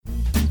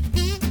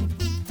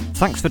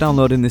Thanks for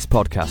downloading this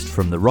podcast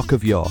from the Rock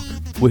of York.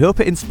 We hope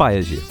it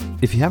inspires you.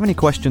 If you have any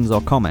questions or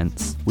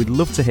comments, we'd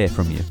love to hear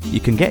from you. You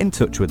can get in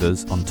touch with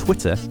us on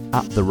Twitter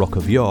at the Rock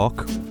of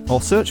York, or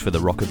search for the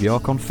Rock of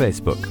York on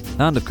Facebook.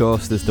 And of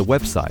course, there's the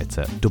website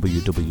at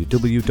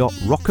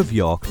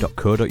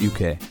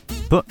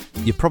www.rockofyork.co.uk. But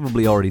you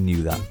probably already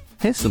knew that.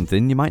 Here's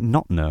something you might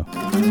not know.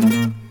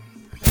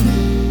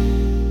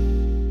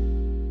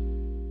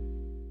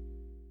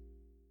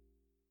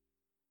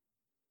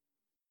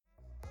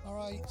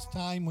 It's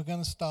time. We're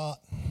going to start.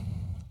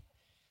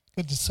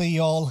 Good to see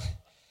you all.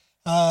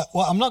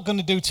 What I'm not going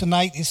to do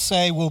tonight is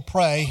say we'll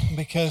pray,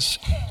 because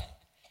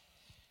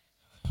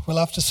we'll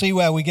have to see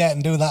where we get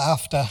and do that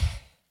after,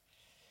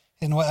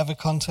 in whatever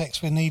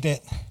context we need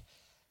it.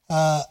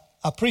 I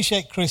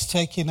appreciate Chris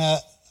taking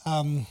the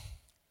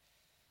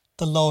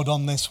load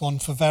on this one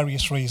for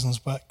various reasons,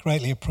 but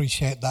greatly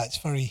appreciate that. It's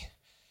very,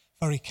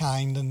 very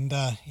kind, and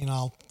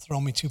I'll throw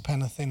me 2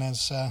 pence in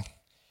as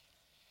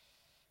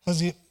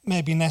it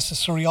may be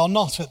necessary or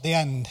not at the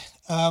end.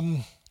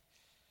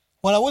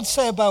 What I would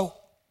say about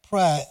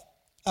prayer,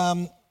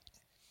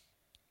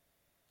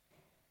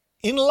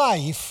 in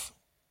life,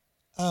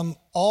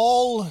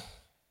 all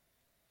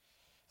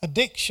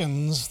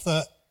addictions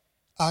that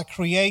are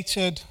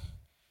created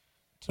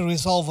to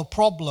resolve a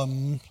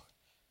problem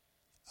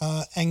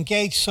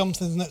engage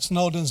something that's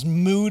known as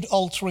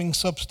mood-altering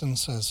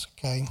substances,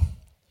 okay?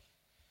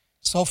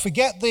 So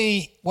forget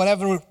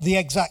whatever the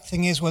exact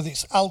thing is, whether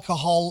it's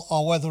alcohol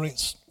or whether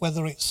it's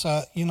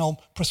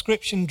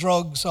prescription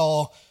drugs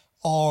or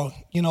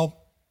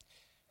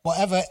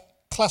whatever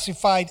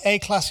classified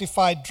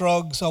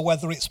drugs, or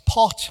whether it's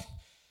pot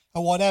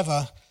or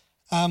whatever,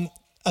 and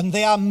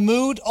they are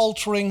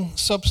mood-altering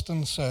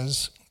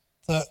substances.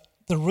 That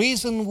the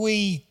reason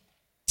we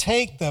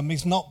take them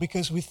is not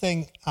because we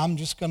think I'm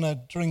just going to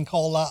drink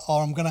all that,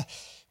 or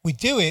we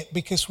do it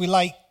because we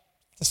like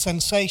the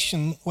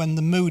sensation when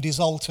the mood is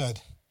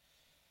altered.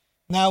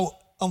 Now,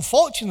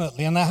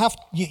 unfortunately, and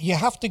you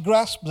have to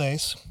grasp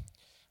this,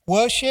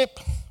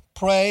 worship,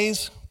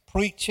 praise,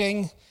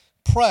 preaching,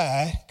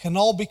 prayer can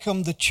all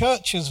become the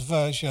church's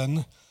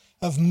version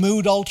of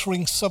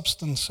mood-altering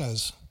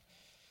substances.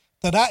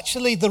 That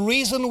actually the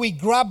reason we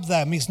grab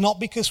them is not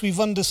because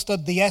we've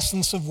understood the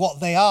essence of what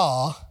they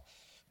are,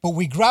 but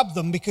we grab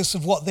them because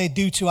of what they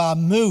do to our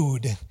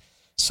mood.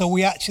 So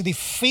we actually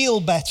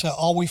feel better,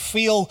 or we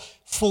feel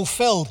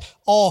fulfilled.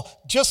 Or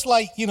just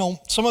like,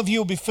 some of you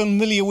will be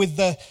familiar with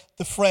the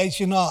phrase,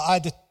 I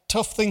had a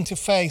tough thing to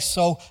face,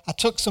 so I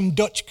took some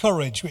Dutch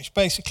courage, which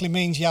basically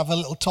means you have a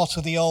little tot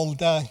of the old,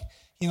 to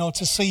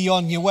see you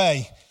on your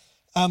way.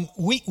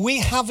 We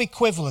have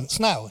equivalents.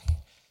 Now,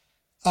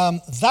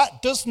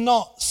 that does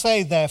not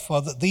say,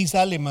 therefore, that these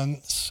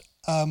elements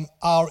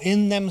are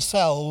in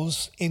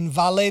themselves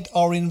invalid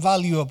or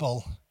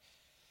invaluable.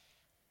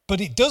 But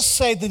it does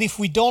say that if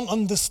we don't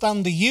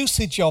understand the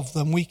usage of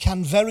them, we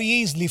can very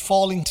easily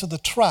fall into the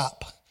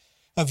trap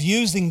of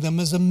using them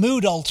as a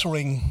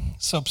mood-altering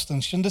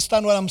substance. You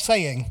understand what I'm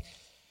saying?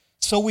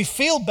 So we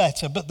feel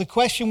better, but the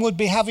question would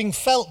be, having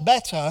felt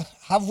better,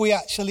 have we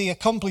actually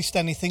accomplished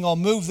anything or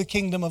moved the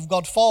kingdom of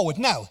God forward?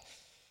 Now,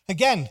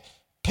 again,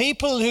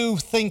 people who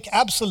think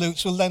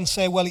absolutes will then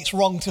say, well, it's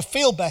wrong to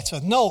feel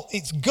better. No,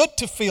 it's good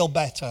to feel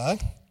better,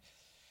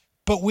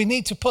 but we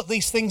need to put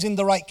these things in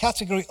the right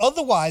category.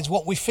 Otherwise,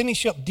 what we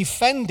finish up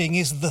defending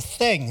is the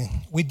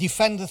thing. We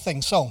defend the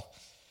thing. So,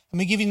 let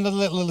me give you a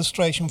little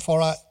illustration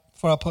before I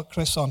put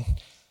Chris on.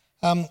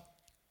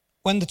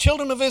 When the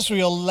children of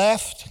Israel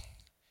left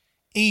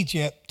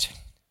Egypt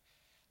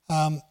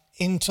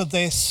into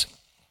this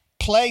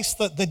place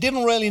that they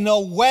didn't really know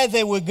where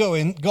they were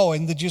going,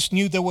 they just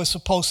knew they were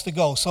supposed to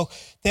go. So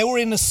they were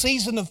in a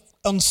season of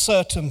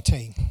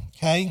uncertainty,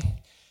 okay?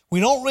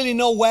 We don't really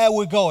know where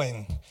we're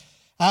going.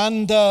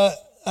 And, of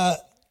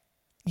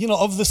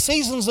the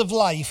seasons of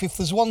life, if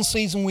there's one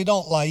season we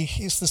don't like,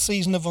 it's the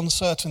season of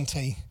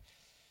uncertainty.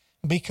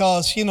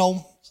 Because,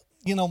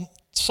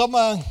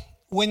 summer,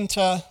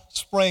 winter,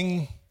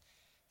 spring,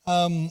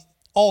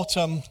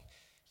 autumn,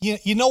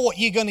 you know what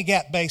you're going to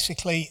get,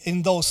 basically,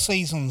 in those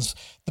seasons.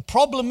 The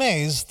problem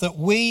is that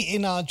we,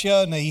 in our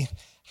journey,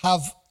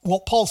 have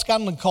what Paul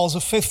Scanlon calls a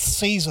fifth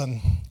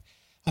season.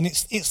 And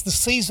it's the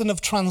season of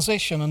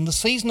transition. And the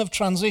season of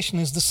transition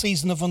is the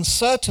season of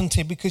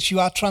uncertainty, because you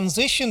are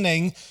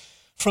transitioning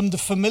from the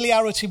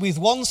familiarity with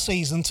one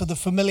season to the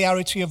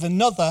familiarity of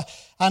another.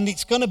 And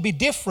it's going to be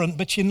different,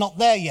 but you're not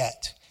there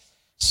yet.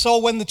 So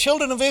when the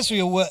children of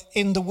Israel were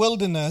in the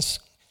wilderness,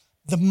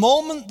 the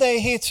moment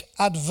they hit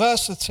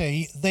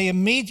adversity, they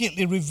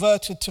immediately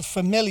reverted to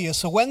familiar.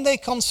 So when they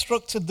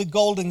constructed the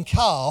golden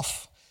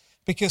calf,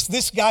 because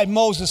this guy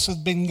Moses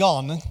had been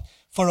gone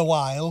for a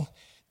while,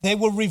 they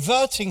were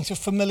reverting to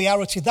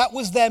familiarity. That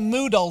was their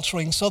mood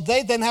altering. So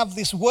they then have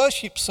this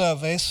worship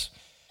service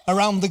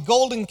around the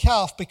golden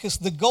calf, because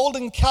the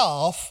golden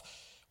calf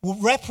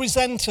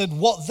represented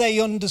what they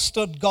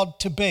understood God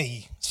to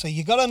be. So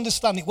you got to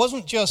understand, it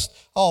wasn't just,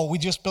 we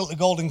just built a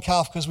golden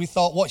calf because we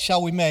thought, what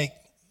shall we make?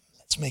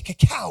 Let's make a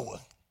cow.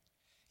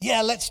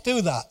 Yeah, let's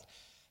do that.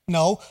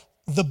 No,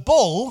 the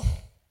bull,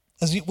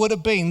 as it would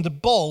have been, the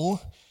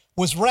bull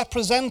was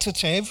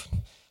representative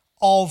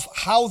of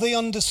how they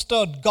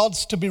understood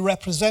gods to be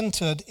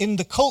represented in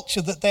the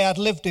culture that they had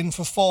lived in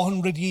for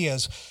 400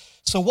 years.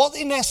 So what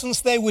in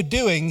essence they were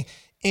doing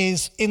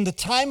is, in the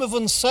time of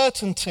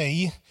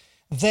uncertainty,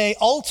 they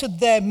altered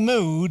their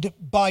mood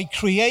by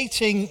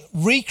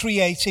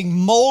recreating,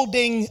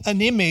 molding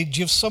an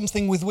image of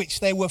something with which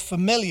they were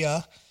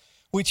familiar,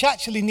 which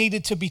actually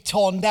needed to be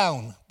torn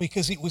down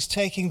because it was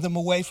taking them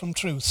away from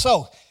truth.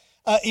 So,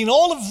 in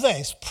all of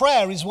this,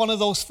 prayer is one of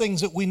those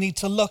things that we need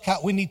to look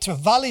at. We need to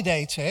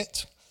validate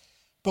it,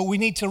 but we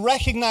need to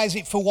recognize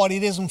it for what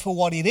it is and for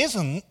what it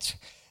isn't.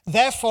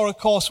 Therefore, of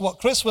course, what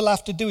Chris will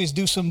have to do is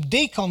do some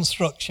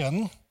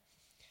deconstruction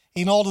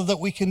in order that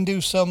we can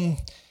do some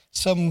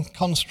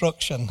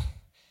construction.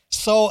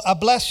 So I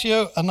bless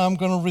you, and I'm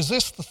going to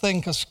resist the thing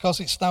because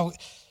it's now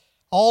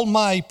all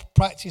my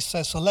practice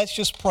says, so let's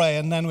just pray,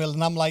 and then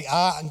and I'm like,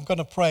 I'm going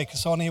to pray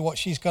because I want to hear what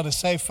she's got to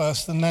say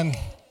first, and then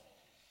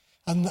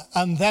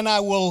I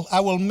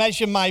will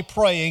measure my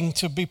praying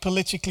to be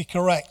politically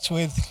correct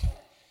with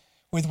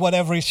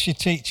whatever she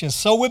teaches.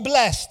 So we're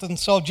blessed, and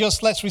so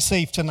just let's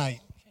receive tonight.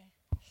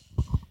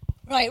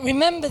 Right,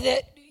 remember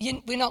that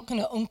we're not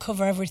going to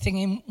uncover everything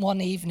in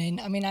one evening.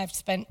 I mean, I've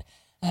spent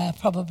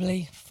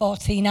probably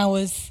 14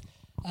 hours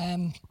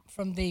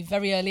from the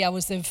very early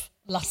hours of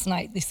last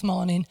night, this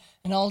morning,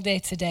 and all day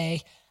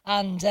today.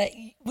 And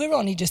we're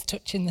only just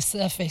touching the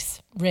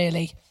surface,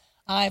 really.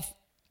 I've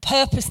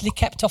purposely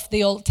kept off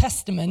the Old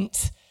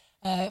Testament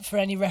for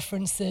any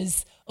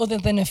references other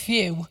than a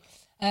few,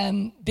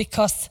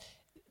 because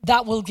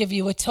that will give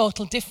you a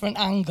total different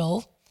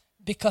angle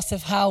because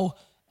of how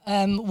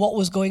what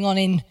was going on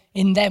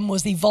in them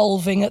was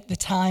evolving at the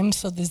time.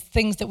 So there's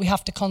things that we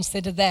have to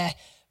consider there,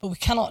 but we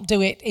cannot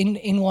do it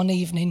in one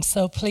evening.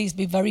 So please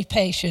be very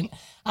patient.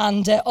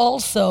 And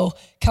also,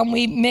 can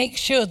we make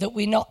sure that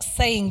we're not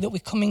saying that we're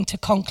coming to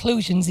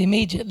conclusions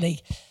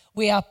immediately?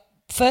 We are,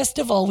 first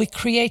of all, we're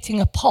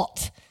creating a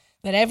pot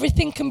that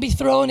everything can be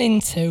thrown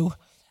into,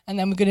 and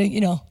then we're going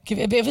to, give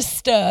it a bit of a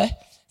stir,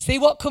 see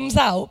what comes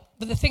out.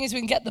 But the thing is, we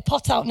can get the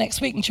pot out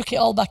next week and chuck it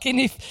all back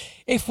in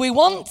if we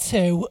want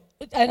to.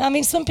 And I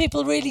mean, some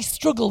people really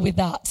struggle with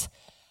that.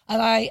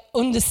 And I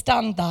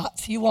understand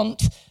that. You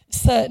want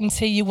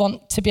certainty, you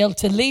want to be able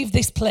to leave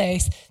this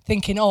place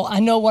thinking, oh, I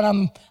know what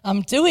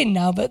I'm doing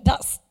now, but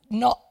that's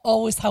not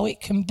always how it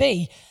can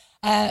be.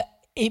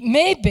 It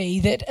may be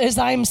that as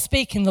I'm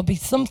speaking, there'll be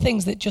some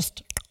things that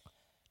just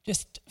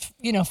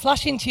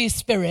flash into your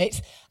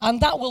spirit,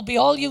 and that will be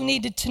all you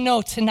needed to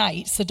know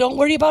tonight. So don't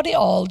worry about it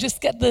all.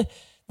 Just get the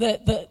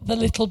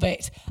little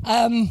bit.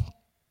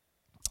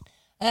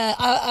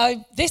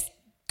 This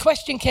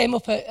question came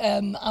up at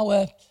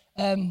our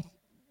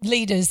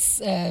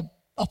leaders,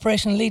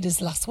 operational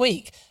leaders last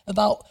week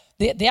about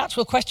the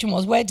actual question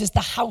was, where does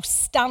the house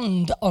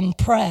stand on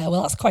prayer?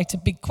 Well, that's quite a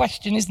big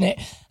question, isn't it?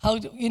 How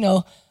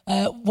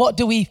what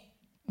do we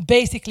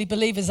basically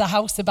believe as a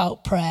house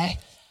about prayer?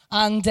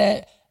 And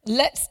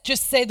let's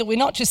just say that we're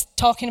not just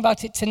talking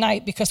about it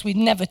tonight because we've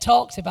never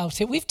talked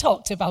about it. We've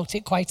talked about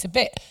it quite a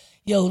bit.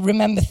 You'll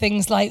remember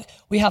things like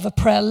we have a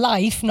prayer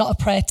life, not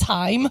a prayer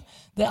time.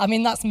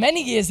 That's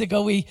many years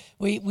ago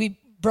we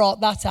brought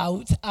that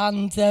out.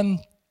 And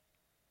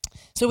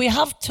so we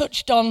have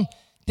touched on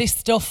this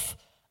stuff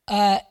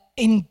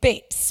in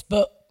bits,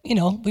 but,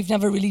 we've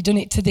never really done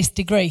it to this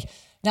degree.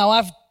 Now,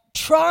 I've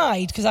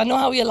tried, because I know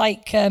how you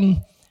like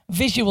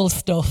visual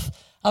stuff.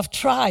 I've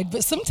tried,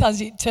 but sometimes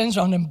it turns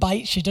around and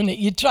bites you, doesn't it?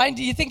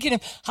 You're thinking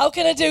of, how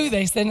can I do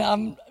this? And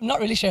I'm not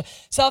really sure.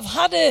 So I've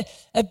had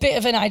a bit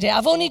of an idea.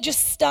 I've only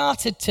just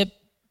started to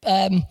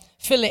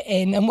fill it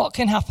in. And what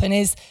can happen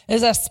is,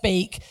 as I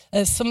speak,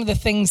 some of the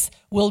things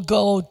will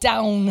go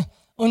down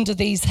under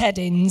these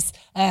headings.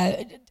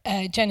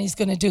 Jenny's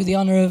going to do the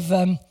honour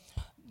of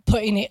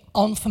putting it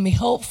on for me,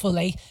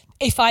 hopefully,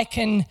 if I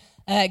can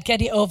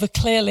get it over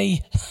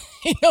clearly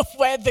enough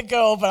where to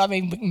go. But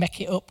we can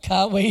make it up,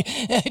 can't we?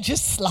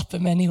 Just slap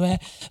them anywhere.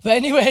 But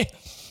anyway,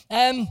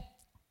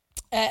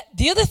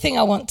 the other thing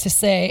I want to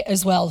say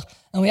as well,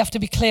 and we have to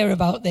be clear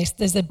about this,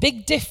 there's a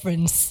big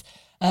difference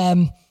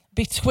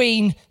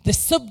between the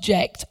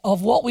subject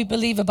of what we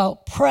believe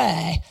about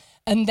prayer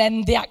and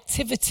then the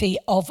activity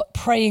of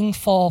praying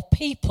for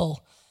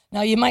people.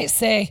 Now, you might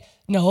say,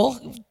 no,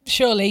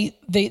 surely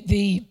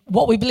the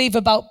what we believe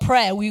about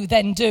prayer we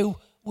then do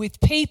with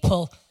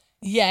people.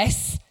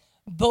 Yes,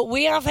 but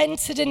we have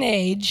entered an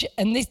age,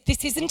 and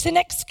this isn't an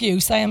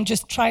excuse, I am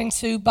just trying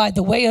to, by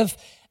the way of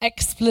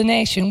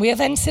explanation, we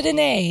have entered an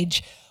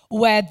age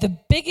where the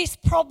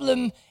biggest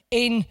problem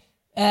in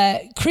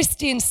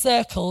Christian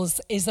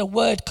circles is a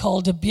word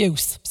called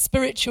abuse,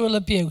 spiritual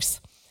abuse.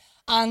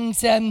 And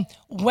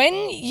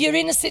when you're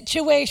in a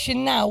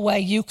situation now where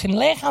you can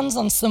lay hands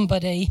on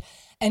somebody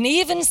and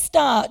even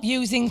start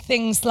using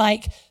things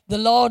like, the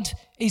Lord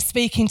is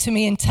speaking to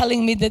me and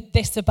telling me that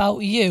this about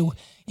you,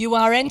 you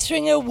are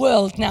entering a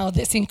world now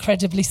that's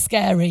incredibly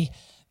scary.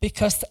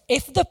 Because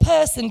if the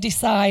person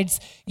decides,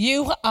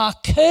 you are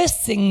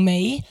cursing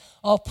me,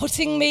 or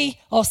putting me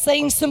or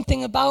saying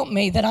something about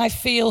me that I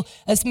feel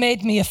has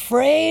made me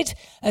afraid,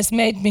 has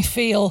made me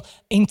feel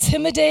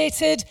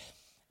intimidated,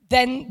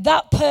 then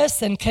that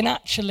person can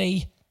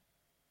actually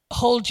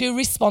hold you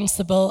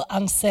responsible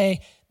and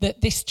say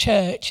that this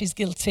church is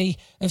guilty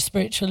of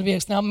spiritual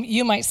abuse. Now,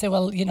 you might say,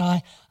 well,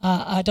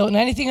 I don't know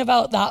anything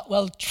about that.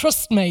 Well,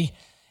 trust me,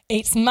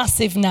 it's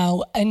massive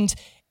now. And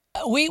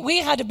we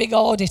had a big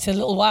audit a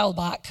little while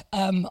back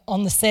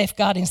on the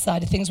safeguarding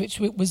side of things, which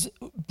was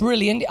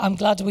brilliant. I'm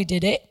glad we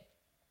did it.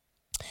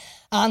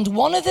 And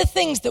one of the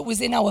things that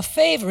was in our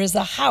favour as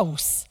a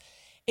house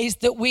is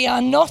that we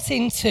are not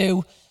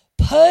into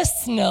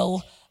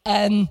personal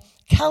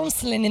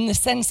counselling in the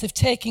sense of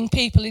taking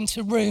people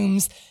into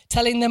rooms,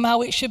 telling them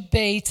how it should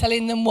be,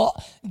 telling them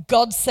what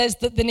God says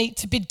that they need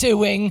to be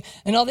doing,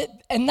 and all that.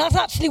 And that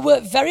actually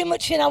worked very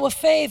much in our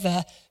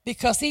favour,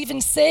 because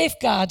even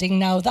safeguarding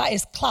now, that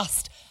is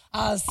classed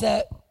as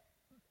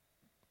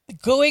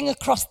going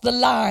across the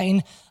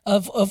line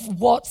of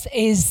what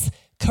is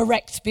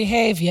correct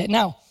behaviour.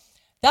 Now,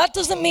 that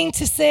doesn't mean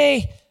to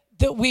say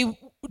that we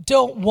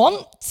don't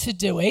want to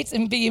do it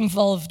and be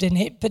involved in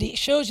it, but it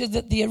shows you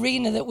that the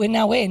arena that we're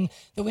now in,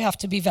 that we have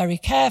to be very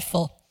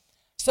careful.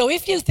 So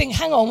if you think,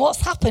 hang on,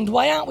 what's happened?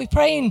 Why aren't we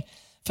praying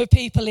for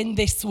people in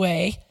this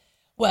way?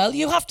 Well,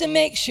 you have to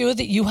make sure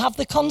that you have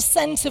the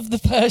consent of the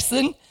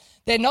person.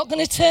 They're not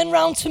going to turn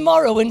around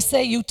tomorrow and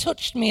say you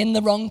touched me in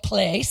the wrong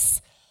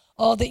place,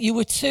 or that you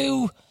were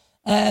too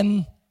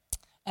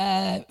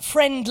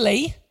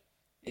friendly.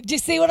 Do you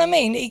see what I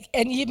mean?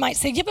 And you might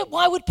say, yeah, but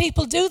why would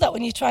people do that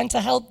when you're trying to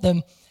help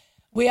them?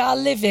 We are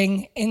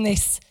living in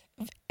this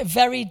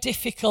very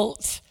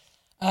difficult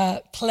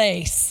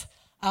place.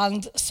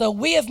 And so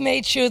we have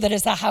made sure that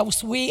as a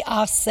house, we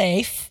are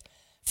safe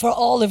for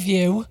all of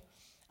you.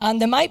 And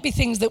there might be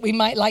things that we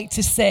might like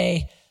to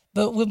say,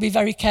 but we'll be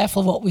very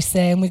careful what we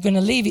say, and we're going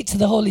to leave it to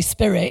the Holy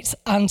Spirit.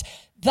 And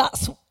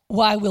that's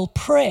why we'll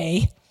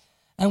pray,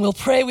 and we'll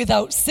pray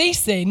without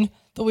ceasing,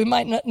 but we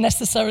might not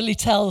necessarily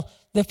tell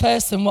the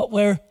person what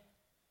we're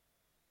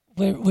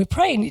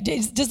praying.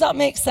 Does that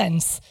make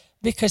sense?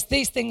 Because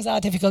these things are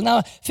difficult.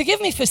 Now,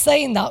 forgive me for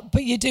saying that,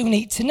 but you do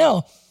need to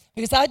know.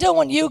 Because I don't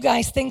want you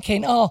guys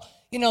thinking,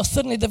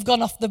 suddenly they've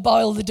gone off the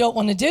boil, they don't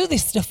want to do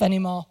this stuff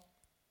anymore.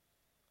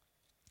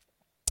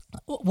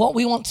 What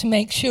we want to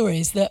make sure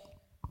is that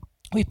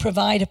we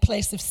provide a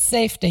place of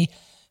safety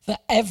for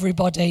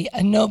everybody,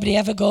 and nobody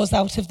ever goes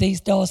out of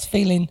these doors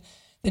feeling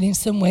that in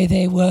some way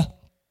they were,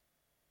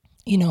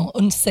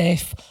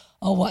 unsafe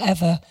or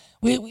whatever.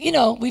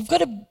 We've got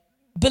to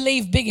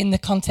believe big in the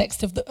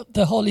context of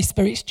the Holy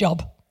Spirit's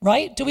job,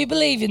 right? Do we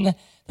believe in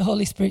the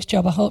Holy Spirit's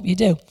job? I hope you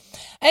do.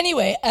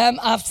 Anyway,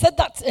 I've said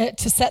that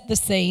to set the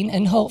scene,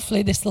 and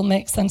hopefully this will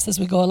make sense as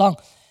we go along.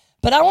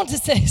 But I want to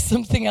say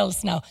something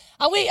else now.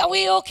 Are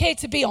we okay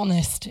to be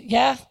honest?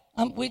 Yeah?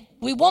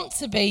 We want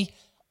to be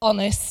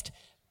honest.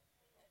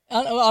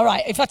 All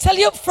right, if I tell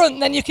you up front,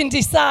 then you can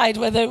decide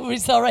whether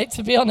it's all right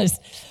to be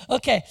honest.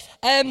 Okay.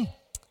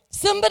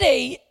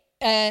 Somebody,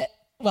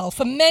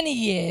 for many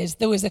years,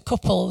 there was a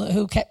couple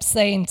who kept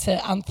saying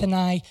to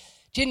Anthony,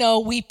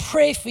 we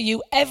pray for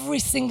you every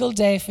single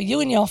day, for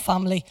you and your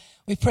family.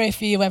 We pray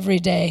for you every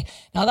day.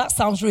 Now, that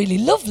sounds really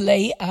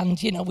lovely, and,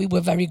 we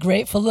were very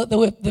grateful that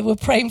they were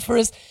praying for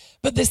us.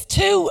 But there's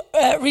two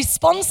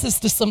responses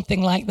to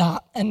something like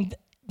that, and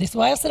this is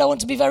why I said I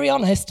want to be very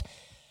honest.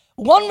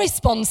 One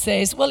response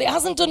is, well, it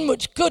hasn't done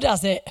much good,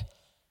 has it?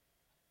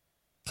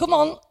 Come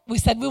on, we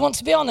said we want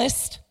to be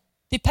honest.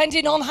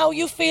 Depending on how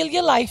you feel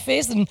your life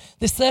is and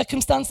the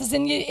circumstances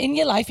in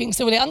your life, you can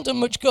say, well, it hasn't done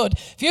much good.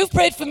 If you've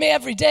prayed for me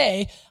every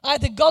day,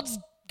 either God's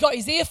got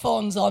his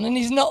earphones on and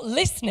he's not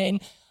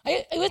listening. Are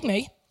you with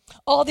me?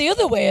 Or the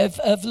other way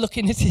of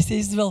looking at it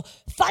is, well,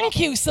 thank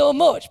you so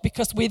much,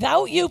 because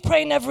without you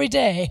praying every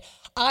day,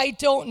 I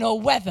don't know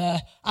whether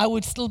I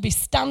would still be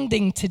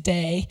standing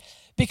today.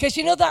 Because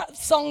you know that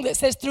song that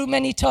says, through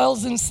many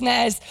toils and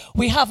snares,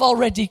 we have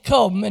already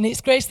come, and it's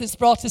grace that's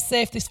brought us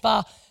safe this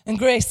far, and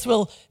grace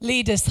will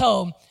lead us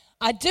home.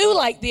 I do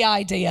like the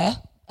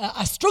idea,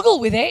 I struggle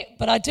with it,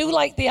 but I do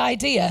like the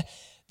idea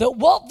that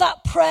what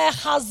that prayer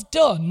has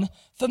done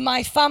for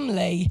my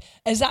family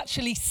has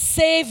actually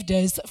saved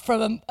us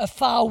from a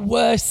far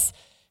worse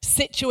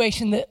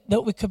situation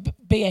that we could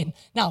be in.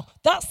 Now,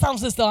 that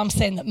sounds as though I'm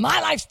saying that my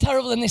life's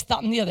terrible and this,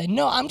 that, and the other.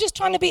 No, I'm just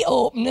trying to be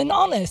open and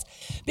honest,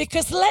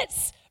 because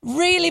let's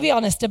really be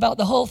honest about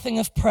the whole thing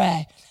of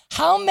prayer.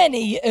 How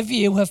many of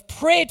you have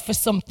prayed for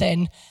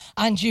something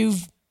and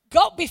you've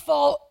got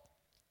before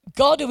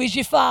God, who is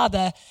your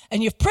Father,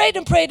 and you've prayed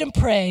and prayed and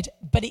prayed,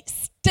 but it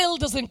still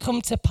doesn't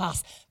come to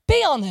pass?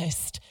 Be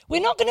honest.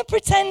 We're not going to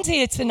pretend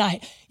here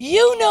tonight.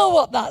 You know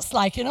what that's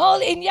like, and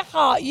all in your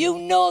heart, you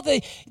know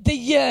the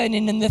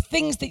yearning and the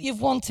things that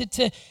you've wanted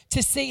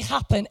to see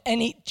happen,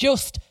 and it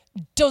just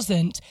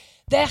doesn't.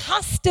 There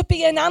has to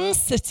be an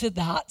answer to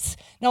that.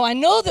 Now, I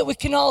know that we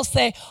can all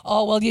say,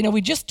 oh, well,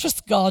 we just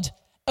trust God,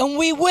 and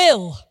we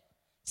will.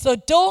 So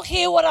don't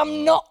hear what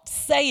I'm not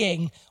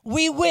saying.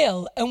 We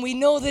will, and we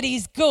know that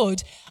he's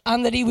good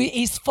and that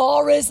he's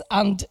for us,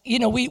 and,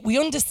 we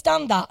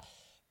understand that.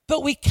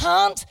 But we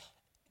can't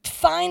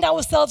find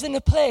ourselves in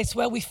a place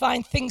where we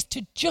find things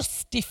to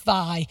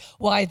justify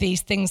why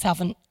these things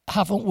haven't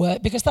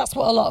worked, because that's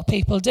what a lot of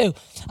people do.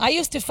 I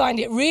used to find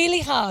it really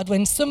hard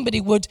when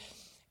somebody would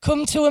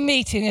come to a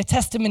meeting, a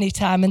testimony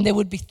time, and they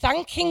would be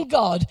thanking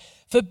God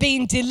for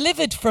being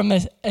delivered from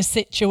a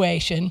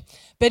situation.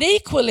 But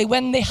equally,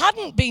 when they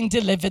hadn't been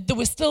delivered, they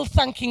were still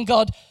thanking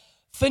God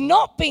for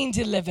not being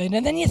delivered.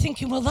 And then you're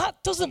thinking, well,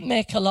 that doesn't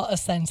make a lot of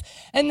sense.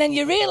 And then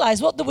you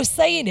realize what they were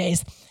saying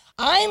is,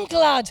 I'm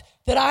glad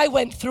that I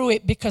went through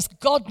it because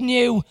God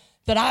knew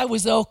that I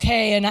was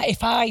okay. And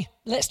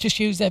let's just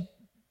use an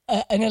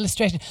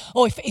illustration.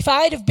 Or if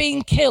I'd have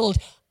been killed,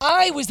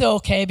 I was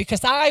okay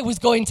because I was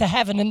going to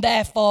heaven, and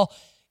therefore,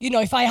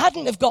 if I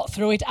hadn't have got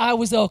through it, I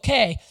was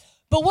okay.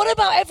 But what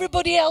about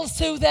everybody else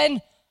who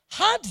then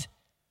had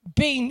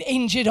been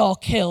injured or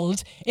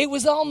killed? It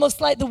was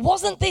almost like there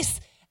wasn't this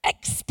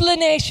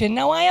explanation.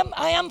 Now, I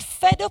am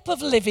fed up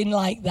of living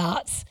like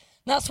that.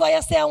 That's why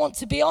I say I want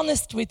to be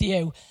honest with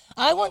you.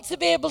 I want to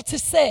be able to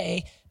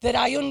say that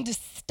I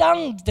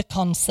understand the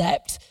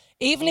concept,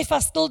 even if I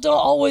still don't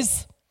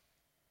always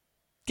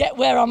get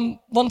where I'm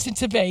wanting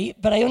to be,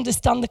 but I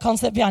understand the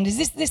concept behind it.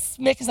 Is this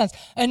making sense?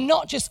 And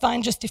not just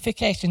find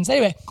justifications.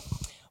 Anyway,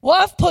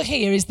 what I've put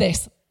here is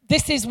this.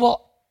 This is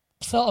what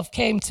sort of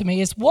came to me,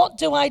 is what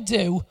do I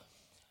do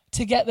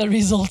to get the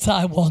result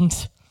I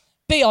want?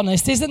 Be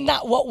honest, isn't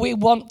that what we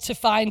want to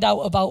find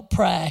out about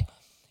prayer?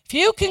 If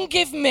you can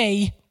give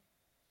me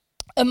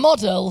a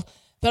model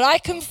that I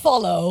can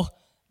follow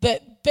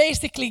that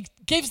basically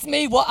gives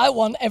me what I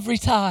want every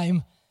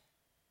time.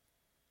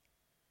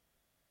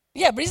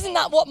 Yeah, but isn't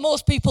that what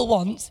most people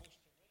want?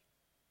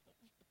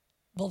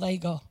 Well, there you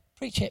go.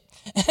 Preach it.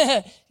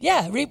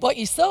 Yeah, reap what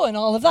you sow and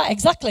all of that.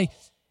 Exactly.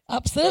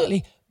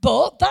 Absolutely.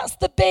 But that's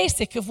the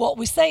basic of what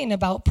we're saying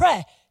about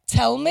prayer.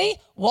 Tell me,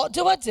 what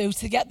do I do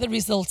to get the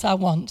result I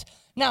want?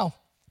 Now,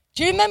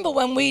 do you remember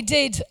when we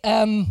did,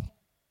 I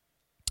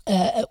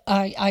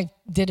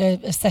did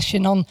a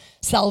session on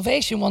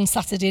salvation one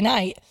Saturday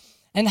night,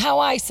 and how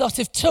I sort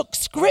of took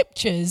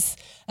scriptures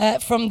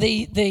from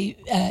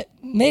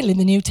mainly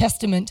the New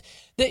Testament,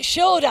 that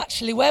showed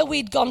actually where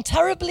we'd gone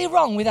terribly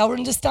wrong with our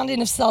understanding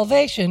of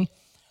salvation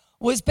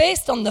was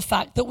based on the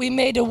fact that we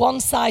made a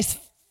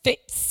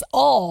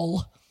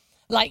one-size-fits-all.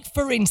 Like,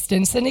 for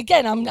instance, and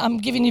again, I'm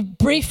giving you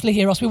briefly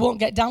here, or else we won't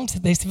get down to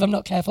this if I'm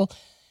not careful.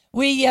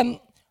 We,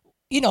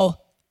 the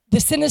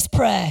sinner's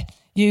prayer,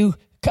 you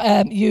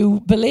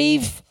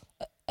believe,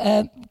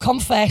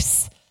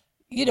 confess,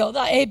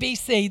 that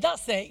ABC,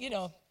 that's it,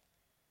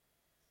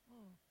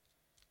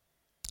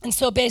 And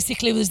so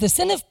basically there's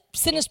the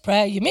sinner's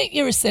prayer, you admit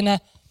you're a sinner,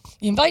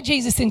 you invite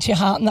Jesus into your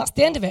heart, and that's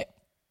the end of it.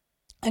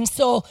 And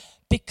so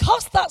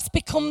because that's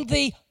become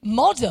the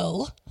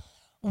model,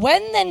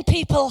 when then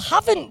people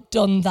haven't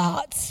done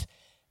that,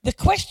 the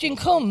question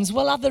comes,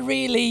 well, are they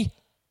really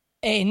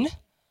in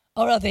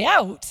or are they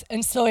out?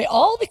 And so it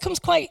all becomes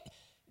quite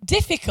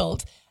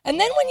difficult. And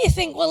then when you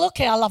think, well,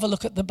 okay, I'll have a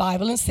look at the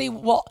Bible and see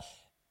what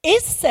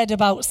is said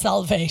about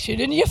salvation,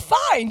 and you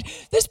find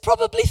there's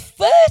probably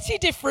 30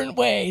 different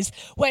ways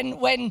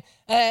when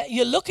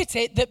you look at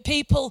it that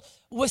people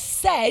were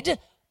said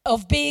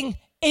of being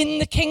in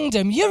the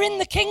kingdom. You're in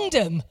the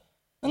kingdom.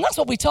 And that's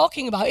what we're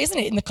talking about, isn't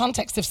it, in the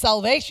context of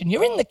salvation?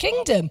 You're in the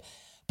kingdom.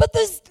 But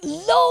there's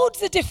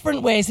loads of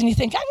different ways, and you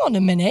think, hang on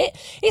a minute.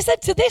 He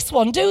said to this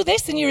one, do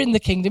this and you're in the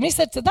kingdom. He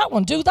said to that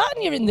one, do that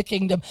and you're in the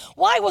kingdom.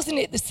 Why wasn't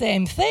it the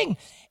same thing?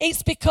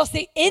 It's because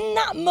in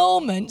that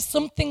moment,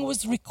 something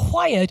was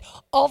required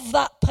of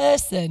that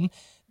person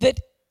that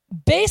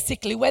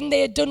basically, when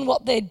they had done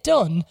what they'd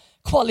done,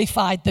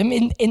 qualified them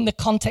in the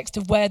context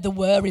of where they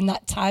were in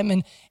that time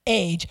and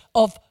age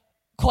of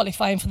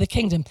qualifying for the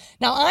kingdom.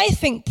 Now, I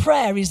think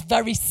prayer is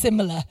very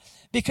similar,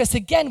 because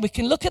again, we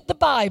can look at the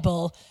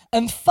Bible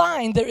and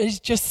find there is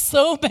just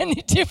so many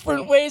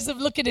different ways of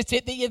looking at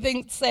it that you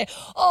say,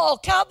 oh,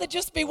 can't there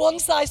just be one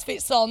size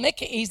fits all?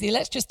 Make it easy.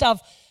 Let's just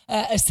have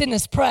a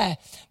sinner's prayer.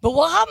 But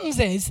what happens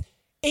is,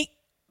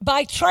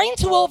 by trying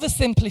to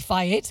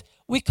oversimplify it,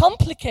 we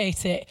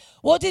complicate it.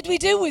 What did we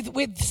do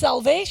with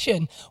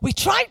salvation? We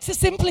tried to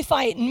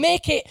simplify it and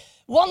make it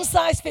one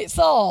size fits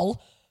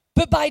all,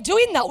 but by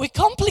doing that, we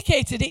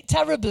complicated it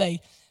terribly.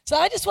 So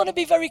I just want to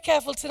be very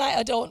careful tonight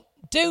I don't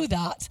do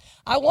that.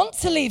 I want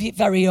to leave it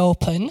very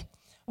open,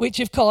 which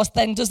of course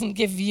then doesn't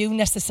give you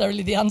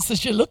necessarily the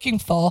answers you're looking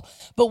for.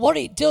 But what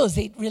it does,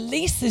 it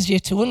releases you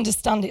to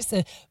understand it's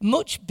a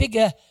much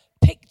bigger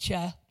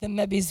picture than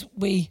maybe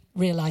we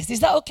realise.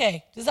 Is that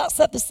okay? Does that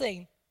set the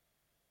scene?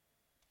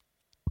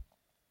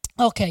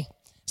 Okay.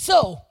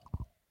 So,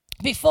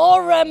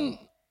 before,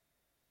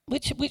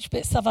 which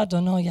bits have I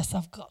done? Oh, yes,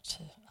 I've got to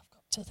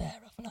there,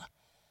 haven't I?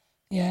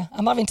 Yeah,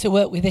 I'm having to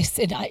work with this,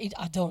 and I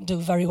don't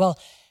do very well.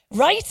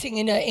 writing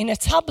in a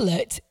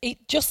tablet,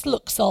 it just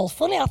looks all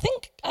funny. I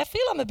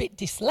feel I'm a bit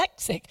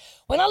dyslexic.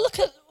 When I look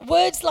at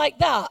words like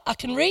that, I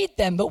can read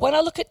them, but when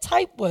I look at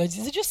typed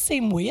words, they just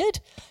seem weird.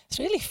 It's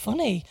really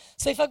funny.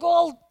 So if I go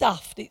all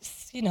daft,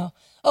 it's,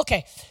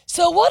 Okay,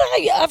 so what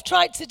I've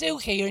tried to do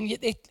here, and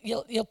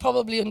you'll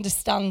probably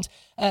understand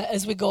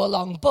as we go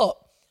along, but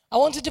I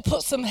wanted to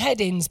put some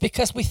headings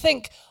because we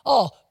think,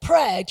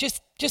 prayer,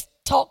 just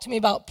talk to me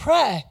about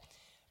prayer.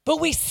 But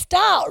we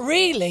start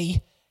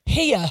really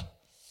here,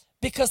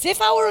 because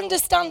if our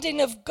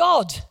understanding of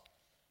God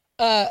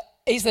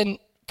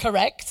isn't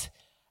correct,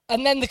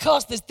 and then of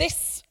course there's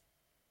this,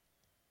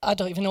 I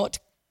don't even know what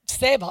to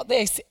say about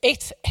this,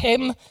 it,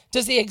 him,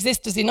 does he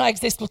exist, does he not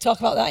exist, we'll talk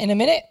about that in a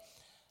minute.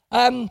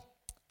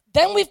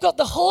 Then we've got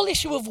the whole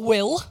issue of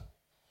will,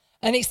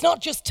 and it's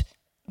not just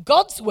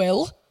God's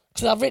will,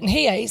 because I've written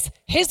here, it's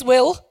his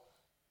will,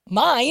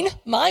 mine,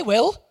 my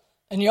will,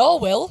 and your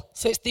will,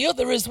 so it's the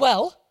other as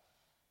well.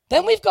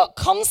 Then we've got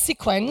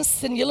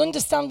consequence, and you'll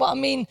understand what I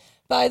mean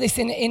by this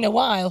in a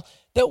while,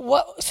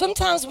 that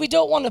sometimes we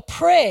don't want to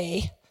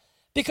pray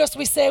because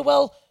we say,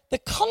 well, the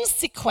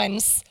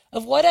consequence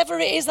of whatever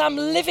it is I'm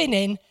living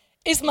in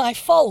is my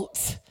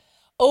fault.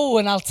 Oh,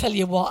 and I'll tell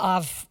you what,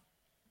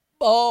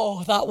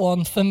 that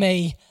one for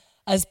me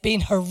has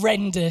been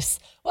horrendous.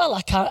 Well,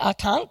 I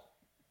can't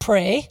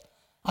pray.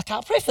 I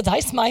can't pray for that.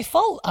 It's my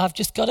fault. I've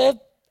just got to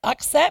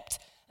accept,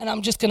 and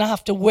I'm just going to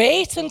have to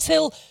wait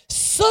until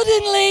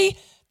suddenly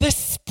the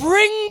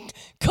spring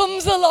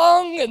comes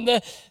along and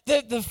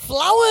the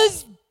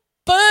flowers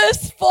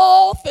burst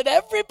forth and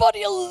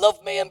everybody will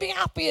love me and be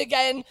happy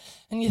again.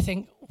 And you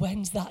think,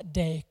 when's that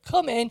day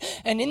coming?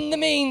 And in the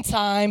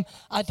meantime,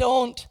 I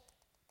don't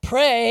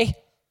pray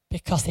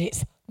because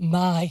it's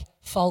my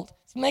fault.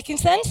 Is it making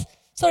sense?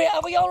 Sorry,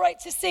 are we all right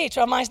to see it,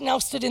 or am I now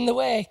stood in the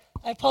way?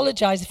 I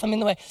apologise if I'm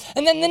in the way.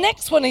 And then the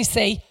next one is,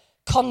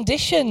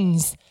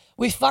 conditions.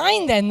 We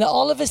find then that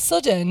all of a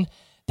sudden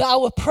that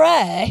our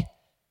prayer,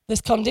 there's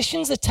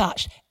conditions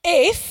attached.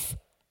 If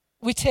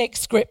we take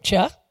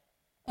scripture,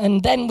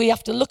 and then we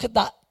have to look at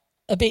that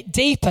a bit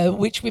deeper,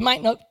 which we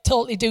might not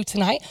totally do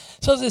tonight.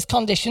 So there's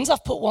conditions.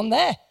 I've put one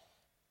there.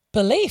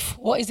 Belief.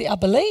 What is it I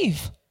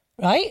believe?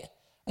 Right?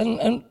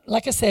 And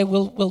like I say,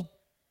 we'll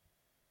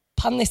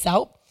pan this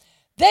out.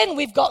 Then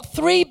we've got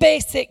 3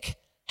 basic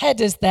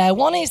headers there.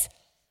 One is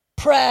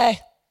prayer,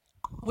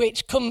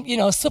 which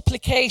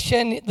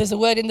supplication. There's a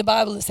word in the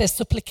Bible that says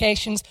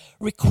supplications,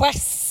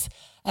 requests,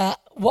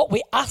 what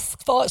we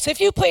ask for. So if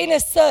you put in a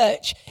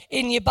search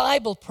in your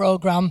Bible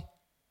program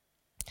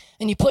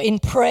and you put in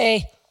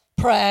pray,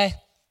 prayer,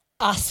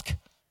 ask,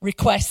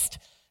 request,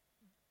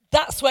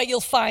 that's where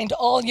you'll find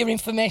all your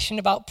information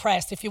about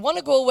prayer. So if you want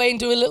to go away and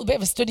do a little bit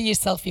of a study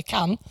yourself, you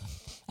can.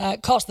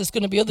 Of course, there's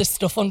going to be other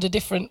stuff under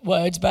different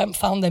words, but I haven't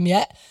found them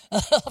yet.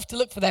 I'll have to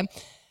look for them.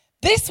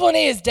 This one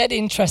here is dead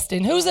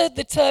interesting. Who's heard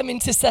the term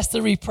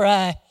intercessory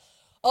prayer?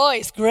 Oh,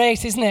 it's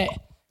great, isn't it?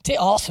 It's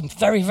awesome,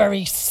 very,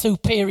 very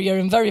superior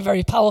and very,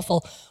 very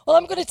powerful. Well,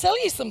 I'm going to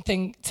tell you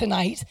something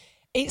tonight.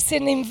 It's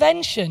an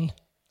invention.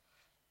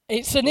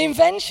 It's an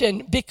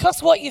invention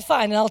because what you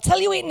find, and I'll tell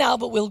you it now,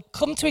 but we'll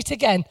come to it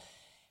again.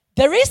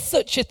 There is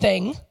such a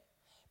thing,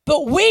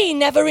 but we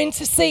never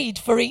intercede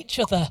for each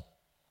other.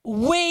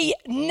 We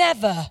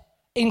never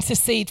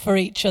intercede for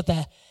each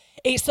other.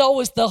 It's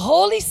always the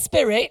Holy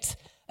Spirit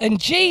and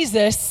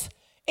Jesus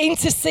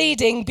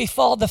interceding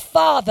before the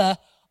Father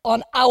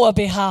on our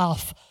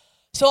behalf.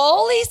 So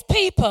all these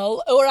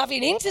people who are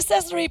having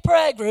intercessory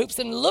prayer groups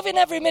and loving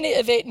every minute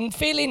of it and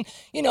feeling,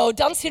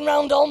 dancing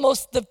around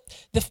almost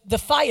the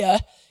fire,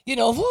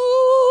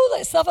 woo,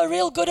 let's have a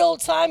real good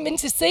old time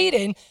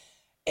interceding.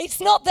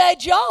 It's not their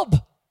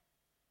job.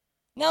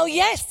 Now,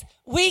 yes,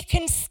 we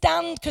can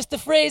stand, because the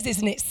phrase,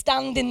 isn't it,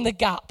 stand in the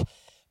gap.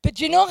 But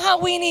do you know how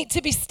we need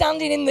to be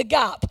standing in the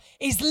gap?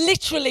 Is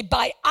literally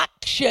by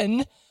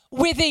action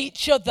with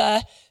each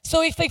other.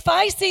 So if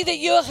I see that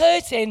you're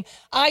hurting,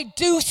 I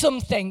do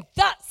something.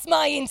 That's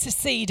my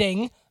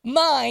interceding,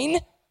 mine.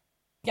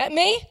 Get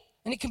me?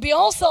 And it can be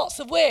all sorts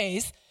of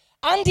ways.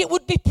 And it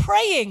would be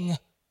praying.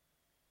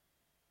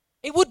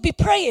 It would be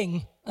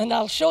praying. And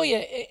I'll show you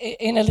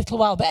in a little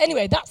while. But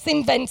anyway, that's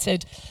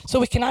invented. So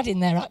we can add in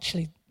there,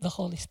 actually, the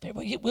Holy Spirit.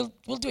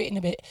 We'll do it in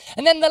a bit.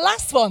 And then the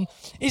last one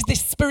is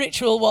this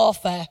spiritual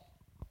warfare.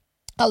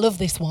 I love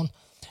this one.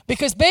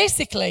 Because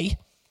basically,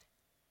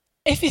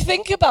 if you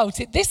think about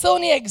it, this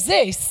only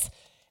exists.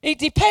 It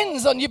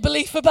depends on your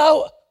belief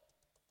about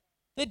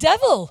the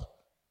devil.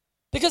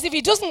 Because if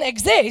he doesn't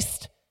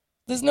exist,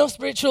 there's no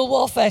spiritual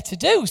warfare to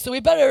do. So we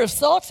better have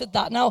sorted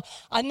that. Now,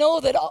 I know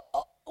that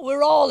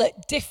we're all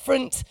at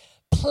different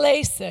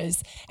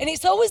places, and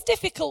it's always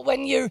difficult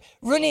when you're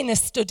running a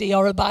study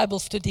or a Bible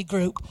study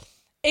group.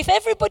 If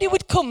everybody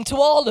would come to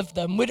all of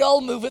them, we'd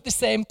all move at the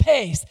same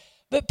pace.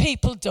 But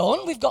people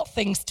don't. We've got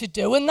things to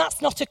do, and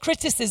that's not a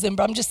criticism,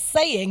 but I'm just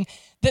saying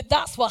that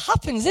that's what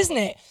happens, isn't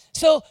it?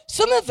 So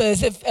some of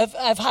us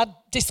have had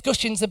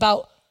discussions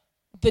about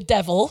the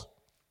devil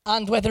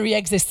and whether he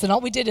exists or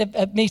not. We did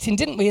a meeting,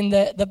 didn't we, in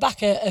the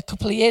back a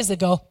couple of years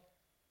ago,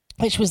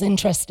 which was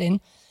interesting.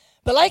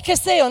 But like I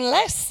say,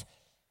 unless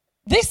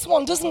this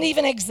one doesn't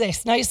even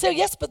exist. Now you say,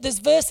 yes, but there's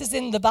verses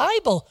in the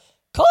Bible.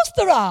 Of course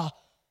there are.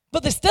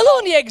 But they still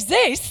only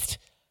exist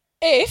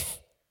if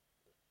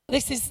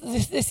this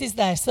is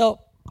there. So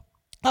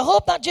I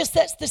hope that just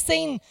sets the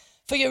scene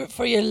for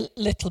your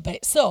little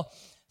bit. So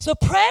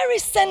prayer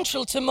is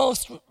central to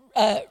most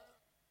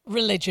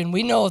religion.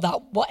 We know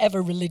that,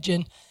 whatever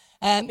religion.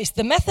 It's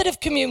the method of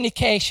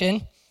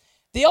communication.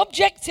 The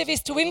objective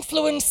is to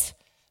influence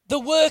the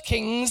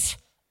workings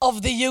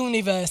of the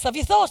universe. Have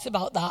you thought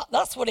about that?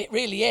 That's what it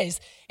really is.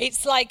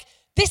 It's like,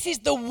 this is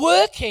the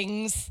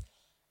workings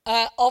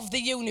of the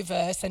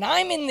universe, and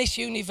I'm in this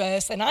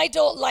universe, and I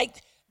don't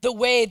like the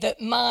way that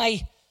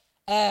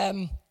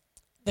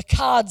the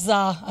cards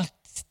are.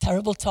 It's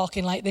terrible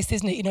talking like this,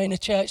 isn't it? You know, in a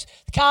church,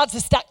 the cards are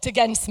stacked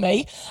against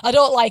me. I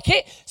don't like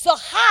it. So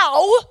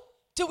how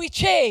do we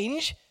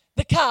change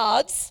the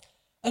cards?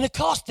 And of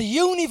course, the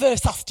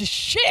universe has to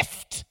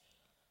shift,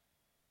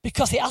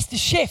 because it has to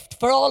shift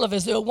for all of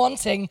us who are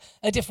wanting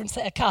a different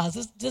set of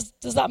cards.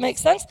 Does that make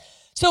sense?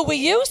 So we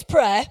use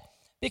prayer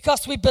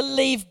because we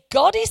believe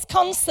God is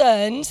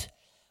concerned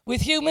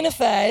with human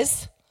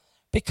affairs,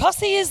 because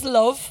he is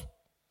love.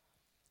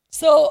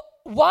 So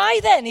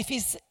why then,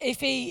 if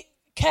he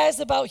cares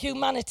about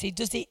humanity,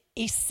 does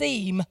he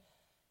seem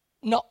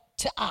not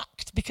to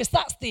act? Because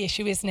that's the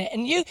issue, isn't it?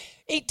 And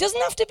it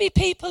doesn't have to be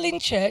people in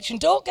church, and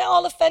don't get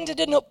all offended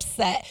and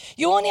upset.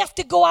 You only have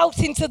to go out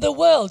into the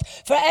world.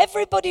 For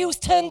everybody who's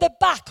turned their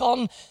back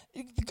on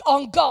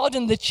God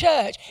and the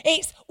church,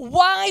 it's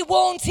why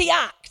won't he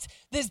act?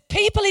 There's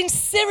people in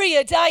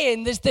Syria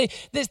dying. There's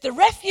the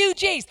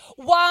refugees.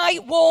 Why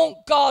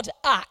won't God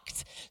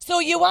act? So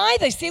you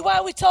either, see why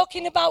we're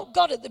talking about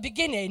God at the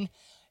beginning?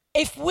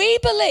 If we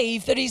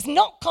believe that he's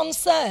not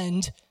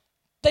concerned,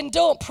 then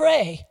don't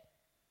pray.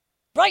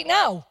 Right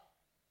now.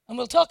 And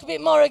we'll talk a bit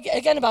more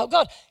again about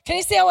God. Can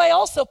you see how I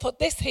also put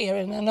this here?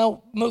 And I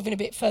know moving a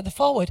bit further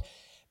forward.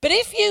 But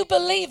if you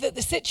believe that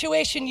the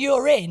situation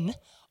you're in,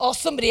 or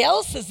somebody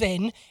else is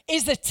in,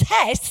 is a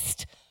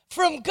test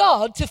from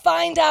God to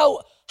find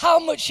out how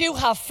much you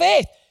have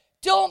faith,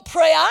 don't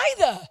pray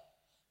either.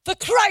 For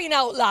crying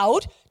out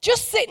loud,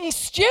 just sit and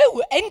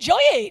stew. Enjoy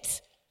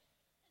it.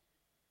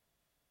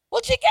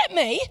 Well, do you get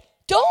me?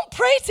 Don't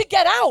pray to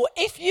get out.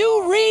 If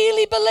you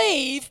really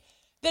believe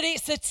that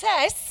it's a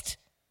test,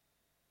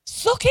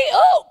 suck it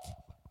up.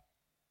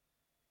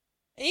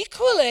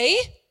 Equally,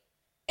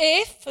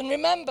 if, and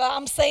remember,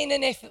 I'm saying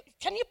an if.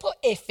 Can you put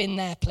if in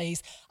there,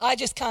 please? I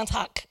just can't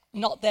hack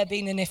not there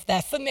being an if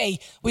there. For me,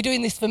 we're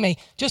doing this for me.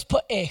 Just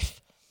put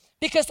if.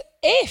 Because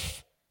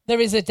if there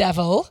is a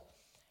devil,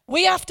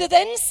 we have to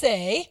then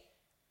say,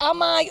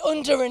 am I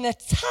under an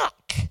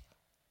attack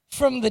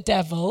from the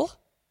devil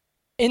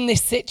in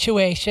this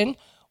situation?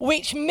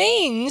 Which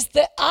means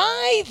that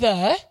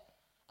either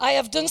I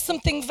have done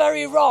something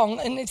very wrong,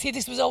 and see,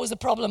 this was always a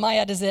problem I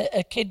had as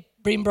a kid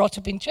being brought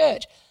up in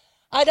church.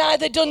 I'd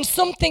either done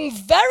something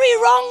very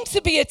wrong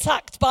to be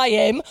attacked by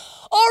him,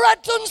 or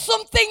I'd done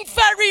something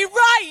very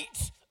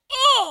right.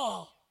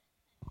 Oh!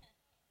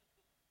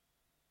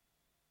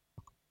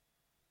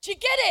 Do you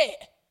get it?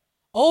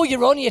 Oh,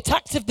 you're only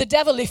attacked of the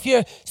devil if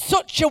you're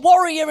such a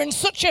warrior and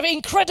such an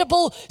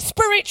incredible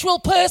spiritual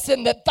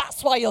person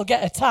that's why you'll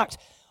get attacked.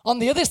 On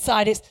the other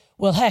side, it's,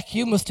 well, heck,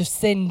 you must have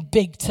sinned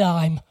big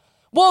time.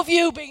 What have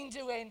you been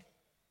doing?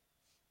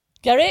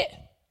 Get it?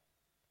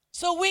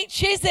 So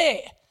which is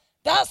it?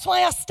 That's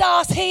why I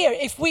start here.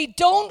 If we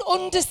don't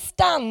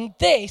understand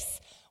this,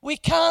 we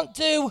can't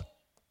do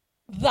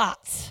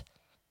that.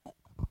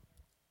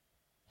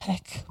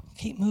 Heck,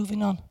 keep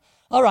moving on.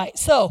 All right,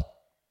 so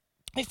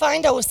we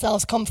find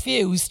ourselves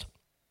confused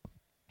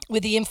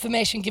with the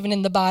information given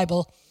in the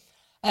Bible.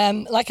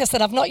 Like I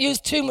said, I've not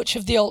used too much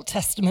of the Old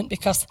Testament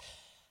because,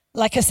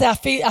 like I said,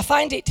 I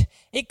find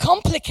it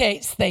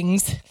complicates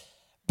things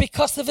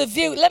because of a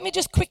view. Let me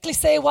just quickly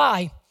say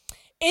why.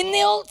 In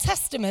the Old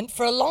Testament,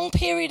 for a long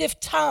period of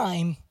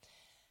time,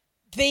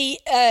 the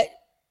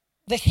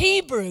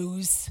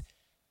Hebrews,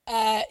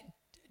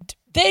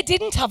 they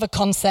didn't have a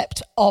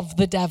concept of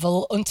the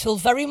devil until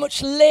very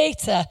much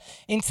later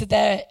into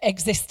their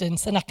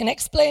existence. And I can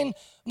explain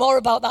more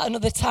about that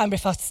another time, but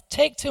if I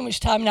take too much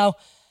time now,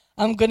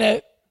 I'm going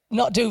to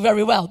not do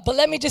very well. But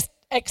let me just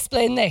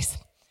explain this.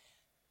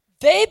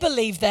 They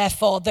believed,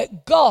 therefore,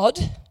 that God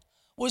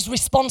was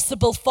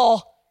responsible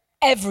for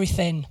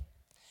everything.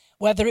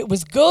 Whether it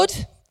was good,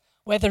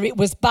 whether it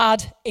was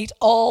bad, it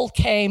all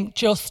came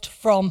just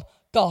from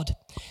God.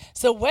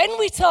 So when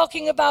we're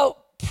talking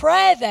about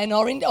prayer then,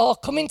 or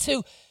coming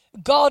to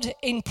God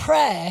in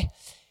prayer,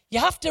 you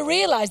have to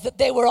realize that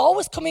they were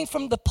always coming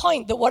from the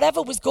point that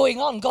whatever was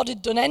going on, God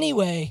had done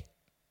anyway.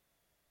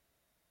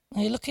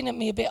 Now you're looking at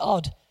me a bit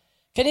odd.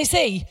 Can you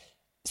see?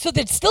 So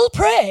they'd still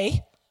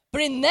pray,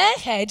 but in their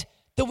head,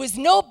 there was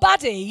no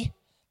baddie,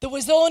 there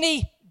was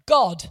only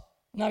God.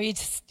 Now,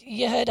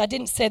 you heard I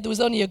didn't say there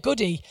was only a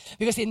goodie,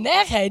 because in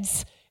their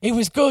heads, it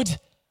was good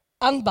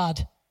and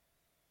bad.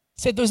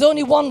 So there was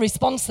only one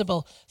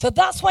responsible. So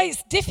that's why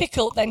it's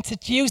difficult then to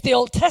use the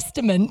Old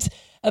Testament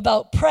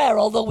about prayer,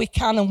 although we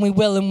can and we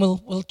will and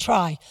we'll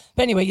try.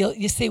 But anyway,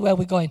 you see where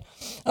we're going.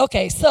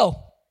 Okay, so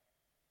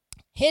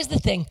here's the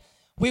thing.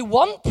 We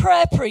want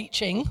prayer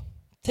preaching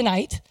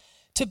tonight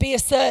to be a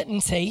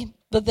certainty,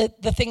 but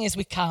the thing is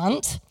we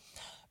can't.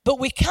 But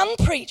we can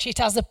preach it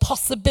as a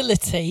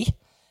possibility.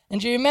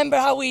 And do you remember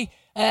how we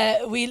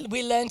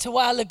learned a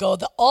while ago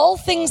that all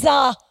things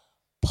are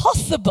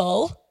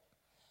possible,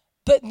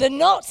 but they're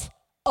not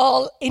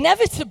all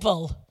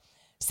inevitable.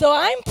 So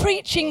I'm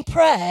preaching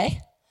prayer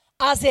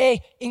as an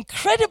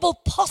incredible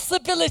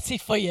possibility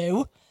for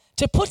you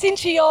to put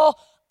into your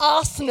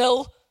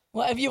arsenal,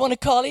 whatever you want to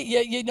call it,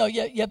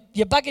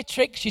 your bag of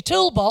tricks, your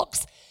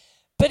toolbox,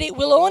 but it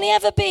will only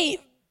ever be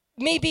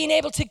me being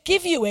able to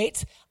give you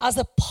it as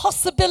a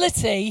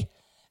possibility,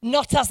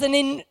 not as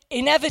an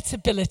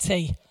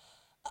inevitability.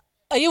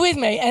 Are you with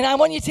me? And I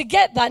want you to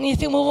get that, and you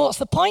think, well, what's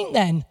the point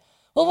then?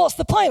 Well, what's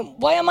the point?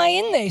 Why am I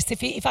in this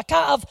if I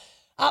can't have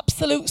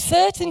absolute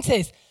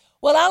certainties?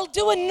 Well, I'll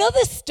do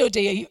another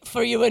study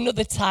for you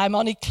another time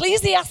on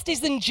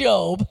Ecclesiastes and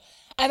Job,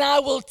 and I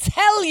will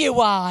tell you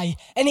why.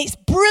 And it's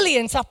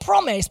brilliant, I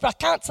promise, but I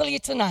can't tell you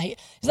tonight.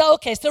 Is that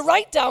okay? So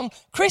write down,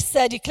 Chris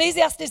said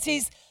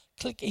Ecclesiastes,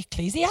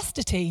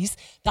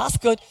 that's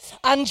good,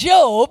 and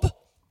Job,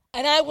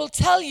 and I will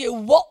tell you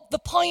what the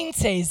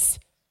point is.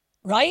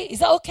 Right? Is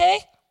that okay?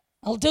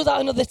 I'll do that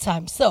another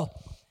time. So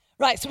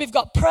we've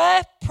got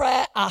prayer,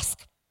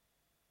 ask.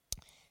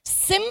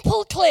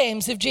 Simple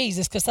claims of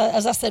Jesus, because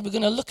as I said, we're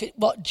going to look at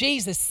what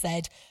Jesus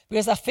said,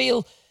 because I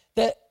feel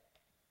that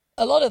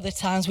a lot of the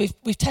times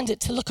we've tended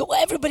to look at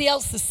what everybody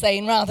else is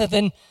saying rather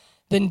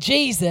than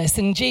Jesus,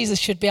 and Jesus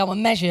should be our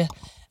measure,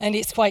 and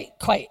it's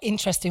quite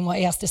interesting what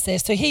he has to say.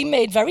 So he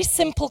made very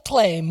simple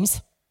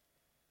claims,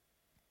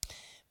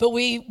 but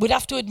we would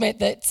have to admit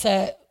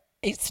that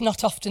it's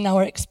not often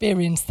our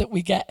experience that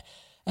we get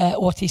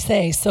what he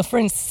says. So for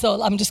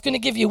instance, I'm just going to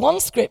give you one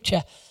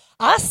scripture.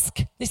 Ask,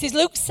 this is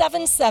Luke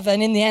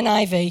 7:7 in the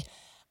NIV.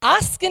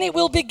 Ask and it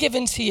will be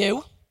given to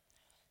you.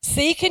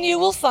 Seek and you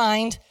will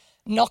find.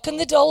 Knock and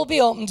the door will be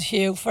opened to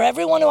you. For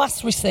everyone who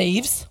asks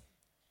receives.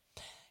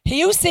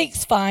 He who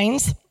seeks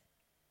finds.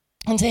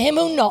 And to him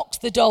who knocks,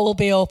 the door will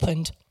be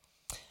opened.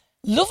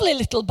 Lovely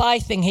little by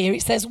thing here.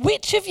 It says,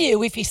 which of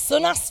you, if his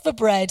son asks for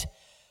bread,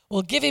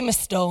 will give him a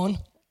stone?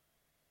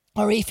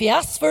 Or if he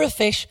asks for a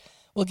fish,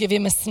 will give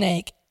him a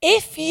snake?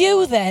 If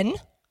you then,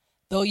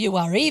 though you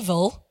are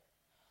evil,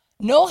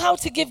 know how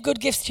to give good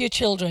gifts to your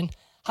children,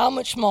 how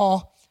much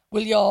more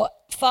will your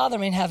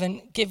Father in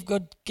heaven give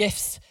good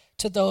gifts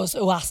to those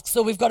who ask?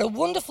 So we've got a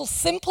wonderful,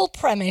 simple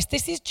premise.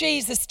 This is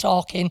Jesus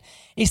talking.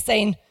 He's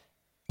saying,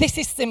 this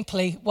is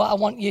simply what I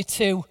want you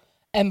to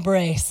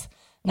embrace.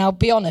 Now,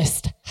 be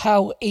honest,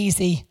 how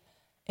easy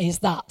is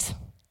that?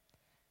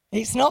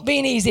 It's not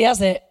been easy,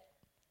 has it?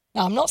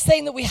 Now, I'm not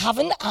saying that we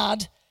haven't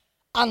had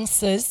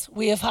answers.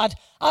 We have had,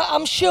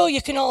 I'm sure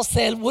you can all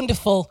say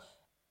wonderful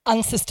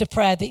answers to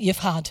prayer that you've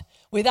had,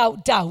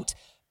 without doubt.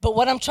 But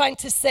what I'm trying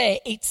to say,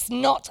 it's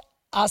not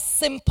as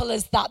simple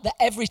as that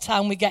every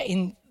time we get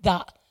in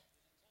that.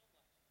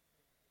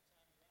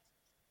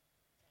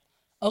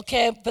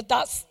 Okay, but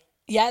that's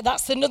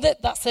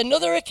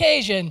another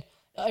occasion.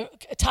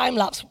 Time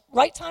lapse.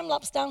 Write time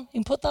lapse down.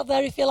 You can put that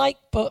there if you like,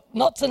 but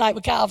not tonight.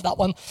 We can't have that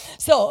one.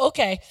 So,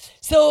 okay.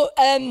 So,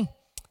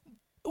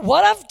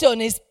 what I've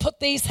done is put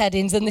these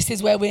headings, and this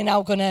is where we're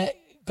now gonna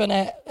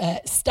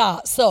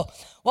start. So,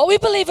 what we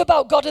believe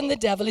about God and the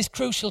devil is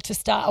crucial to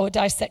start our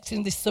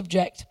dissecting this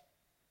subject.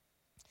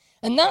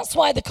 And that's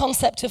why the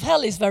concept of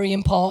hell is very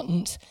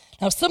important.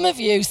 Now, some of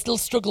you still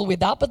struggle with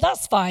that, but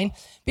that's fine.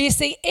 But you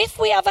see, if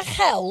we have a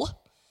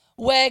hell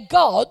where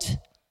God,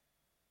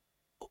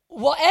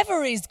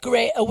 whatever his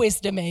greater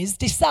wisdom is,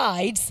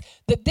 decides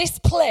that this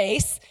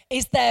place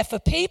is there for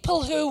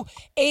people who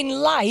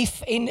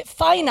in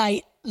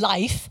finite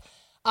life,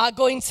 are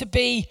going to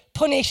be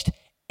punished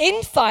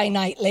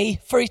infinitely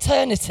for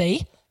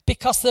eternity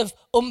because of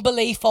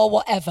unbelief or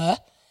whatever.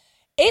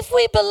 If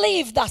we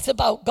believe that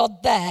about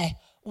God there,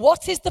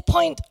 what is the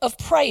point of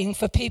praying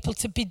for people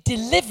to be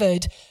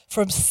delivered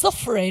from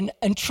suffering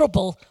and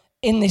trouble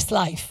in this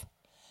life?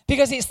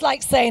 Because it's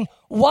like saying,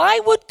 why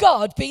would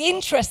God be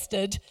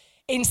interested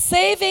in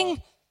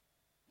saving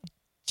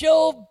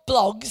Joe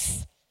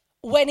Bloggs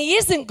when he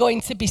isn't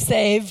going to be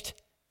saved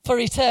for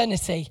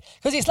eternity?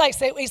 Because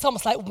it's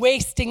almost like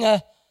wasting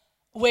a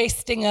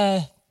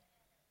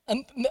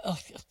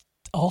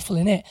awful,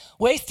 innit?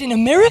 Wasting a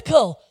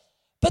miracle.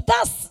 But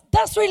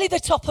that's really the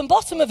top and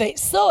bottom of it.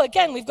 So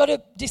again, we've got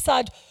to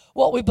decide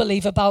what we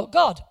believe about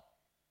God.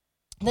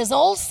 There's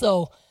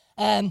also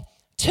there's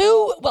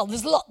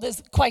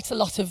quite a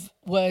lot of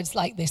words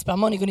like this, but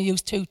I'm only going to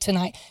use two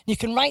tonight. You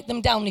can write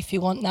them down if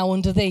you want now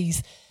under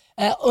these.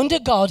 Under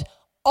God,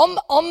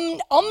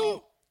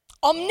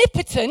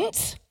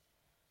 omnipotent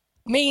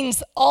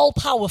means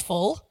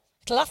all-powerful.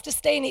 It'll have to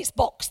stay in its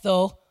box,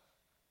 though.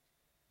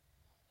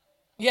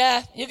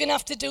 Yeah, you're going to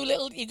have to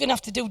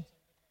do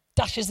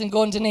dashes and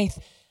go underneath.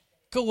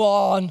 Go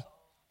on.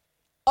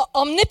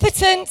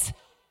 Omnipotent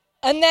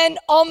and then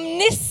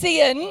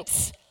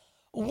omniscient.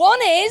 One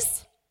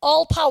is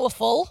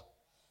all-powerful.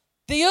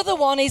 The other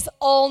one is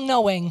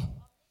all-knowing.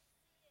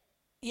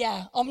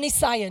 Yeah,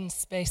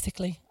 omniscience,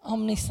 basically.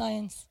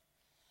 Omniscience.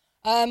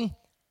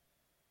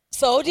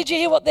 So, did you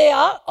hear what they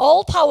are?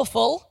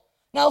 All-powerful.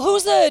 Now,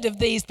 who's heard of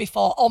these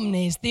before?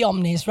 The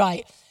omnis,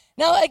 right.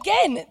 Now,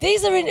 again,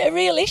 these are a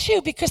real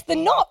issue because they're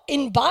not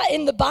in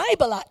the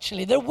Bible,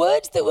 actually. They're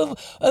words that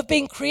have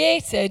been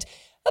created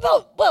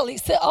about, well,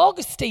 it's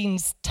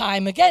Augustine's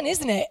time again,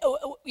 isn't it?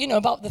 You know,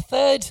 about the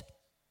 3rd,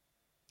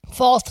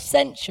 4th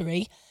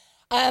century.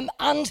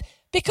 And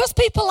because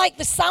people like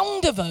the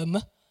sound of them,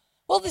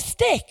 well, they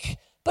stick.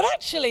 But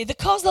actually, they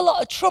cause a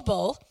lot of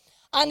trouble.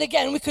 And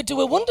again, we could do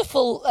a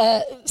wonderful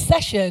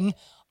session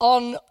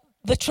on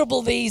the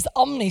trouble these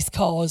omnis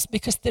cause,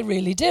 because they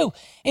really do.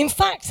 In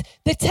fact,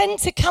 they tend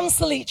to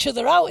cancel each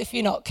other out if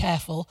you're not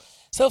careful.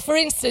 So, for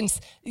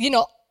instance, you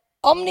know,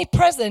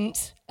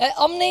 omnipresent,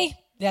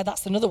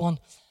 that's another one.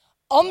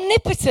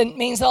 Omnipotent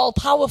means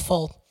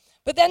all-powerful.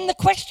 But then the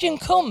question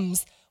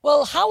comes,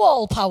 well, how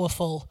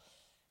all-powerful?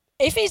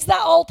 If he's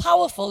that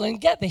all-powerful, and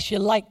get this,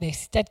 you'll like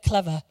this, dead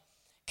clever.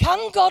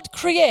 Can God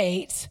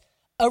create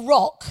a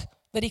rock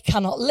that he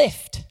cannot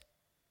lift?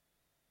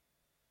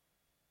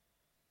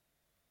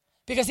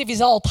 Because if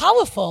he's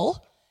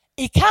all-powerful,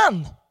 he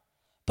can.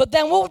 But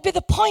then what would be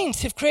the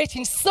point of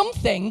creating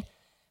something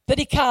that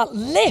he can't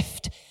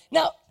lift?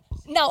 Now,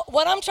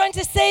 what I'm trying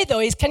to say,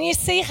 though, is can you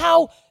see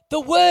how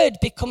the word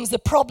becomes a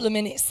problem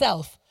in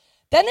itself?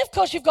 Then, of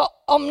course, you've got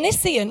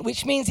omniscient,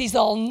 which means he's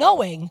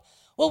all-knowing.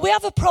 Well, we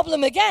have a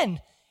problem again.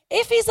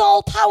 If he's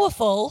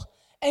all-powerful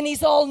and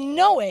he's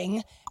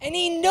all-knowing and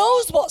he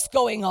knows what's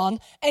going on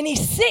and he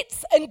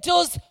sits and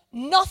does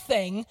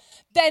nothing,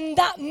 then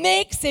that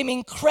makes him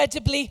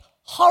incredibly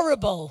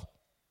horrible.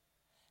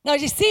 Now,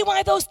 do you see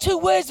why those two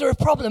words are a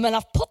problem? And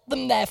I've put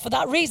them there for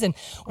that reason.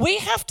 We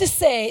have to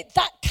say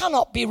that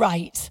cannot be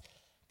right.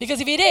 Because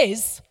if it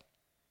is,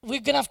 we're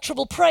going to have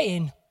trouble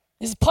praying.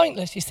 It's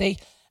pointless, you see.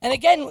 And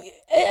again,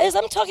 as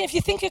I'm talking, if you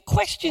think of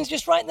questions,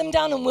 just write them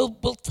down and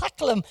we'll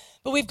tackle them.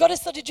 But we've got to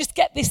sort of just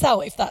get this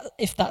out,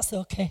 if that's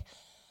okay.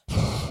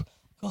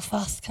 Go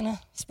fast, can I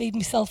speed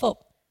myself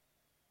up?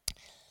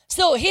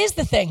 So here's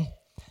the thing.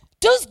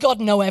 Does God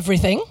know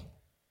everything?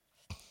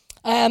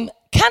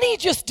 Can he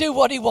just do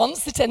what he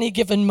wants at any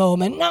given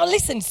moment? Now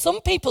listen, some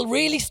people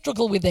really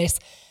struggle with this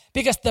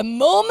because the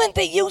moment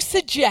that you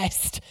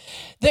suggest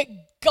that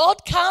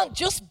God can't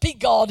just be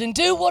God and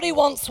do what he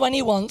wants when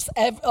he wants,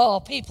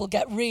 people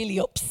get really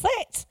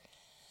upset.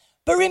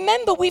 But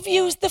remember, we've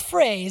used the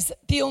phrase,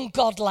 the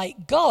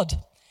ungodlike God.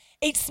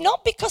 It's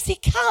not because he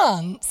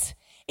can't,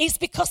 it's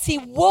because he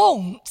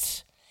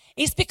won't.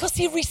 It's because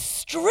he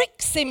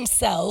restricts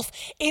himself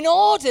in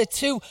order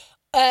to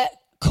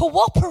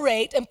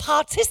cooperate and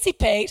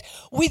participate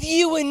with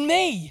you and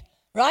me,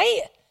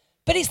 right?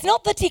 But it's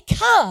not that he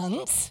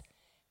can't.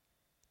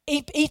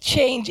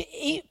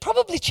 He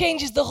probably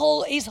changes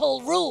his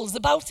whole rules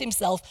about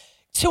himself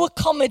to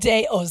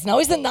accommodate us. Now,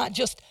 isn't that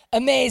just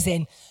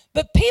amazing?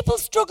 But people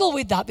struggle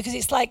with that because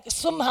it's like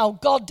somehow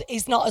God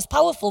is not as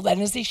powerful then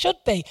as he should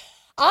be.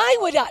 I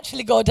would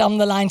actually go down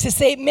the line to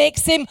say it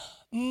makes him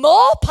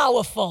more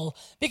powerful,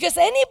 because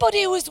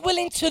anybody who is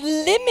willing to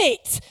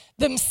limit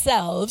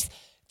themselves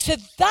to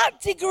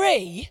that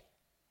degree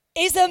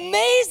is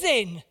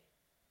amazing.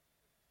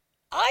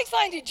 I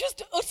find it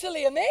just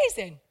utterly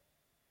amazing.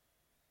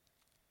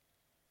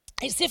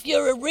 It's if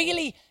you're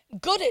really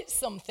good at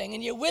something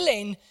and you're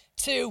willing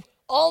to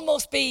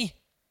almost be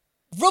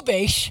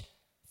rubbish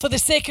for the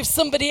sake of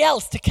somebody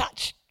else to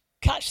catch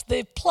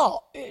the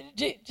plot.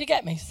 Do you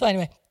get me? So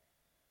anyway,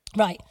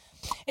 right.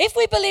 If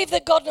we believe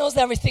that God knows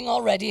everything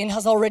already and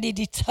has already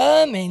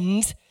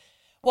determined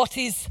what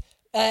is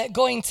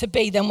going to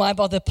be, then why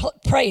bother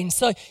praying?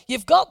 So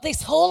you've got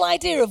this whole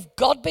idea of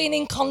God being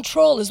in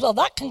control as well.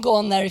 That can go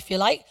on there if you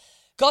like.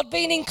 God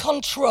being in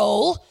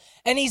control,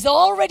 and he's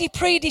already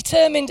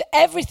predetermined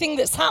everything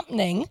that's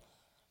happening.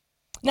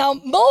 Now,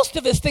 most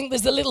of us think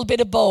there's a little bit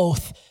of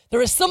both.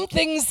 There are some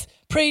things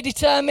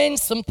predetermined,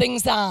 some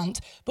things aren't.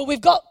 But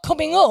we've got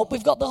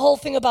the whole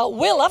thing about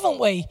will, haven't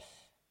we?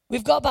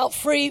 We've got about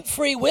free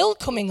will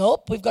coming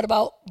up. We've got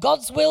about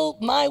God's will,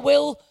 my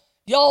will,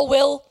 your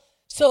will.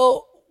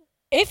 So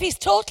if he's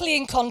totally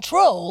in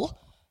control,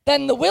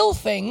 then the will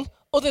thing,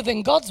 other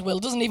than God's will,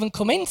 doesn't even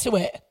come into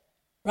it,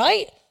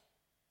 right?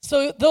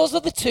 So those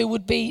other two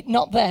would be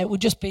not there. It would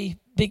just be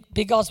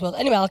God's will.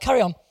 Anyway, I'll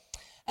carry on.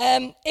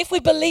 If we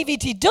believe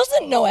he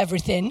doesn't know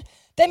everything,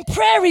 then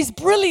prayer is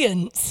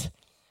brilliant.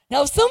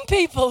 Now, some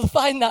people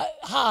find that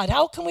hard.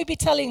 How can we be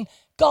telling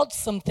God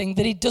something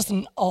that he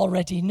doesn't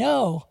already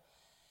know?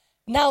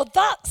 Now,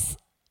 that's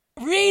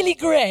really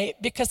great,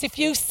 because if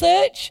you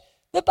search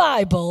the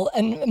Bible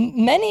and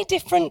many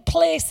different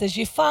places,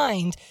 you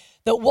find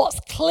that what's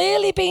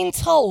clearly being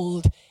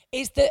told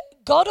is that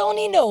God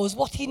only knows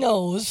what he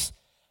knows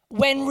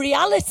when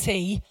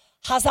reality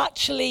has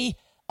actually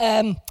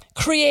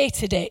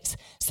created it.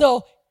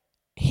 So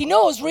he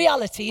knows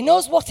reality, he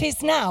knows what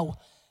is now,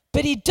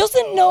 but he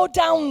doesn't know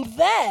down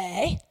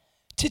there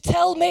to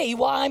tell me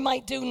what I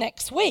might do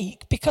next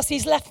week because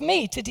he's left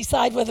me to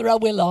decide whether I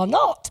will or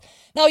not.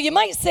 Now, you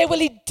might say, well,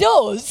 he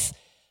does,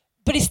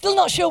 but he's still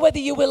not sure whether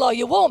you will or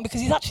you won't because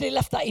he's actually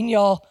left that in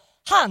your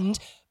hand.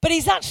 But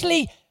he's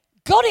actually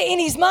got it in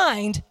his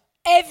mind,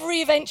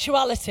 every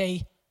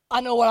eventuality,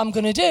 I know what I'm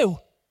going to do.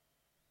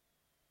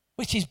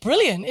 Which is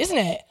brilliant, isn't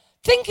it?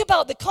 Think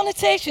about the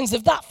connotations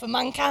of that for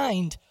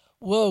mankind.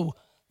 Whoa,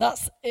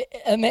 that's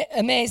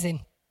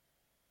amazing.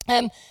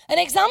 An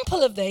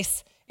example of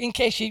this, in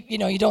case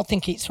you don't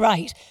think it's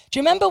right. Do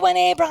you remember when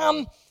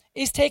Abraham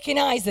is taking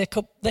Isaac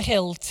up the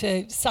hill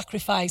to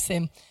sacrifice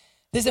him?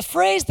 There's a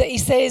phrase that he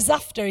says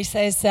after. He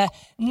says,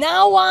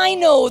 now I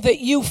know that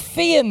you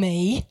fear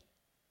me,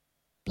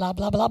 blah,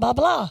 blah, blah, blah,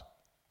 blah.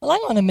 Well,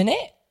 hang on a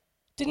minute.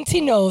 Didn't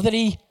he know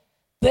that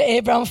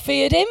Abraham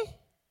feared him?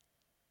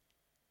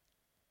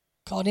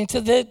 According to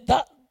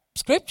that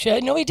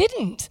scripture, no, he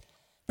didn't.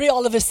 But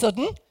all of a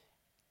sudden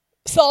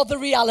saw the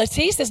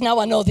reality, says, now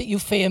I know that you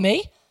fear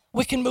me.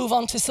 We can move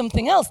on to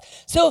something else.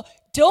 So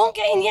don't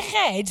get in your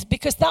head,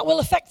 because that will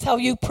affect how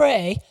you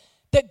pray,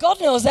 that God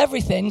knows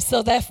everything,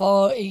 so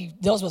therefore he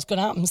knows what's going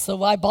to happen, so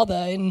why bother?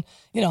 And,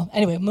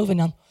 anyway,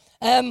 moving on.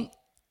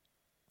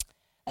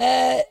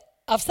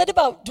 I've said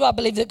about, do I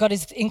believe that God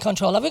is in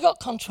control? Have we got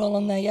control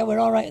on there? Yeah, we're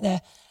all right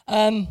there.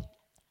 And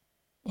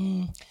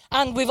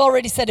we've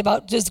already said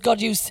about, does God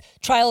use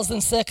trials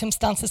and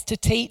circumstances to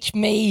teach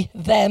me,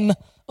 them,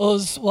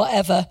 us,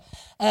 whatever?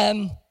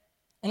 And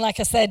like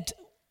I said,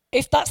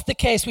 if that's the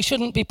case, we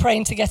shouldn't be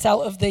praying to get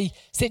out of the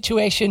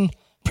situation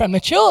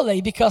prematurely,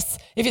 because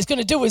if it's going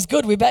to do us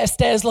good, we better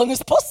stay as long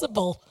as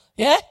possible.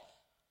 Yeah?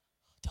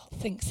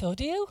 Don't think so,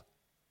 do you?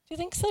 Do you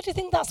think so? Do you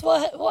think that's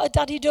what a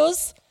daddy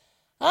does?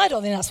 I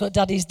don't think that's what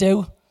daddies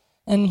do.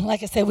 And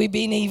like I say, we've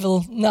been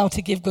evil now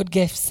to give good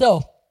gifts.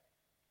 So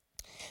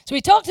we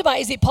talked about,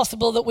 is it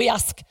possible that we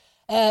ask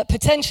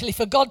potentially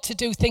for God to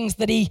do things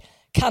that he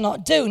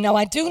cannot do? Now,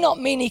 I do not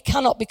mean he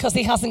cannot because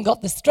he hasn't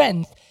got the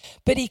strength,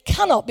 but he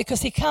cannot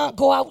because he can't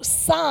go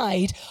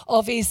outside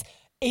of his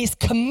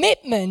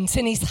commitment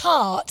in his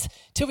heart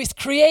to his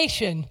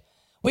creation,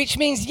 which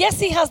means, yes,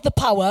 he has the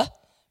power,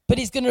 but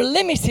he's going to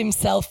limit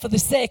himself for the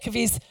sake of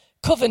his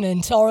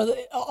covenant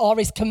or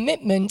his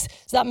commitment.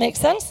 Does that make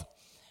sense?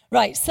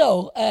 Right,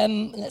 so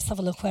let's have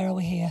a look. Where are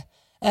we here?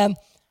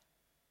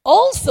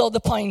 Also,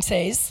 the point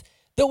is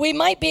that we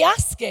might be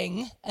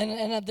asking,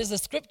 and there's a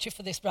scripture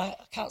for this, but I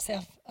can't say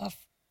I've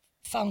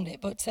found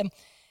it, but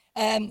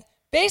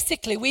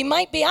basically we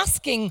might be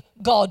asking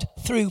God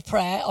through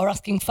prayer, or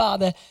asking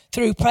Father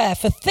through prayer,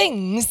 for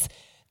things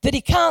that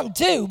he can't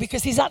do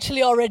because he's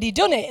actually already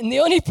done it. And the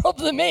only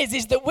problem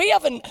is that we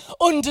haven't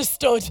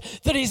understood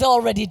that he's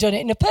already done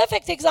it. And a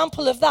perfect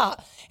example of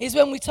that is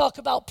when we talk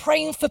about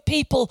praying for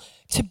people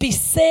to be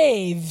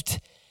saved.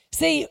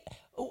 See,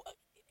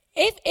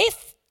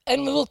 if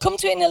and we'll come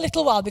to it in a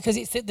little while because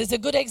there's a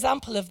good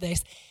example of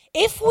this.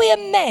 If we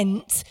are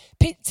meant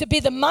to be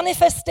the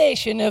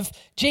manifestation of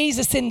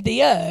Jesus in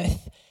the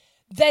earth,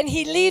 then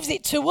he leaves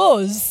it to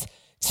us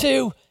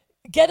to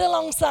get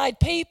alongside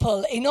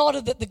people in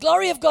order that the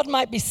glory of God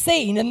might be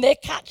seen and they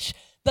catch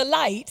the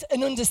light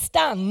and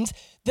understand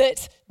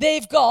that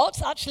they've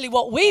got actually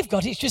what we've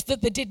got. It's just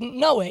that they didn't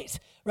know it,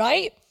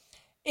 right?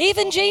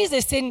 Even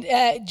Jesus in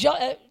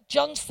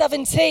John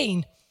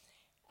 17,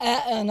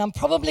 and I'm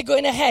probably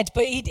going ahead,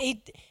 but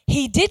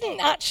he didn't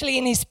actually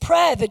in his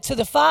prayer to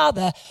the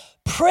Father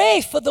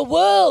pray for the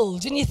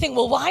world. And you think,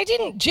 well, why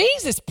didn't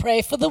Jesus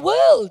pray for the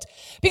world?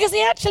 Because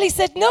he actually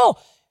said, no,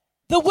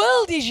 the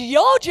world is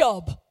your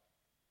job.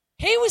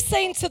 He was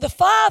saying to the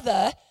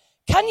Father,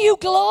 can you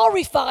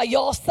glorify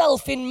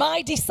yourself in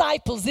my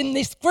disciples in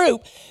this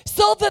group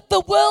so that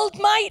the world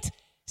might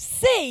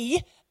see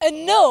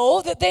and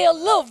know that they are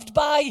loved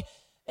by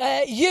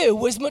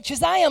you as much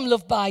as I am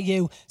loved by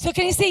you? So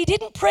can you see, he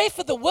didn't pray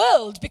for the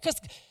world because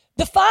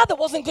the Father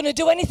wasn't going to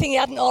do anything he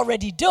hadn't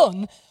already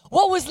done.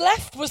 What was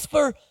left was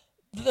for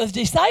the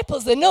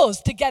disciples and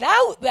us to get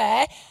out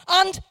there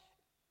and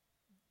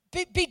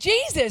be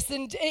Jesus.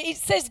 And it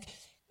says,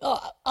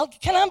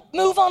 can I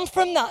move on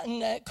from that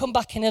and come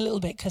back in a little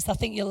bit, because I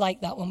think you'll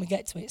like that when we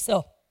get to it.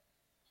 So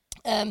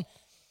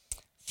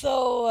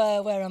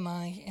where am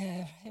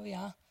I? Here we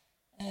are.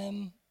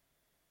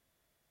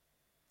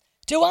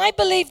 Do I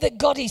believe that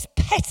God is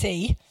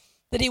petty,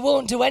 that he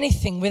won't do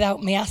anything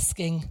without me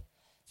asking?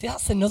 See,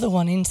 that's another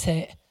one, isn't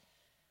it?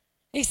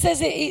 It says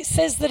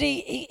that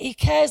he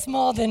cares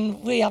more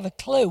than we have a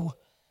clue.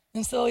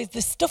 And so it's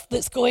the stuff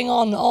that's going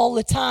on all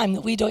the time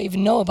that we don't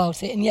even know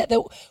about it. And yet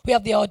that we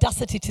have the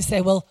audacity to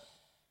say, well,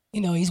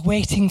 he's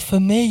waiting for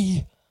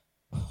me.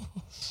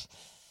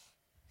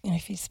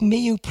 If it's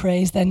me who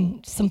prays,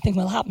 then something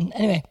will happen.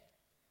 Anyway,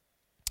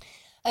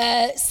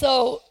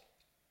 so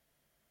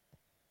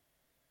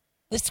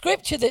the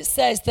scripture that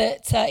says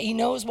that he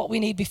knows what we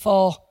need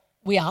before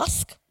we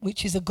ask,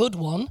 which is a good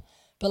one.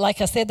 But like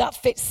I said, that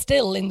fits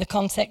still in the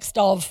context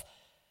of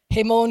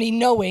him only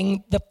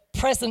knowing the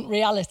present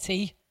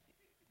reality.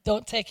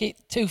 Don't take it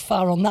too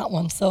far on that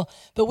one.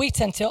 But we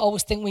tend to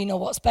always think we know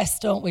what's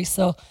best, don't we?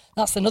 So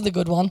that's another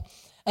good one.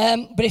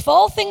 But if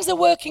all things are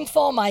working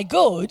for my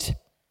good,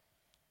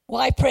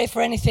 why pray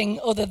for anything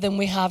other than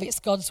we have? It's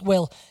God's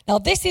will. Now,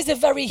 this is a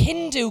very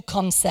Hindu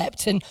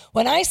concept. And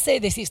when I say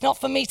this, it's not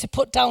for me to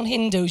put down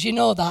Hindus. You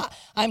know that.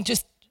 I'm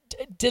just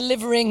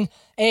delivering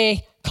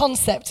a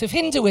concept of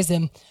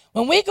Hinduism.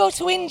 When we go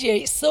to India,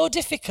 it's so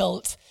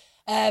difficult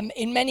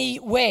in many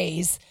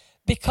ways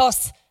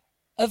because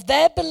of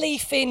their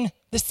belief in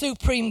the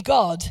supreme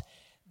God,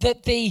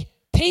 that the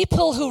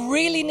people who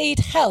really need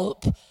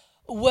help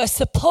were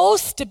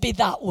supposed to be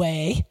that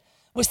way,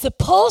 were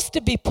supposed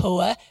to be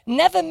poor,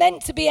 never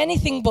meant to be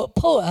anything but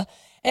poor.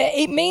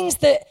 It means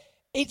that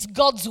it's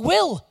God's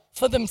will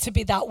for them to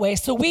be that way,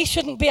 so we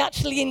shouldn't be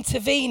actually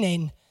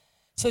intervening.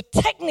 So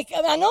technically,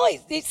 I know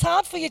it's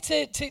hard for you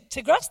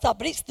to grasp that,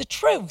 but it's the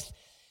truth.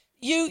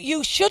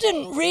 You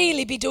shouldn't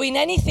really be doing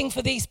anything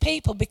for these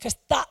people because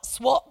that's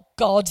what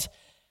God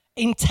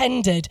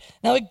intended.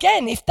 Now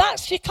again, if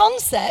that's your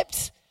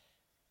concept,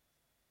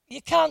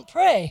 you can't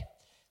pray.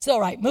 So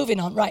right, moving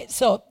on. Right,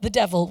 so the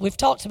devil, we've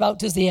talked about,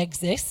 does he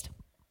exist?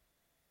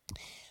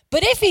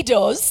 But if he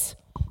does,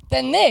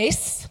 then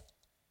this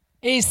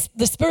is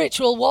the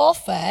spiritual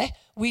warfare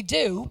we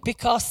do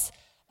because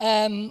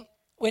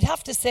we'd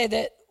have to say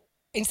that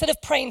instead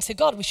of praying to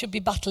God, we should be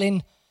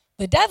battling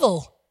the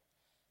devil.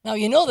 Now,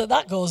 you know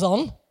that goes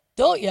on,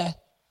 don't you?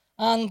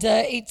 And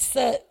it's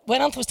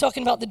when Anthony was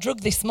talking about the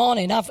drug this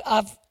morning,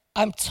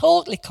 I'm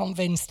totally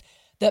convinced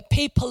that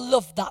people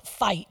love that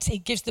fight.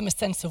 It gives them a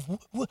sense of,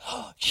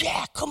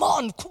 yeah, come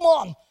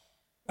on,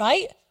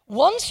 right?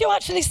 Once you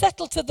actually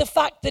settle to the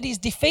fact that he's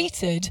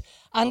defeated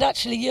and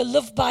actually you're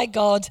loved by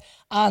God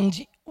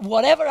and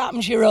whatever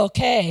happens, you're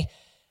okay,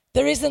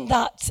 there isn't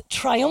that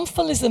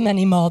triumphalism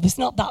anymore. There's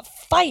not that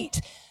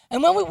fight.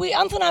 And when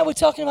Anthony and I were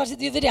talking about it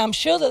the other day, I'm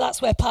sure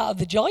that's where part of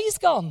the joy is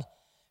gone.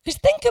 Because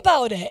think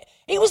about it.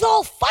 It was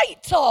all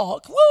fight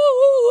talk. Woo,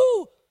 woo,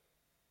 woo.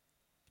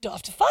 Don't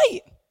have to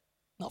fight.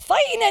 Not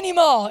fighting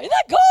anymore. Isn't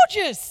that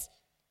gorgeous?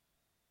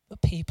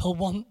 But people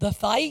want the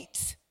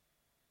fight.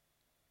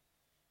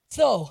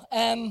 So,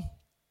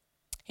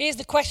 here's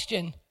the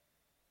question.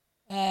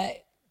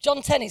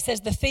 John 10, it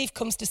says, the thief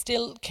comes to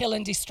steal, kill,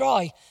 and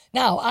destroy.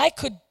 Now, I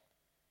could,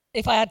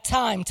 if I had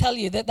time, tell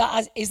you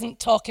that isn't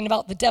talking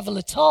about the devil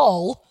at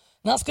all.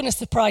 And that's going to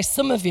surprise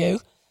some of you.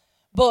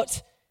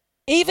 But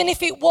even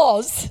if it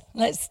was,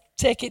 let's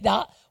take it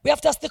that, we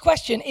have to ask the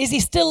question, is he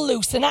still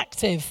loose and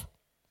active?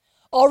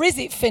 Or is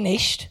it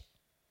finished?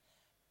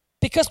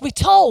 Because we're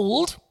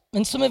told,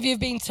 and some of you have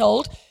been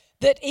told,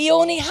 that he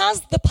only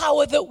has the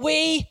power that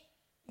we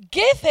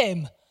give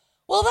him.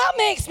 Well, that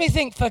makes me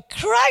think, for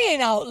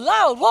crying out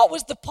loud, what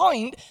was the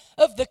point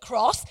of the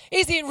cross?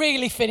 Is it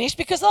really finished?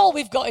 Because all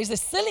we've got is a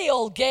silly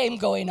old game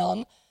going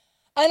on.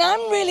 And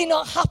I'm really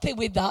not happy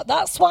with that.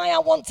 That's why I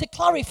want to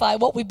clarify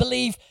what we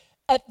believe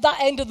at that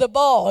end of the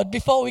board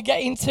before we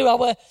get into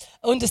our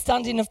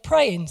understanding of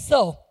praying.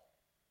 So,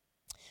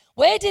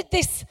 where did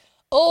this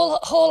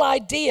whole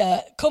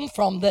idea come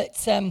from that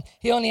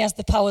he only has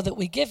the power that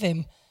we give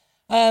him?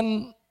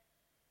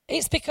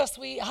 It's because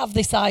we have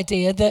this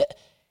idea that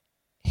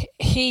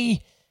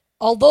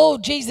although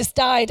Jesus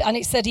died and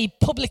it said he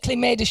publicly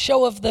made a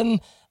show of them,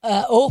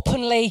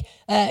 openly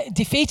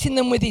defeating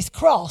them with his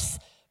cross,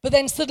 but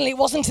then suddenly it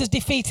wasn't as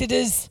defeated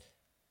as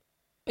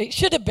it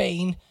should have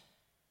been.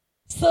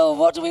 So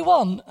what do we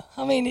want?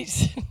 I mean,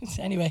 it's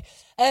anyway.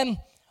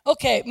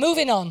 Okay,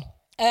 moving on.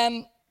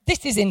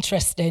 This is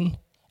interesting.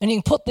 And you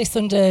can put this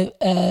under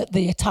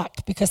the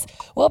attack, because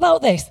what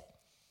about this?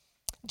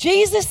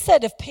 Jesus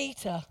said of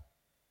Peter,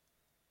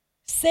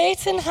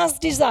 Satan has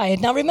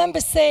desired. Now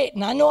remember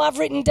Satan, I know I've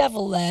written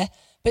devil there,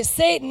 but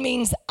Satan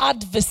means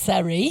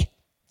adversary.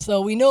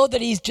 So we know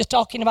that he's just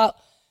talking about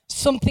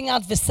something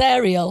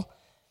adversarial.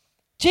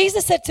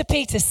 Jesus said to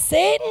Peter,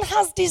 Satan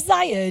has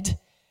desired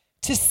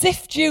to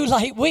sift you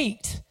like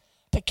wheat.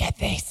 But get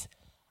this,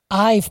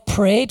 I've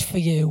prayed for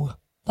you.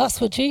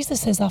 That's what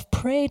Jesus says, I've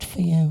prayed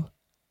for you.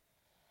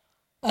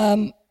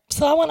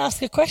 So I want to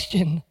ask a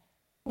question.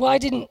 Why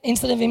didn't,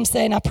 instead of him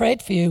saying, I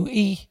prayed for you,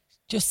 he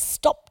just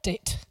stopped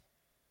it?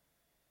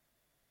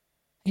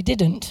 He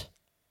didn't.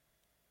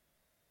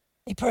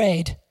 He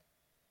prayed.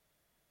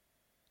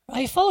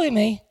 Are you following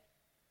me?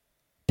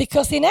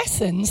 Because in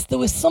essence, there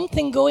was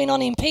something going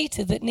on in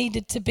Peter that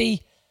needed to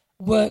be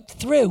worked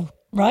through,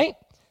 right?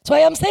 So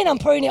I'm saying I'm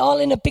pouring it all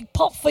in a big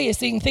pot for you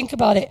so you can think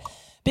about it.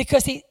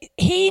 Because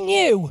he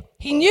knew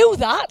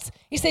that.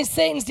 He said,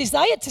 Satan's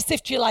desired to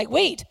sift you like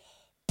wheat,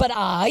 but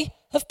I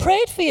have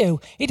prayed for you.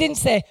 He didn't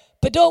say,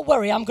 but don't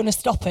worry, I'm going to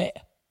stop it.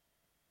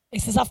 He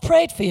says, I've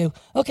prayed for you.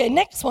 Okay,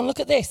 next one, look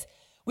at this.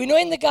 We know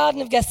in the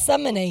Garden of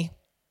Gethsemane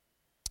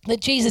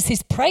that Jesus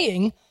is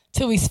praying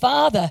to his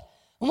Father.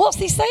 And what's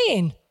he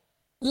saying?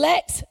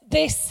 Let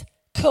this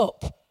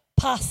cup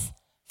pass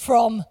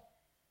from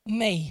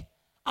me.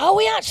 Are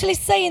we actually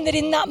saying that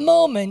in that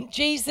moment,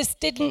 Jesus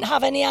didn't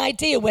have any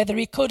idea whether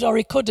he could or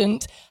he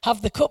couldn't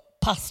have the cup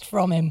passed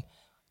from him?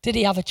 Did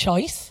he have a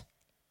choice?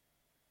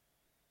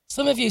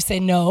 Some of you say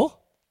no.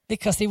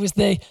 because he was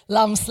the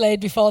lamb slain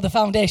before the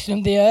foundation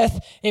of the earth.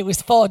 It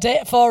was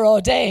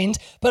foreordained.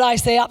 But I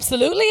say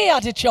absolutely he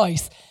had a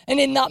choice. And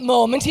in that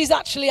moment, he's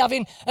actually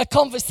having a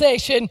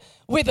conversation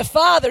with the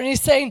Father, and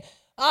he's saying,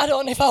 I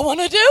don't know if I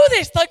want to do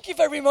this. Thank you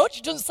very much.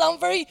 It doesn't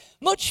sound very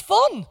much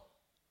fun.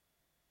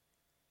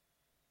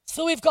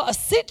 So we've got a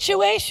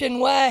situation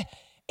where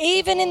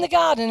even in the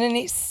garden, and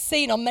it's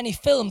seen on many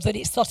films that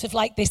it's sort of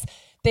like there's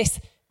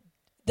the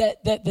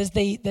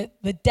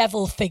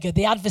devil figure,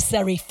 the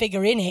adversary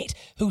figure in it,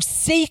 who's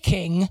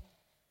seeking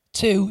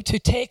to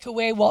take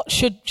away what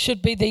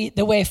should be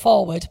the way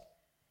forward.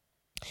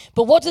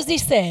 But what does he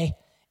say?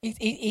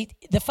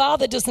 The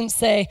Father doesn't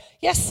say,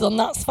 yes, son,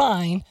 that's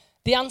fine.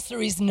 The answer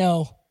is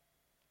no.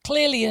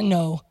 Clearly a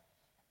no.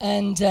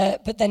 And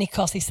but then, of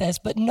course, he says,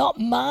 but not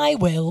my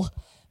will,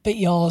 but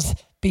yours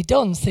be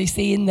done. So you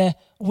see in the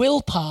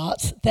will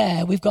part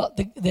there, we've got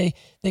the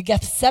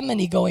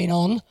Gethsemane going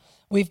on.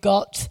 We've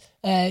got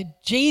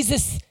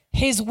Jesus,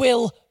 his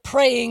will,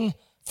 praying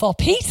for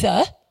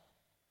Peter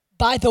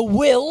by the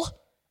will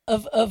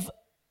of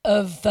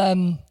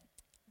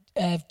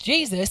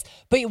Jesus.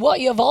 But what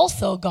you've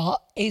also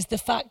got is the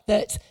fact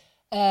that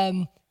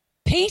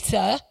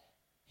Peter,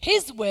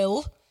 his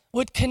will,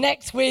 would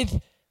connect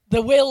with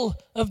the will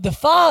of the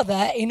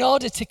Father in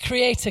order to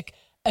create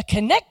a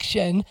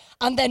connection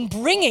and then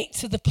bring it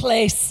to the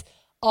place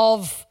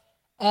of,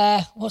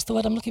 what's the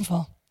word I'm looking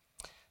for?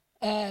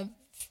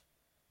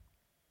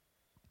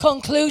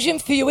 Conclusion,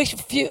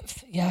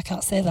 yeah, I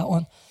can't say that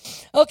one.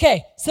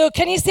 Okay, so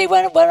can you see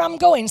where I'm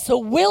going? So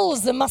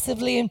wills are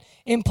massively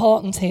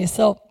important here.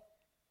 So,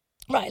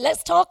 right,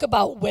 let's talk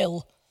about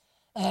will.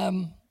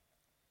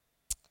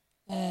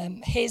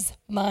 His,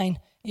 mine,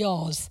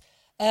 yours.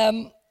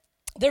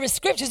 There are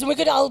scriptures,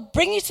 and I'll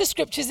bring you to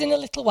scriptures in a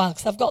little while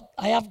because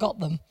I have got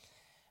them.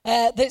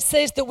 That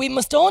says that we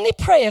must only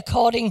pray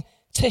according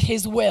to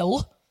his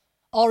will,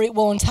 or it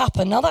won't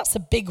happen. Now that's a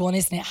big one,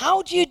 isn't it?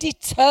 How do you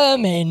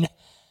determine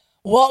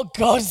what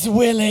God's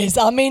will is?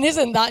 I mean,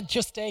 isn't that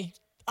just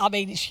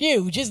it's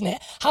huge, isn't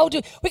it?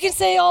 We can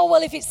say, oh,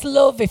 well, if it's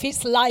love, if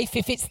it's life,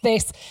 if it's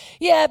this.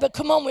 Yeah, but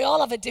come on, we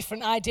all have a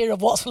different idea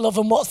of what's love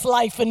and what's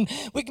life, and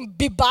we can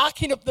be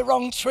barking up the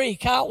wrong tree,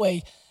 can't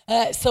we?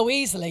 So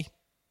easily.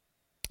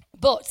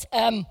 But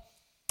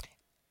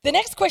the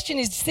next question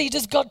is,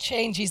 does God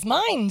change his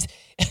mind?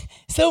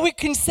 So we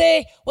can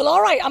say, well,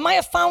 all right, I might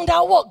have found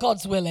out what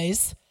God's will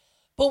is,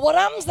 but what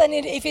happens then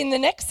if in the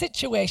next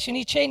situation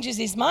he changes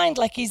his mind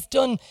like he's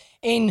done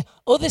in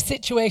other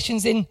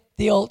situations in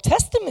the Old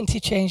Testament? He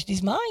changed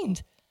his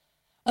mind.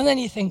 And then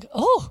you think,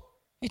 oh,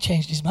 he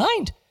changed his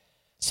mind.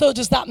 So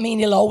does that mean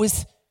he'll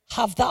always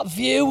have that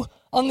view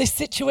on this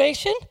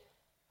situation?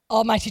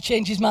 Or might he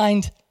change his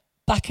mind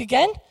back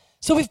again?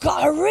 So we've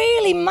got a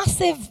really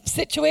massive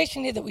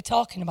situation here that we're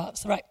talking about.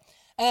 So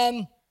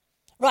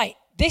right,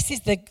 this is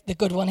the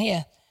good one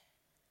here.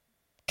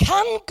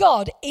 Can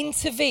God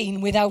intervene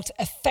without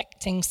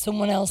affecting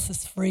someone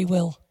else's free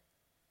will?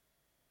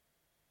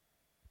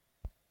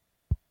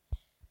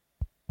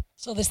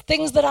 So there's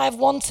things that I've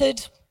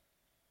wanted,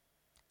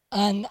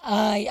 and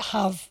I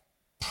have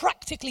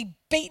practically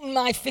beaten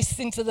my fists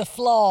into the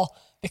floor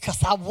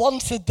because I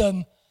wanted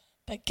them.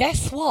 But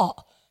guess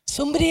what?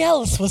 Somebody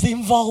else was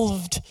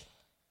involved.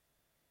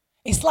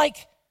 It's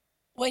like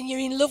when you're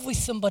in love with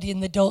somebody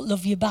and they don't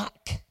love you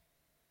back.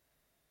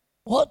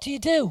 What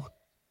do?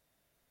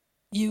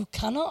 You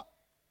cannot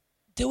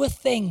do a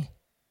thing.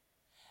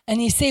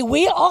 And you see,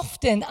 we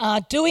often are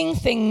doing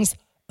things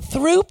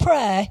through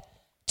prayer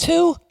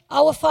to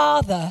our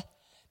Father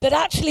that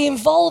actually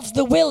involves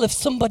the will of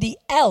somebody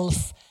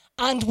else,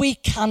 and we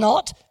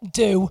cannot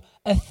do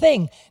a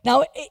thing.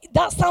 Now,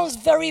 that sounds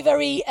very,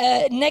 very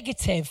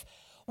negative.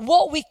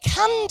 What we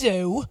can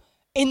do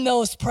in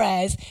those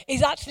prayers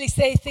is actually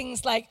say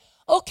things like,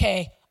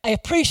 okay, I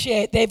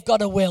appreciate they've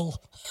got a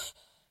will.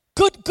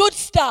 Good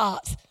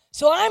start.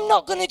 So I'm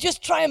not going to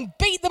just try and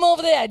beat them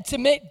over the head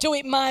to do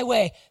it my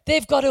way.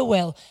 They've got a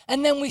will.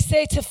 And then we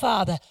say to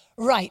Father,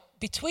 right,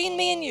 between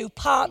me and you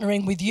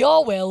partnering with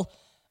your will,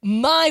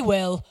 my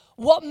will,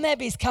 what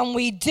maybe can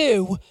we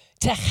do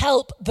to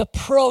help the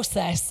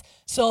process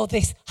so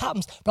this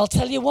happens? But I'll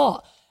tell you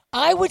what,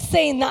 I would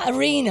say in that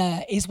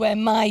arena is where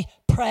my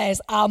prayers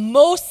are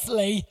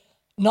mostly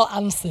not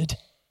answered.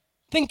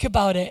 Think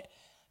about it.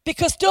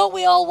 Because don't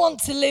we all want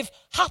to live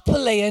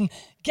happily and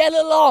get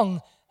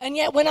along? And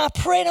yet when I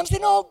pray and I'm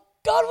saying, oh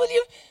God,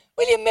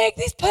 will you make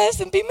this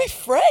person be my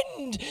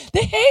friend?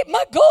 They hate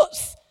my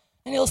guts.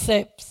 And he'll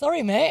say,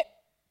 sorry, mate.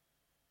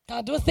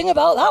 Can't do a thing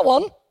about that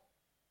one.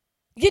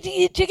 Do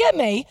you get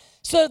me?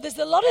 So there's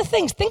a lot of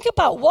things. Think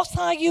about what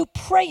are you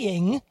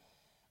praying,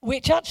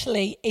 which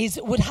actually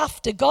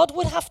God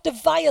would have to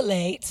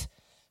violate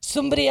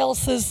somebody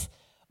else's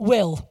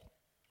will.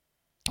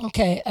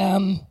 Okay,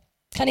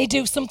 can he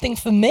do something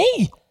for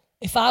me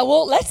if I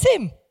won't let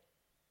him?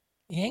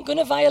 He ain't going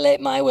to violate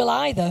my will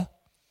either.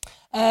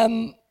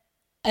 And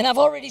I've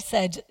already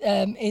said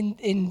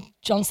in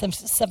John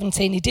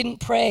 17, he didn't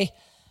pray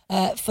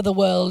for the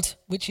world,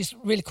 which is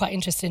really quite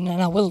interesting,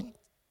 and I will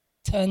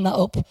turn that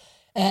up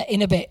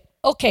in a bit.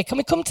 Okay, can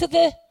we come to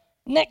the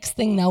next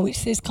thing now,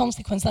 which is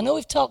consequence? I know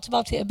we've talked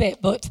about it a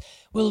bit, but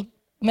we'll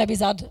maybe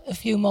add a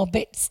few more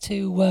bits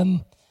to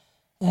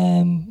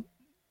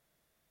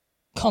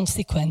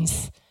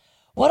consequence.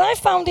 What I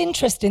found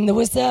interesting, there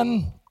was,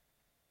 and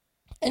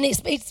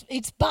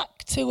it's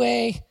back to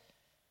a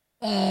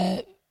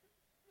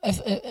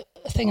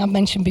thing I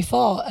mentioned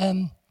before.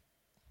 Lost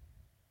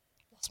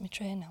my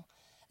train now.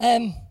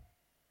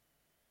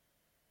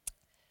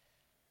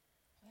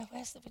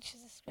 Which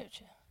is the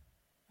scripture?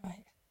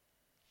 Right.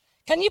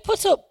 Can you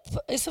put up?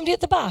 Is somebody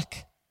at the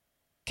back?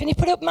 Can you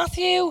put up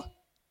Matthew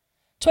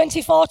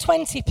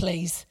 24:20,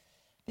 please?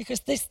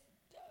 Because it's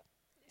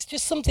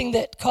just something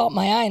that caught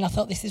my eye, and I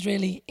thought this is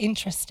really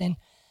interesting.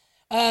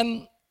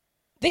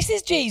 This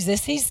is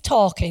Jesus. He's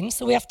talking,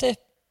 so we have to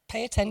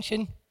pay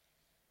attention,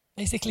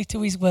 basically,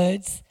 to his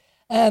words.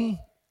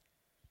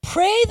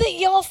 Pray that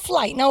your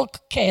flight. Now,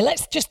 okay,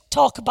 let's just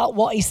talk about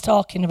what he's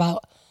talking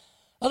about.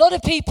 A lot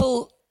of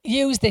people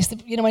use this,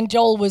 when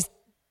Joel was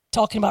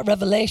talking about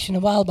Revelation a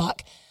while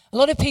back, a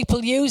lot of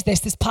people use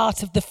this as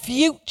part of the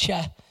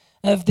future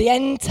of the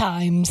end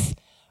times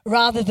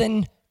rather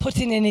than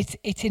putting it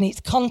in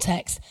its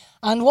context.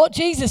 And what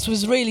Jesus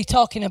was really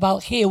talking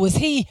about here was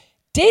he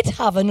did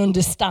have an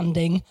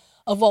understanding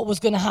of what was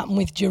going to happen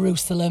with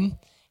Jerusalem.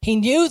 He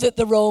knew that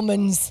the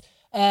Romans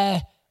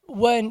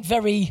weren't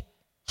very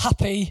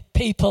happy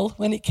people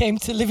when it came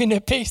to living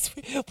at peace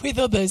with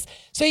others.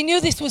 So he knew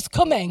this was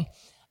coming.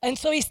 And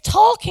so he's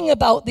talking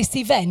about this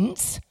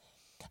event,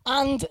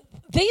 and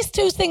these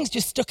two things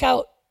just stuck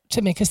out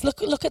to me, because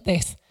look at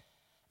this.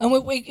 And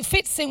it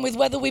fits in with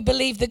whether we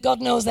believe that God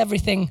knows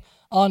everything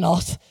or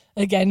not,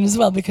 again, as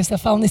well, because I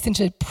found this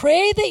interesting.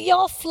 Pray that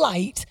your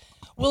flight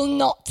will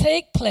not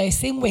take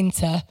place in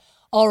winter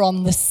or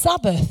on the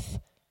Sabbath.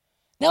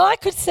 Now, I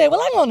could say,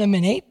 well, hang on a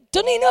minute.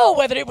 Doesn't he know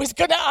whether it was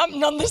going to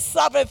happen on the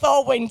Sabbath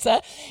or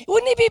winter?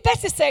 Wouldn't it be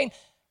better saying,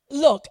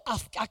 look,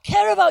 I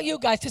care about you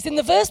guys, because in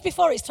the verse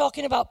before it's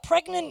talking about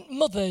pregnant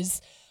mothers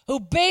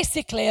who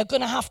basically are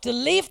going to have to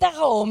leave their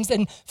homes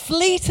and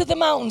flee to the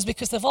mountains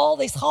because of all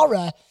this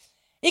horror.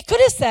 He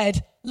could have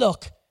said,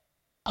 look,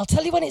 I'll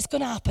tell you when it's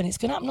going to happen. It's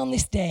going to happen on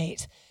this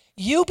date.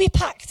 You be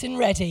packed and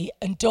ready,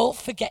 and don't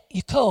forget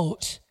your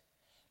coat.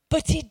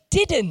 But he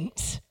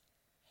didn't.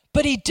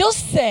 But he does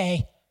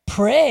say,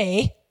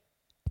 pray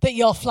that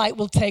your flight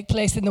will take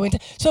place in the winter.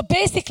 So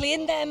basically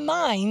in their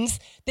minds,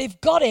 they've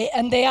got it,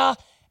 and they are...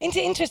 Isn't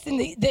it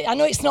interesting? I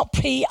know it's not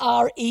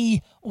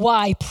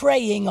P-R-E-Y,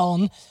 praying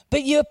on,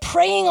 but you're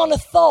praying on a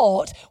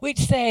thought which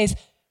says,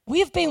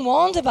 we've been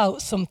warned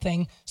about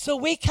something, so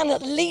we can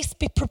at least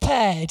be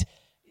prepared.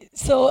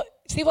 So,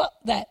 see what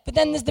there? But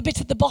then there's the bit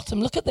at the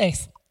bottom. Look at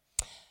this.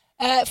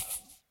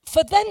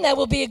 For then there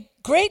will be a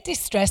great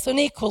distress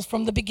unequal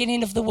from the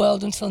beginning of the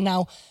world until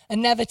now,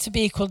 and never to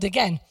be equaled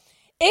again.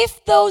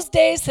 If those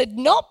days had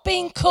not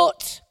been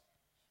cut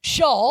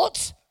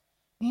short,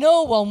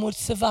 no one would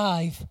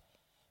survive.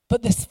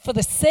 But for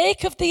the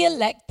sake of the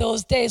elect,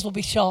 those days will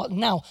be shortened.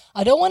 Now,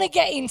 I don't want to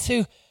get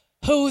into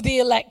who the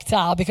elect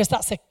are, because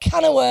that's a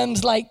can of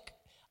worms.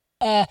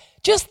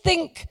 Just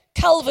think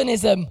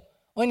Calvinism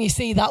when you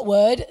see that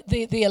word,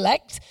 the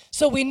elect.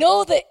 So we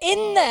know that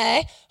in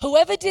there,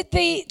 whoever did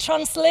the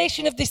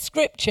translation of this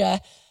scripture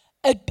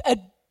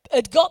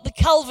had got the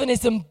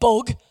Calvinism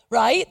bug,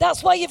 right?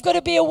 That's why you've got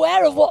to be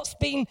aware of what's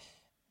been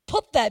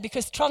put there,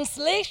 because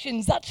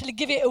translations actually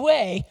give it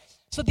away.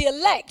 So the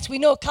elect, we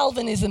know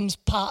Calvinism's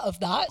part of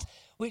that,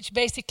 which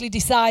basically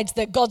decides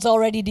that God's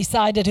already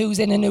decided who's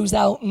in and who's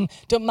out, and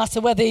don't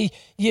matter whether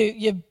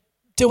you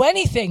do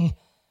anything,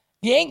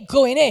 you ain't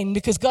going in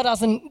because God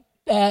hasn't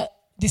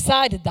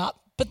decided that.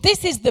 But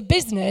this is the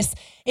business.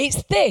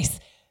 It's this,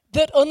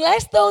 that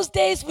unless those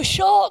days were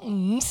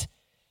shortened,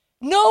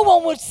 no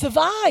one would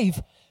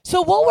survive.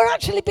 So what we're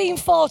actually being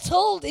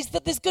foretold is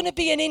that there's going to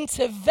be an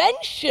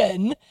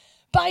intervention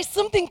by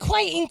something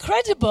quite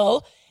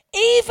incredible,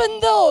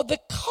 even though the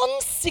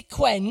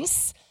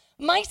consequence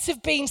might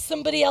have been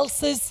somebody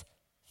else's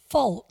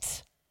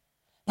fault.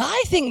 Now,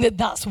 I think that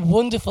that's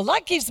wonderful.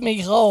 That gives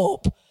me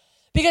hope,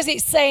 because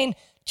it's saying,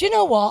 do you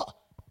know what?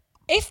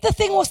 If the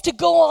thing was to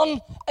go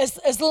on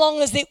as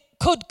long as it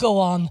could go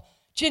on,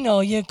 do you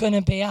know, you're going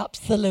to be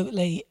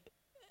absolutely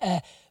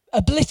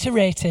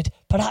obliterated.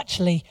 But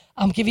actually,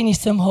 I'm giving you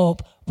some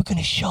hope. We're going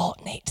to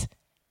shorten it.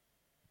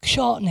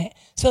 Shorten it.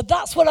 So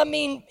that's what I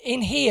mean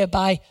in here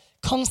by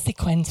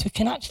consequence. We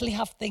can actually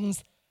have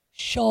things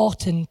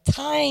shortened,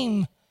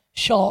 time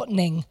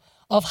shortening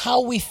of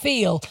how we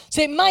feel.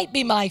 So it might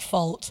be my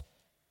fault,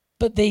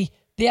 but the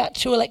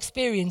actual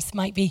experience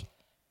might be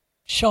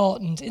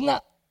shortened. Isn't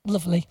that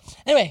lovely?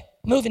 Anyway,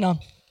 moving on.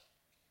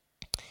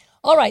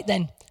 All right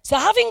then. So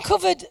having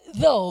covered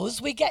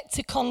those, we get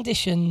to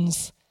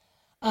conditions.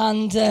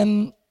 And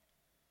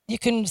you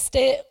can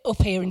stay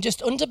up here, and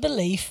just under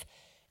belief,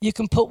 you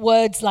can put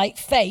words like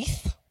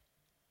faith.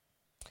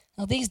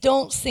 Now, these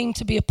don't seem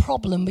to be a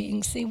problem, but you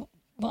can see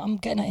what I'm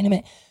getting at in a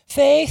minute.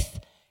 Faith,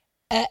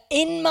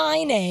 in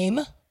my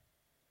name.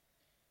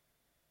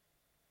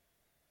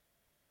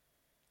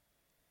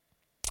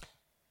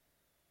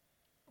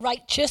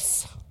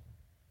 righteous.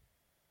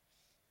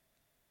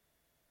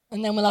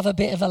 And then we'll have a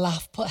bit of a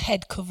laugh, put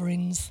head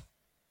coverings.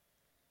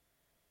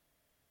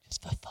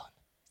 Just for fun.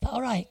 Is that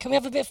all right? Can we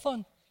have a bit of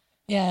fun?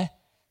 Yeah.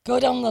 Go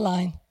down the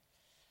line.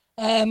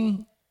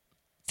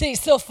 See,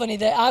 it's so funny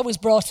that I was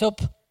brought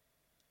up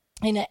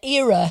in an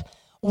era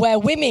where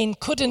women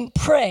couldn't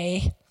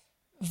pray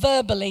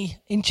verbally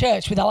in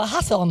church with our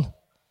hat on.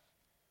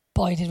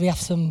 Boy, did we have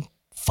some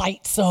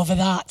fights over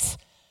that.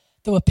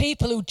 There were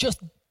people who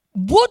just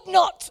would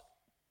not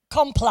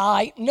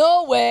comply.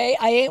 No way,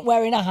 I ain't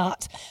wearing a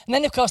hat. And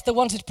then, of course, they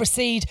wanted to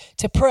proceed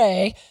to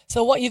pray.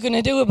 So what are you going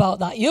to do about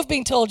that? You've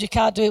been told you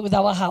can't do it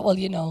without a hat. Well,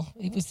 you know,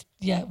 it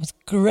was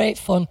great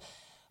fun.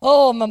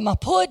 Oh, my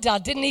poor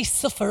dad, didn't he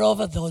suffer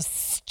over those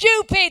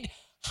stupid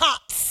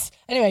hats?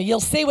 Anyway, you'll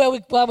see where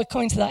we're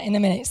coming to that in a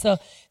minute. So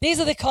these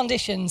are the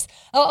conditions.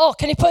 Oh,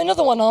 can you put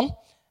another one on?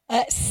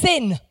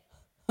 Sin.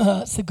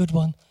 That's a good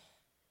one.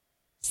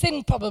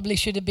 Sin probably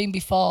should have been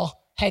before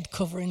head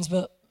coverings,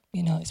 but,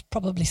 you know, it's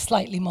probably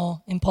slightly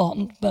more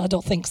important, but I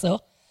don't think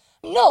so.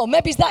 No,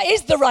 maybe that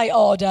is the right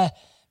order,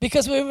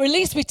 because at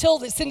least we're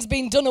told that sin's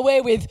been done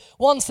away with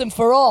once and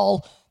for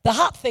all. The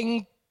hat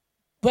thing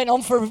went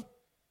on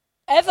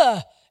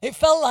forever, it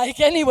felt like,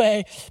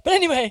 anyway. But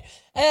anyway,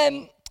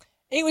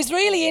 it was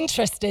really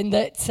interesting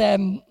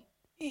that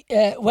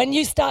when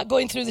you start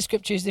going through the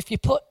scriptures, if you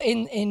put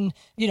in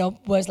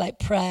words like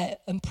prayer,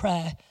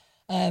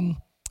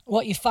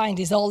 what you find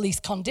is all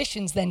these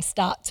conditions then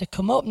start to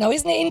come up. Now,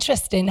 isn't it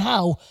interesting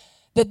how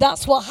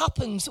that's what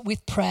happens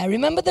with prayer?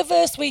 Remember the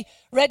verse we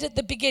read at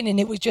the beginning?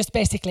 It was just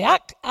basically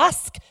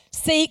ask,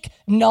 seek,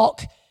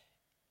 knock.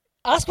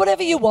 Ask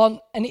whatever you want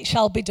and it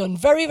shall be done.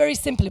 Very, very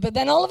simply. But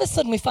then all of a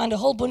sudden we find a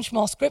whole bunch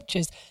more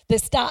scriptures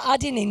that start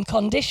adding in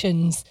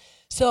conditions.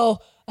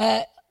 So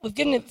we've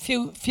given a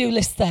few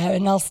lists there,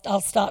 and I'll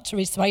start to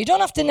read some. You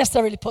don't have to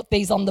necessarily put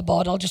these on the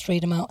board. I'll just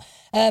read them out.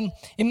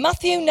 In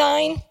Matthew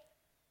 9,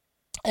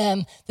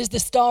 there's the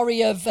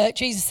story of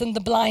Jesus and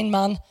the blind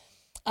man.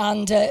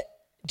 And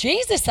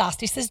Jesus asked,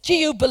 he says, do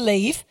you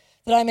believe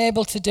that I'm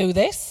able to do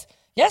this?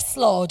 Yes,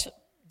 Lord,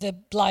 the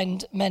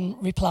blind men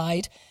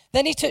replied.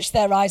 Then he touched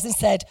their eyes and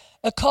said,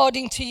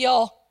 according to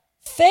your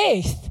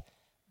faith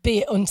be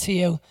it unto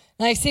you.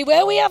 Now you see,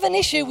 where we have an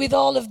issue with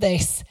all of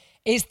this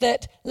is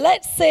that,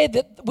 let's say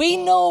that we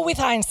know with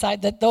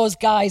hindsight that those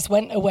guys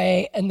went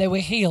away and they were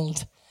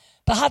healed.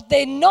 But had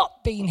they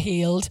not been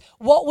healed,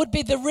 what would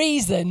be the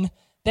reason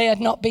they had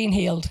not been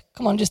healed?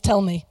 Come on, just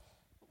tell me.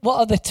 What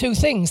are the two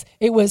things?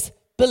 It was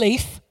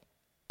belief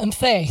and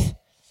faith.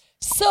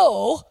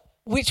 So,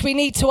 which we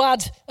need to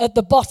add at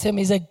the bottom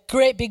is a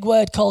great big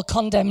word called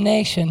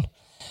condemnation.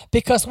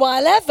 Because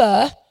while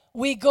ever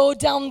we go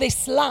down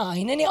this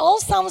line, and it all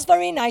sounds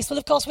very nice, well,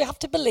 of course, we have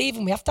to believe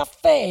and we have to have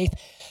faith,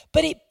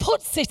 but it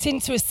puts it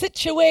into a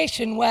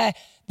situation where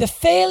the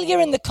failure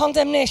and the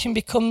condemnation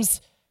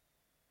becomes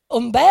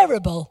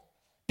unbearable.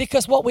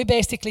 Because what we're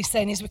basically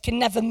saying is we can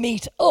never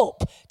meet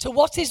up to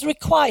what is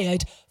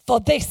required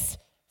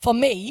for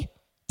me,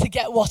 to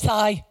get what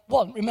I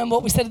want. Remember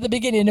what we said at the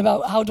beginning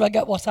about how do I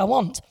get what I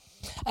want?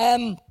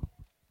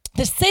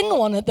 The sin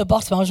one at the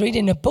bottom, I was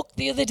reading a book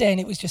the other day and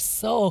it was just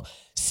so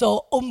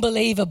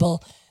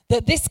unbelievable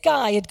that this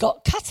guy had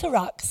got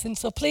cataracts. And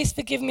so please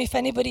forgive me if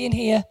anybody in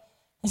here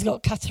has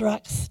got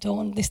cataracts. Don't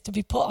want this to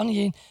be put on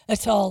you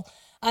at all.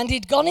 And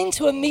he'd gone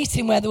into a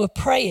meeting where they were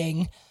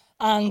praying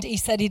and he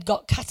said he'd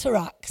got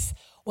cataracts.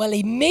 Well,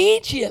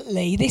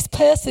 immediately this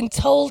person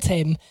told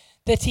him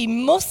that he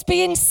must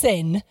be in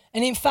sin,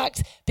 and in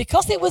fact,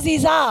 because it was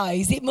his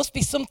eyes, it must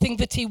be something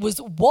that he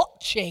was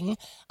watching,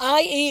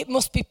 i.e. it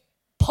must be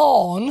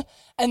porn,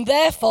 and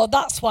therefore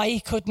that's why he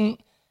couldn't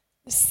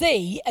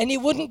see, and he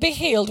wouldn't be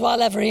healed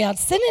while ever he had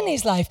sin in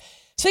his life.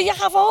 So you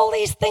have all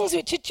these things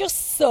which are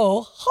just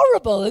so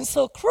horrible and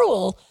so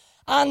cruel,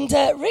 and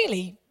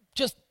really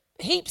just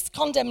heaps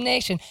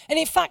condemnation. And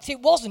in fact,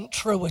 it wasn't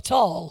true at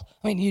all.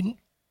 I mean,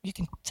 you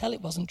can tell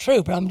it wasn't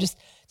true, but I'm just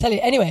telling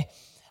you. Anyway,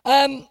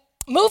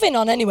 moving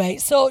on anyway.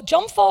 So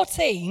John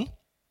 14,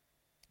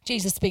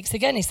 Jesus speaks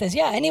again. He says,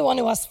 yeah, anyone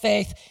who has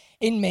faith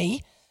in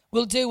me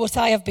will do what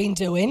I have been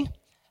doing.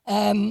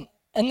 And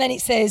then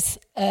it says,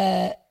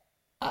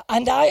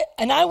 and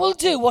I will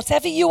do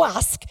whatever you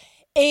ask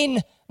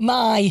in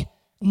my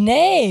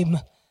name.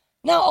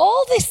 Now,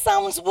 all this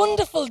sounds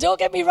wonderful. Don't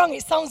get me wrong.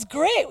 It sounds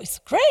great. It's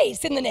great.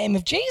 It's in the name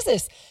of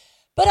Jesus.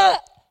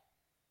 But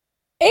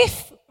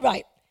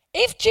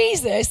if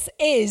Jesus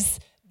is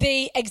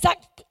the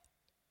exact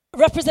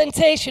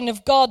representation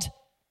of God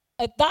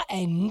at that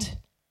end,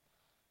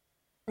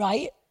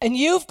 right, and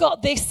you've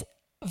got this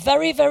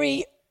very,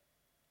 very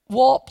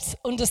warped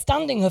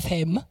understanding of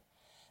him,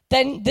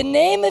 then the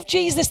name of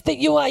Jesus that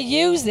you are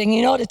using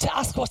in order to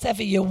ask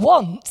whatever you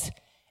want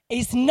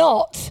is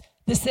not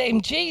the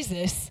same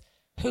Jesus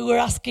who we're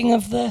asking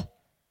of the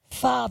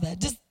Father.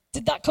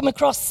 Did that come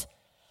across?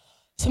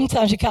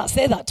 Sometimes you can't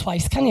say that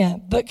twice, can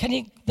you? But can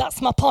you?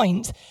 That's my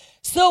point.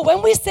 So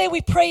when we say we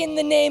pray in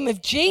the name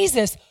of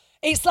Jesus,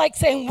 it's like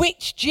saying,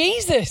 which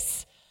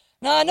Jesus?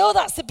 Now, I know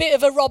that's a bit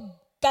of a Rob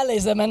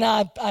Bellism, and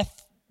I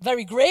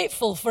very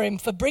grateful for him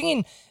for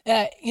bringing,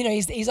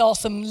 his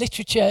awesome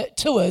literature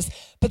to us.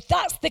 But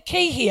that's the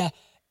key here.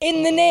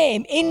 In the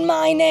name, in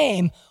my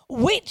name,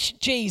 which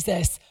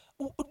Jesus?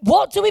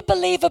 What do we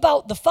believe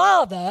about the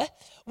Father,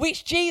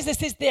 which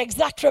Jesus is the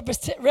exact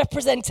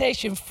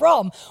representation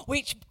from,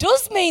 which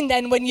does mean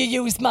then when you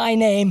use my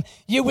name,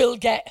 you will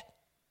get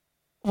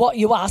what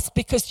you ask,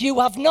 because you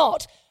have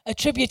not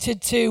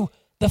attributed to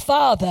the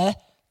Father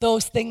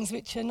those things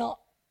which are not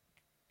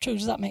true.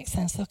 Does that make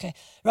sense? Okay.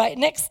 Right,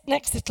 next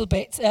little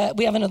bit.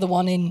 We have another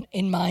one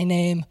in my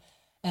name,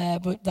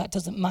 but that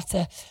doesn't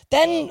matter.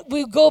 Then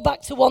we go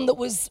back to one that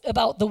was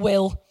about the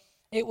will.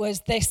 It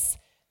was this.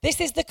 This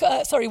is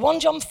 1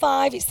 John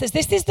 5, it says,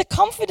 this is the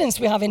confidence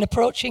we have in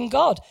approaching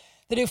God,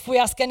 that if we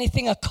ask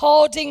anything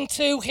according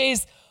to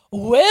his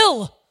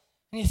will,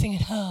 and you're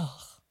thinking,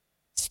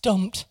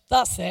 stumped,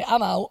 that's it,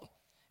 I'm out.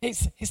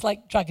 It's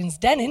like Dragon's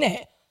Den, isn't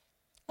it?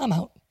 I'm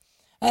out.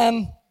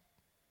 And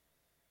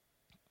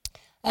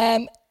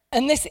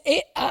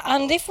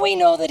if we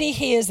know that he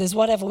hears us,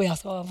 whatever we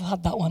ask, I've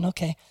had that one,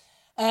 okay.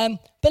 But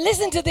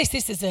listen to this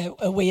is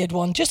a weird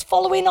one, just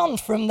following on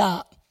from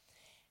that.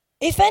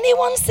 If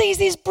anyone sees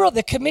his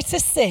brother commit a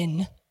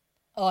sin,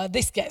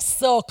 this gets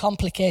so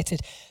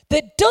complicated,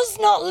 that does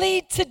not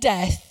lead to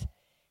death,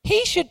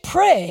 he should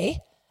pray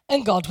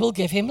and God will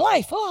give him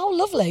life. Oh, how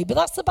lovely. But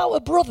that's about a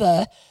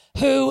brother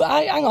who,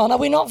 hang on, are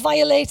we not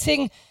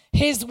violating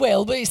his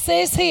will? But it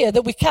says here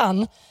that we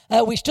can,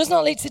 which does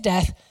not lead to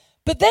death.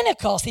 But then, of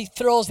course, he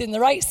throws in the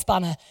right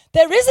spanner.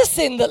 There is a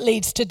sin that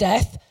leads to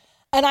death,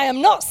 and I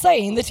am not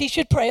saying that he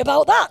should pray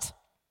about that.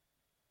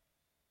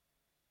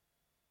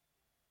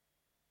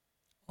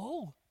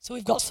 Oh, so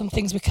we've got some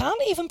things we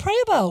can't even pray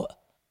about.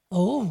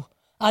 Oh,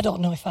 I don't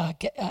know if I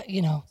get,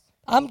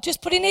 I'm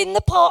just putting it in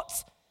the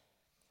pot.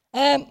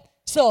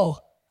 So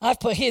I've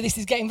put here, this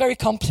is getting very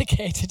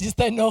complicated. Is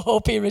there no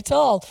hope here at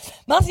all?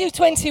 Matthew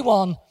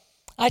 21.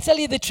 I tell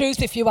you the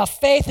truth, if you have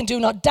faith and do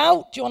not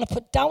doubt, do you want to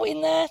put doubt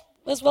in there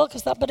as well?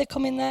 Because that better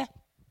come in there.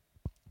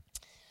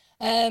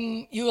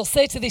 You will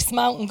say to this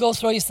mountain, go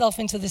throw yourself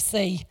into the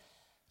sea. I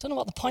don't know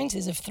what the point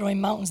is of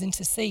throwing mountains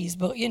into seas,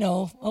 but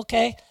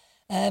okay.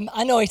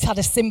 I know it had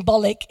a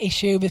symbolic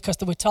issue because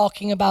they were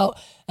talking about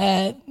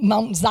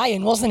Mount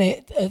Zion, wasn't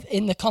it?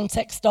 In the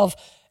context of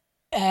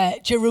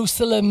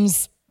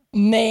Jerusalem's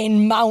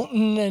main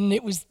mountain, and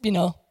it was,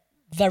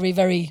 very,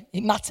 very,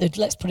 it mattered,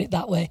 let's put it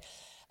that way.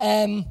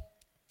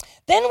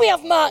 Then we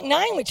have Mark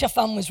 9, which I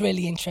found was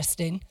really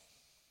interesting.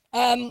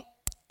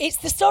 It's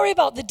the story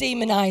about the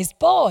demonized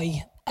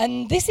boy.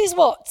 And this is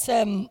what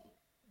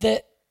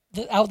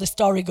how the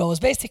story goes.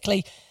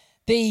 Basically,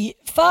 the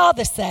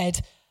father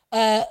said,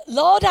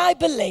 Lord, I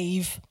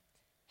believe,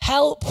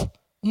 help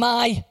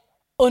my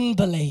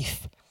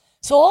unbelief.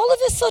 So all of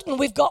a sudden,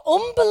 we've got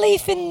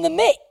unbelief in the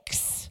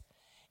mix,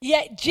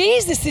 yet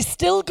Jesus is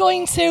still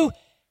going to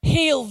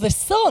heal the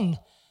son.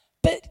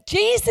 But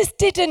Jesus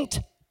didn't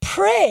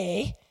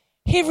pray,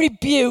 he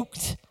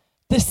rebuked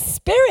the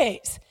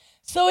spirit.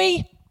 So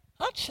he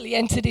actually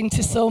entered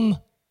into some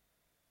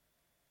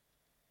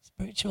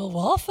spiritual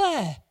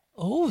warfare.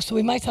 Oh, so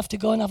we might have to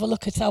go and have a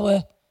look at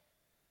our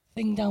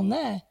thing down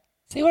there.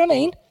 See what I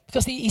mean?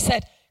 Because he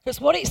said,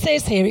 because what it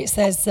says here, it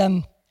says,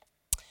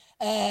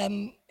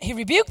 he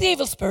rebuked the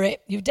evil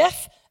spirit, you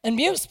deaf and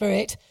mute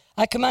spirit,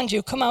 I command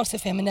you, come out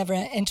of him and never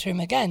enter him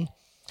again.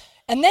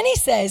 And then he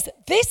says,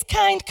 this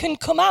kind can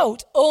come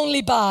out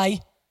only by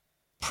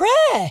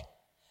prayer.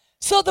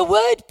 So the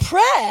word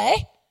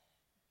pray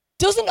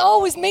doesn't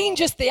always mean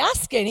just the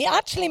asking. It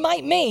actually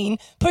might mean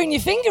putting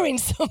your finger in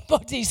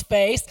somebody's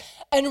face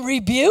and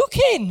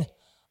rebuking.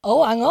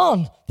 Oh, hang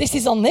on. This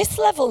is on this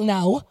level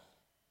now.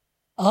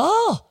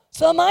 Oh,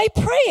 so am I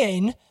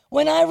praying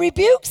when I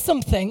rebuke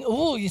something?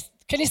 Oh,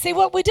 can you see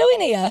what we're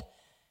doing here?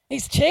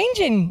 It's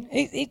changing.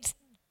 It's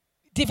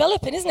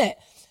developing, isn't it?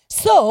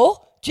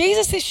 So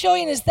Jesus is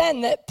showing us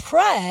then that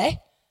prayer,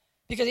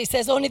 because he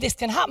says only this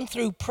can happen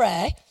through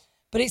prayer,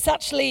 but it's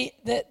actually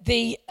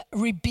the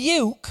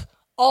rebuke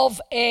of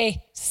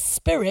a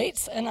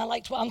spirit. And I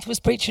liked what Anthony was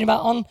preaching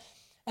about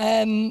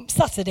on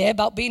Saturday,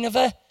 about being of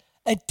a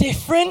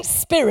different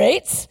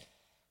spirit,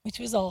 which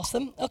was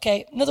awesome.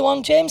 Okay, another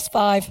one, James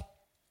 5.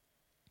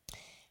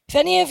 If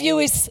any of you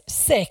is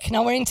sick,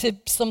 now we're into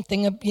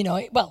something,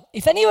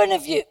 if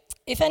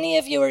any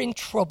of you are in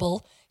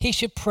trouble, he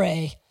should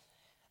pray.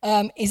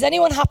 Is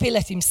anyone happy?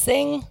 Let him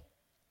sing.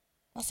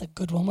 That's a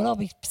good one. We'll all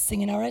be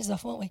singing our heads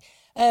off, won't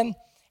we?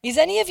 Is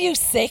any of you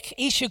sick?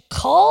 He should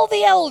call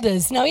the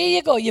elders. Now, here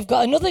you go. You've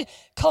got another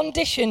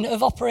condition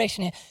of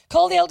operation here.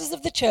 Call the elders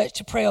of the church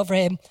to pray over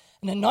him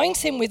and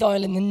anoint him with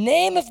oil in the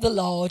name of the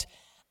Lord.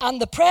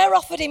 And the prayer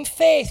offered in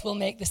faith will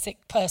make the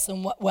sick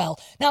person well.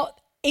 Now,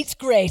 it's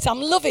great. I'm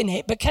loving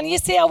it. But can you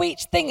see how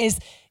each thing is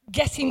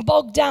getting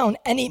bogged down?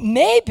 And it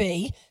may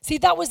be, see,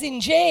 that was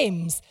in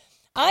James.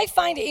 I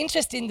find it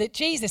interesting that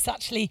Jesus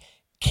actually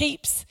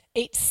keeps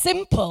it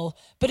simple.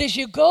 But as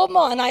you go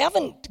more, and I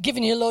haven't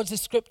given you loads of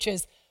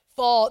scriptures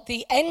for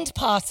the end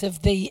part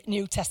of the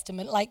New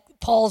Testament, like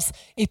Paul's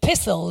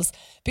epistles,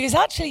 because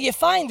actually you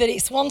find that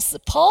it's once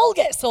Paul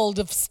gets hold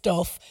of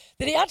stuff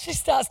that it actually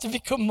starts to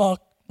become more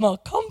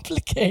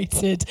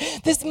complicated.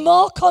 There's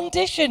more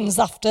conditions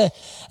after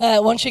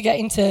once you get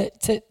into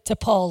to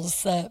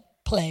Paul's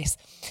place.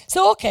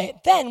 So okay,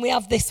 then we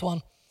have this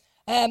one.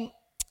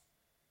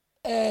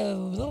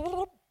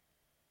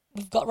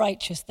 We've got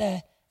righteous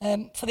there.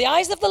 For the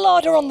eyes of the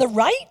Lord are on the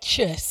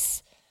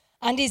righteous,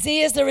 and his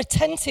ears are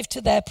attentive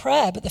to their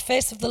prayer, but the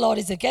face of the Lord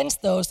is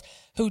against those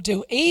who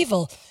do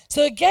evil.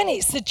 So again,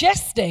 it's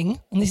suggesting,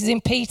 and this is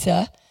in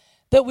Peter,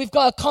 that we've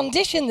got a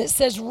condition that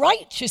says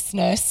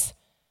righteousness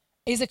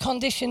is a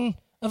condition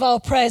of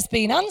our prayers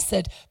being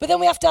answered. But then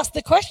we have to ask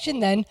the question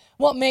then,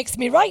 what makes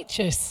me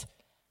righteous?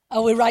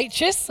 Are we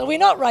righteous? Are we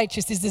not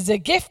righteous? Is this a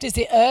gift? Is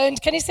it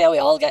earned? Can you see how it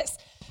all gets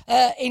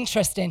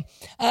interesting?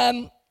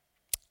 And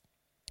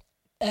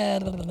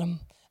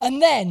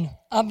then,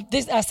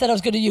 I said I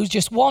was going to use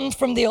just one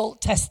from the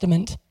Old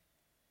Testament,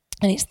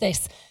 and it's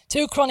this,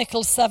 2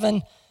 Chronicles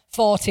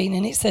 7:14,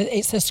 and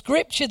it's a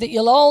scripture that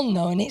you'll all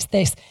know, and it's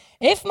this: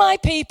 if my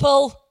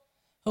people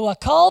who are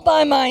called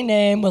by my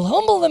name will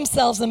humble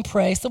themselves and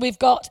pray. So we've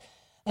got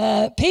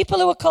people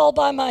who are called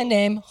by my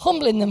name,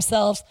 humbling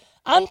themselves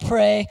and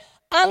pray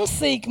and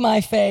seek my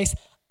face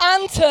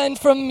and turn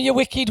from your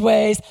wicked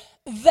ways,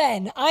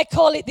 then, I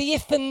call it the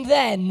if and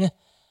then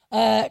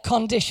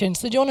condition.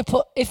 So do you want to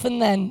put if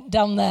and then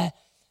down there?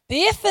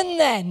 The if and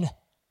then,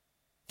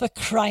 for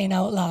crying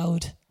out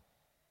loud.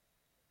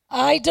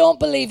 I don't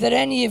believe that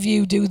any of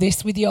you do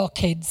this with your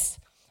kids.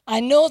 I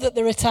know that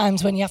there are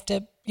times when you have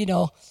to,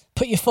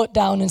 put your foot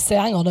down and say,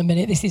 hang on a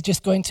minute, this is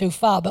just going too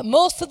far. But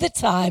most of the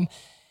time,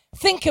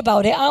 think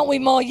about it, aren't we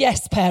more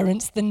yes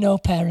parents than no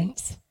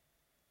parents?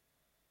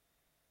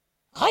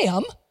 I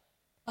am.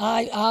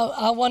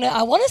 I want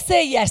to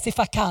say yes if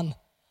I can.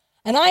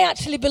 And I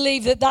actually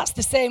believe that that's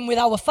the same with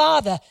our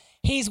Father.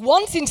 He's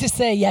wanting to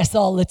say yes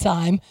all the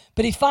time,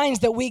 but he finds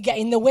that we get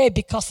in the way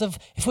because of,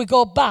 if we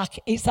go back,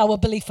 it's our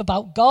belief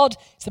about God,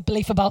 it's a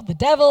belief about the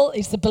devil,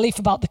 it's the belief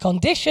about the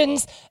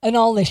conditions, and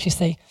all this, you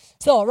see.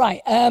 So,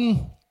 right.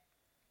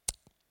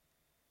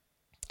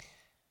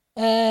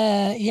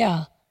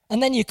 Yeah.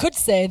 And then you could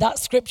say that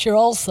scripture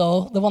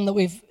also, the one that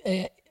we've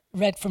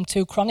read from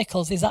 2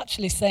 Chronicles, is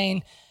actually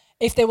saying,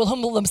 if they will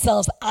humble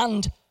themselves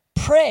and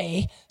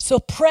pray, so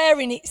prayer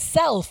in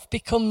itself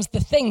becomes the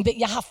thing that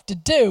you have to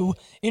do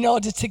in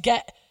order to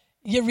get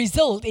your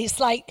result. It's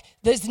like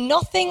there's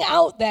nothing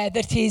out there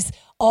that is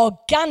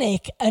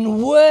organic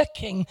and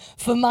working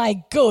for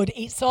my good.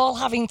 It's all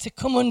having to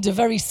come under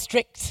very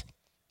strict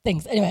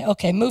things. Anyway,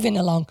 okay, moving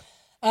along.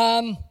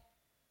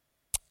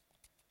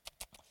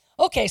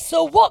 Okay,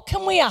 so what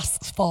can we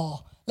ask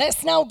for?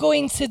 Let's now go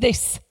into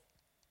this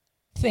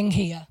thing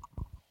here.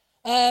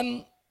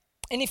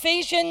 In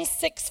Ephesians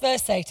 6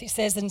 verse 8 it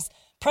says, and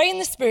pray in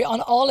the Spirit on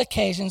all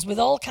occasions with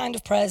all kind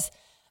of prayers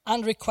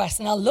and requests.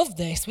 And I love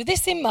this. With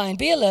this in mind,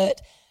 be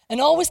alert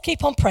and always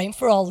keep on praying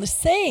for all the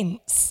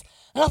saints.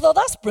 And I thought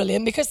that's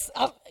brilliant because,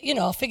 I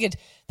figured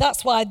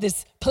that's why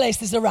there's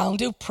places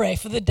around who pray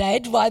for the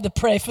dead, why they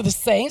pray for the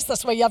saints.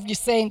 That's why you have your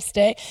Saints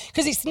Day.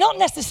 Because it's not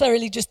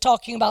necessarily just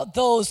talking about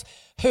those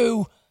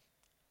who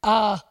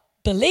are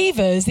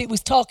believers. It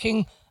was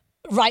talking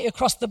right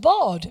across the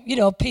board.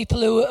 People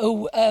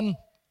who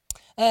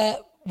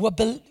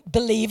were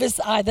believers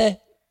either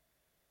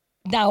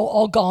now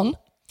or gone.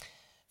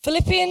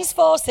 Philippians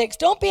 4:6,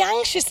 don't be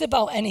anxious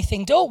about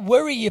anything. Don't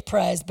worry your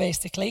prayers,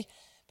 basically.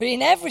 But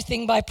in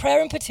everything, by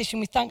prayer and petition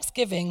with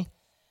thanksgiving,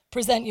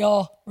 present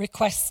your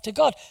requests to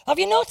God. Have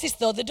you noticed,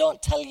 though, they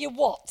don't tell you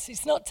what?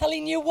 It's not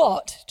telling you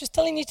what, just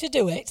telling you to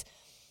do it.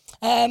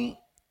 And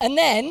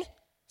then,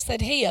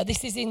 said here,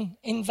 this is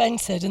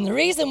invented. And the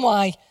reason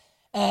why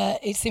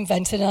it's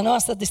invented, and I know I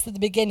said this at the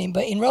beginning,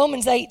 but in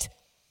Romans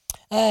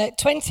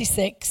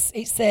 8:26,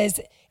 it says,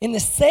 in the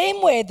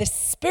same way the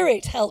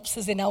Spirit helps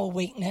us in our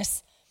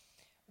weakness,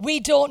 we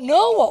don't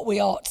know what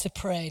we ought to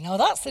pray. Now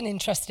that's an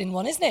interesting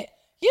one, isn't it?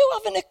 You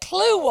haven't a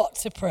clue what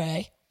to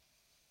pray.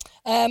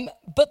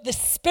 But the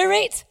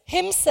Spirit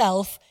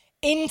himself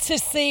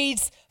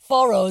intercedes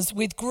for us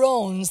with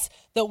groans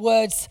that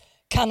words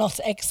cannot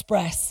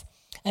express.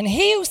 And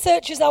he who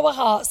searches our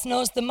hearts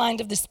knows the mind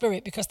of the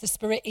Spirit, because the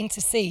Spirit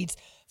intercedes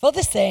for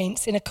the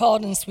saints in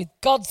accordance with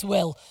God's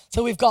will.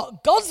 So we've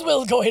got God's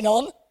will going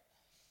on,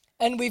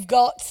 and we've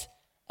got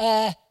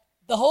the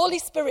Holy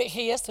Spirit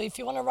here. So if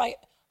you want to write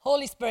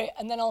Holy Spirit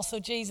and then also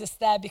Jesus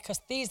there, because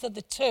these are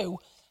the two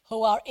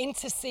who are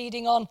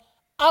interceding on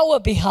our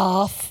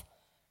behalf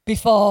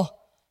before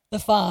the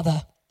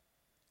Father.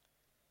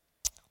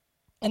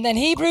 And then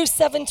Hebrews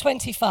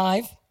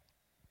 7:25,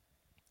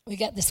 we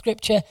get the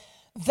scripture,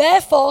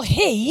 therefore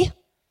he,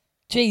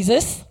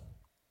 Jesus,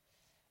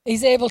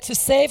 is able to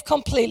save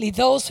completely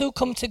those who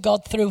come to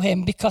God through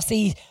him, because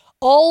he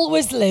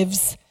always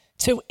lives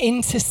to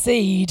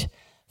intercede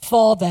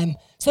for them.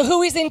 So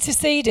who is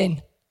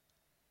interceding?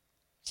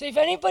 So if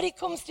anybody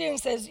comes to you and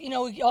says,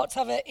 you ought to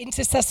have an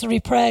intercessory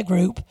prayer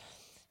group,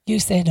 you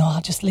say, no,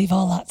 I'll just leave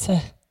all that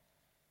to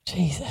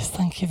Jesus,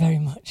 thank you very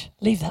much.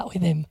 Leave that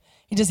with him.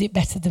 He does it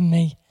better than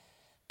me.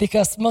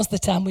 Because most of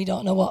the time we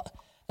don't know what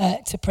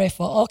to pray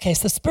for. Okay,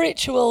 so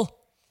spiritual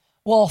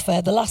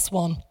warfare, the last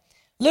one.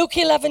 Luke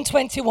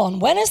 11:21.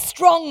 When a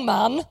strong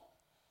man,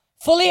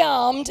 fully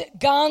armed,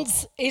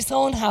 guards his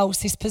own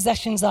house, his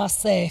possessions are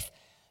safe.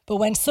 But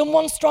when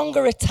someone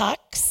stronger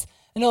attacks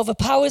and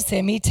overpowers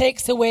him, he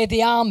takes away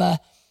the armor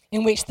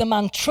in which the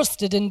man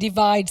trusted and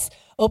divides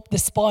up the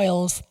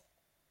spoils.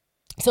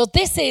 So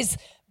this is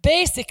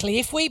basically,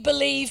 if we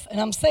believe, and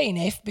I'm saying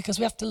if, because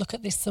we have to look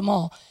at this some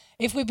more,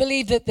 if we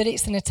believe that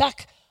it's an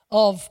attack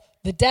of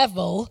the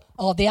devil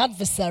or the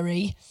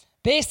adversary,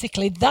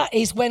 basically that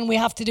is when we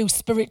have to do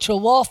spiritual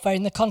warfare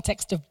in the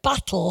context of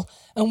battle,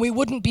 and we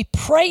wouldn't be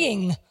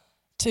praying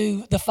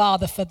to the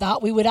Father for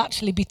that. We would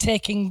actually be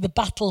taking the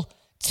battle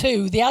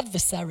to the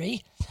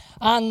adversary.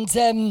 And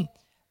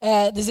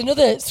there's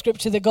another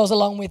scripture that goes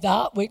along with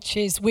that, which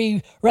is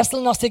we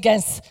wrestle not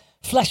against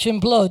flesh and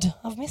blood.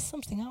 I've missed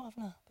something out,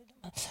 haven't I?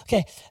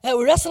 Okay,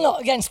 we wrestle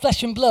not against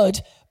flesh and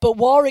blood, but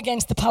war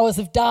against the powers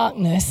of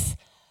darkness.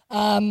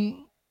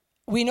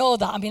 We know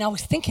that. I mean, I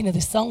was thinking of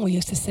this song we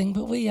used to sing,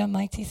 but we are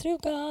mighty through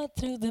God,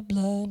 through the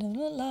blood of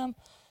the Lamb,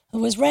 who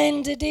was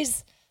rendered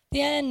is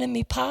the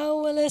enemy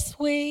powerless.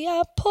 We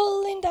are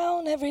pulling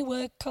down every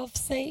work of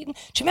Satan.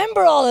 Do you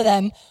remember all of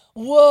them?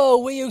 Whoa,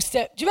 we used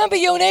to. Do you remember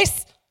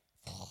Eunice?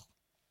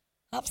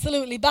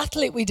 Absolutely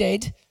battle it we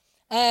did.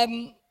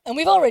 And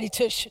we've already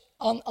touched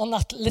on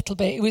that a little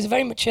bit. It was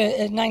very much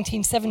a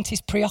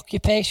 1970s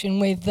preoccupation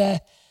with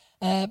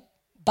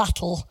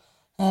battle,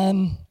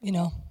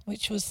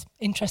 which was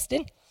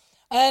interesting.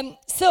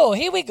 So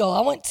here we go.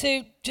 I want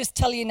to just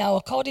tell you now,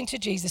 according to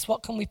Jesus,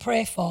 what can we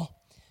pray for?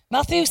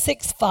 Matthew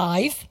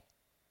 6:5.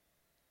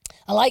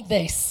 I like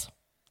this.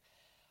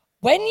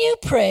 When you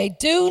pray,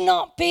 do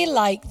not be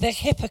like the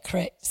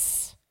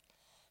hypocrites,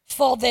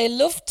 for they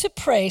love to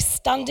pray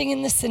standing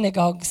in the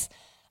synagogues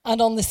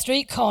and on the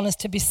street corners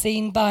to be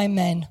seen by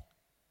men.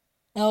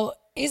 Now,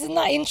 isn't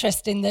that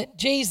interesting that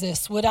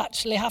Jesus would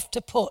actually have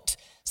to put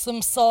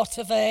some sort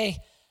of a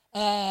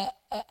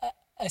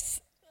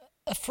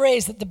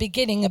phrase at the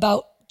beginning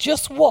about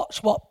just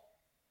watch what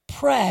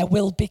prayer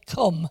will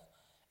become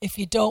if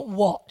you don't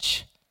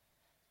watch?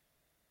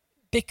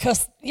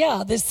 Because,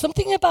 there's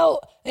something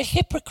about a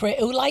hypocrite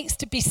who likes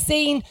to be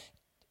seen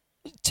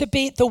to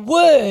be the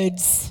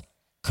words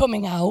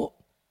coming out,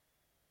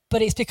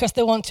 but it's because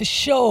they want to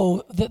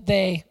show that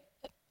they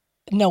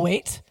know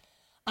it.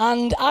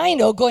 And I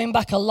know, going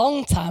back a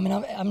long time,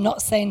 and I'm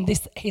not saying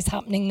this is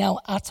happening now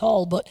at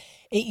all, but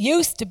it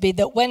used to be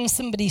that when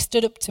somebody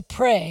stood up to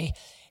pray,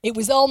 it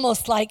was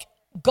almost like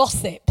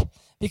gossip,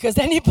 because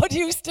anybody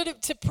who stood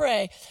up to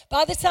pray,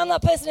 by the time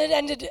that person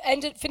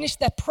had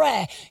finished their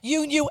prayer,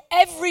 you knew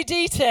every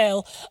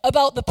detail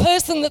about the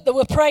person that they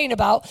were praying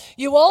about.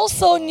 You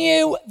also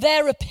knew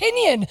their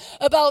opinion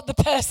about the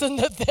person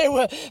that they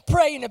were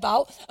praying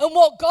about and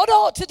what God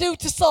ought to do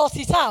to sort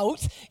it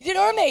out. You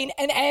know what I mean?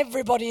 And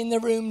everybody in the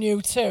room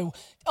knew too.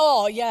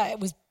 Oh, yeah, it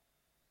was,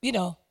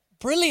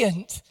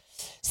 brilliant.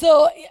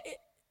 So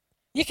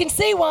you can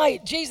see why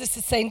Jesus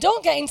is saying,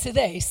 don't get into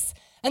this.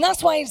 And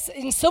that's why,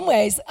 in some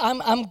ways,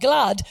 I'm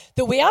glad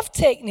that we have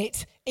taken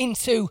it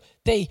into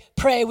the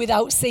pray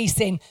without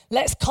ceasing.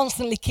 Let's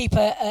constantly keep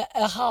a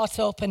heart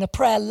open, a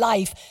prayer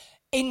life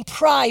in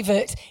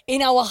private,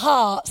 in our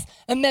hearts,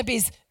 and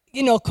maybe,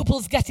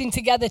 couples getting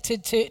together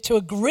to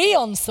agree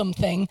on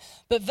something,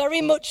 but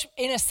very much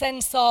in a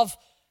sense of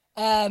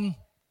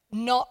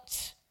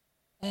not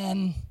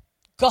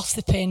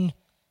gossiping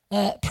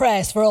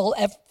prayers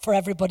for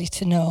everybody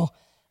to know.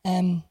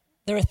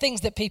 There are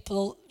things that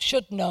people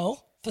should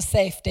know for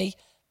safety,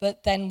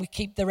 but then we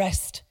keep the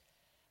rest.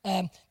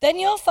 Then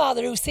your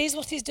Father who sees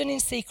what is done in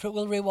secret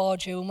will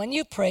reward you. And when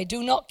you pray,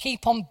 do not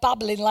keep on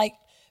babbling like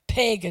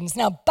pagans.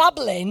 Now,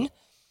 babbling,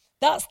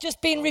 that's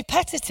just being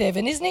repetitive.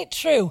 And isn't it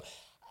true?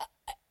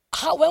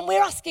 When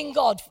we're asking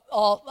God,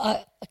 or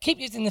I keep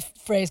using the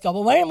phrase God,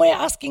 but when we're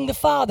asking the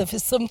Father for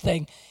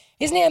something,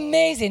 isn't it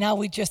amazing how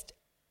we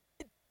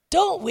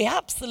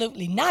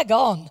absolutely nag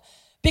on?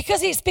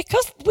 Because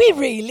we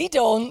really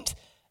don't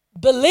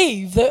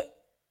believe that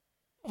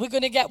we're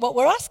going to get what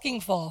we're asking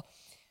for.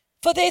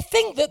 For they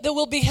think that they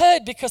will be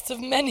heard because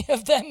of many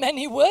of their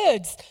many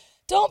words.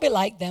 Don't be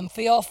like them, for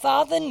your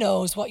Father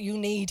knows what you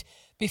need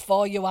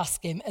before you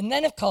ask him. And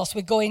then, of course,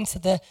 we go into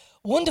the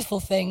wonderful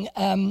thing,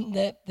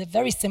 the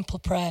very simple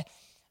prayer,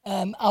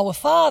 Our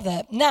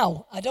Father.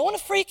 Now, I don't want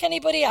to freak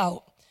anybody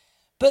out,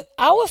 but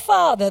Our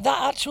Father,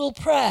 that actual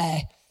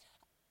prayer,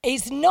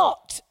 is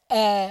not,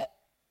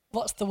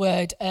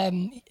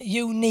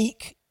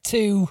 unique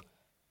to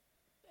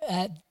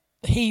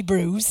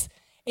Hebrews.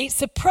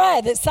 It's a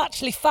prayer that's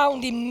actually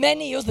found in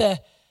many other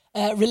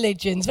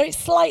religions, very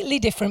slightly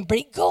different, but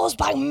it goes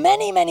back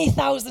many, many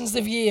thousands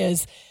of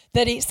years.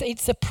 That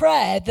it's a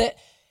prayer that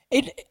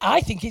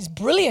I think is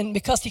brilliant,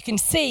 because you can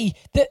see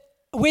that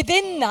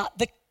within that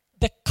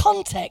the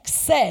context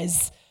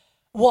says,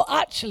 well,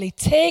 actually,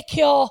 take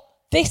your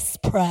this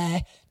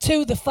prayer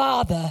to the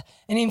Father.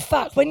 And in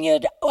fact, when you're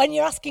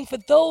asking for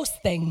those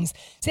things,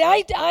 see,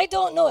 I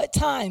don't know at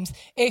times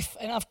if,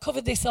 and I've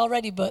covered this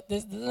already, but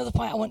there's another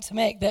point I want to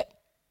make, that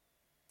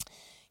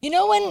you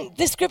know when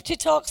the scripture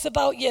talks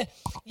about your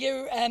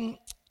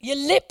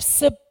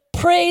lips are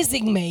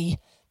praising me,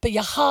 but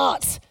your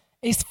heart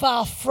is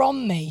far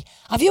from me.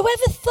 Have you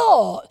ever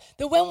thought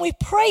that when we're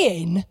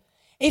praying,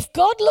 if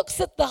God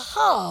looks at the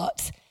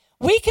heart,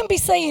 we can be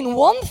saying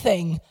one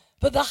thing,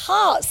 but the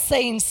heart's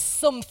saying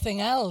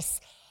something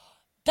else?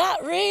 That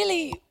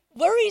really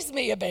worries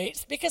me a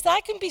bit, because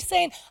I can be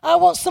saying, I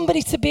want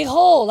somebody to be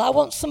whole, I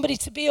want somebody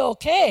to be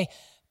okay,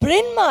 but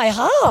in my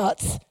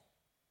heart,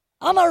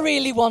 am I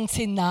really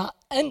wanting that?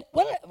 And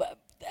when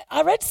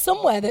I read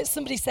somewhere that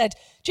somebody said,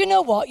 do you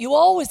know what? You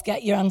always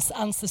get your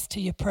answers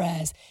to your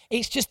prayers.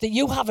 It's just that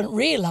you haven't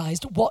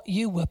realized what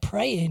you were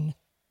praying.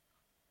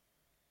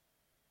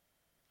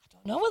 I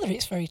don't know whether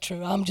it's very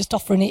true. I'm just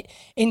offering it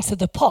into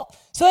the pot.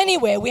 So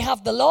anyway, we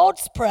have the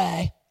Lord's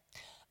Prayer,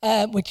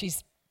 which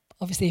is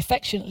obviously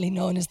affectionately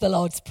known as the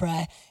Lord's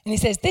Prayer. And he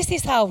says, this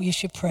is how you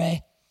should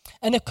pray.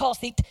 And of course,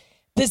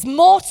 there's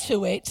more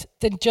to it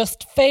than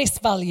just face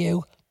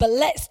value. But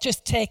let's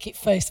just take it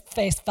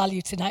face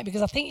value tonight,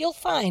 because I think you'll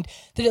find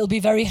that it'll be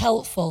very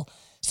helpful.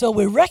 So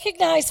we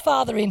recognize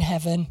Father in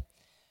heaven.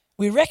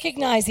 We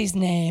recognize his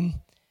name.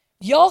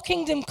 Your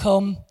kingdom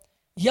come.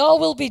 Your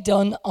will be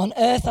done on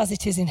earth as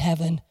it is in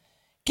heaven.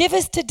 Give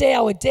us today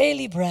our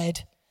daily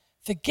bread.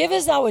 Forgive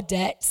us our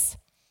debts,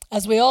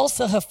 as we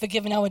also have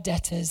forgiven our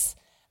debtors.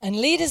 And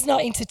lead us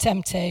not into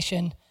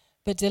temptation,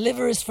 but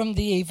deliver us from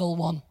the evil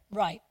one.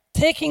 Right.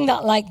 Taking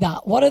that like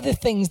that, what are the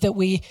things that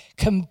we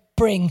can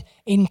bring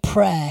in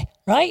prayer,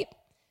 right?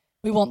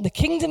 We want the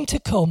kingdom to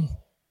come.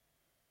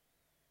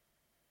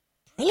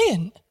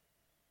 Brilliant.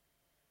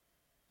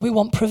 We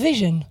want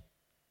provision.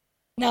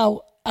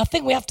 Now, I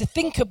think we have to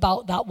think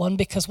about that one,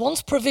 because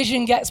once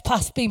provision gets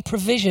past being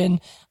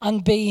provision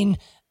and being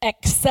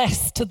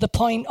excess to the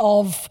point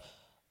of,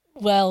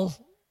 well,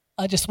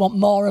 I just want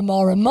more and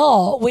more and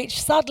more,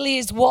 which sadly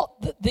is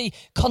what the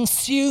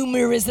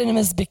consumerism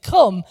has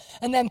become.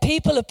 And then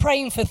people are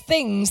praying for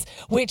things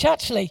which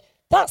actually,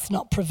 that's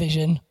not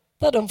provision.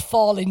 That don't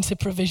fall into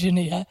provision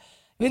here.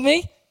 With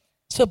me?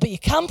 So, but you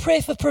can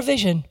pray for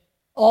provision.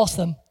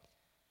 Awesome.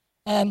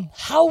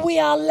 How we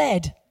are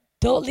led.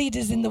 Don't lead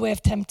us in the way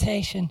of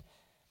temptation.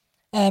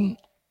 And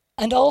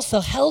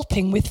also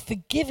helping with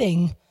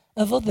forgiving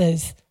of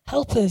others.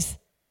 Help us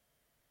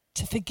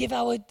to forgive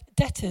our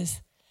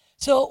debtors.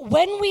 So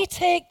when we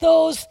take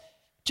those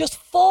just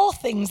 4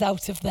 things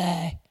out of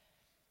there,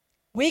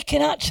 we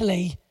can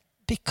actually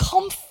be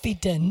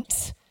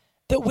confident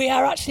that we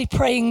are actually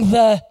praying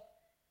the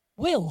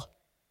will.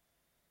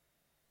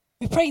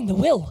 We're praying the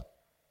will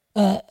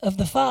of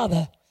the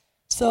Father.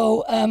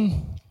 So,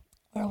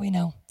 where are we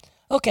now?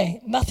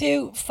 Okay,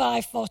 Matthew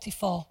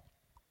 5:44.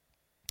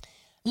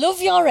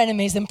 Love your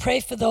enemies and pray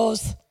for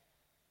those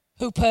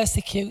who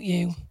persecute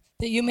you,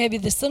 that you may be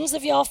the sons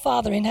of your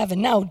Father in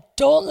heaven. Now,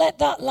 don't let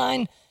that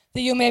line,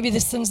 that you may be the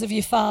sons of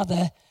your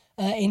Father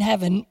in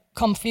heaven,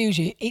 confuse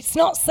you. It's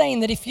not saying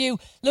that if you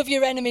love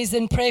your enemies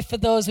and pray for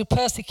those who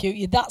persecute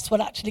you, that's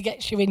what actually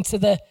gets you into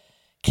the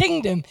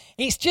kingdom.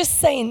 It's just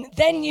saying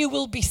then you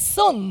will be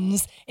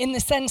sons, in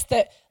the sense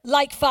that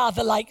like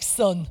father, like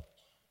son.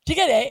 Do you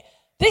get it?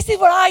 This is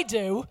what I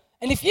do,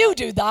 and if you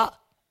do that,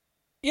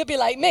 you'll be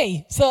like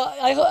me. So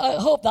I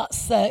hope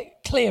that's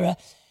clearer.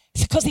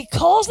 It's because he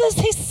causes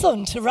his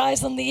son to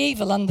rise on the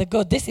evil and the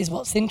good. This is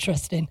what's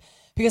interesting,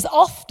 because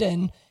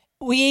often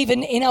we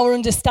even, in our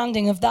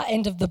understanding of that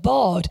end of the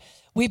board,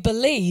 we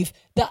believe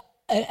that,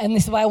 and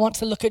this is why I want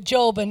to look at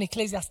Job and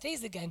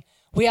Ecclesiastes again,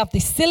 we have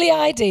this silly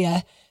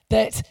idea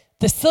that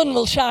the sun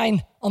will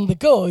shine on the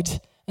good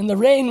and the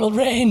rain will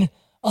rain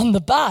on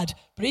the bad.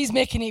 But he's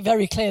making it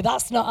very clear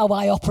that's not how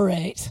I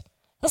operate.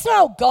 That's not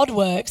how God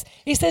works.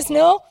 He says,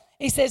 no.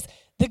 He says,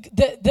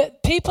 the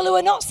people who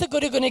are not so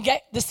good are going to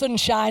get the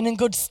sunshine and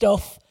good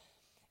stuff.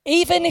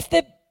 Even if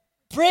they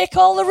break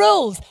all the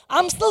rules,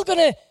 I'm still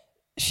going to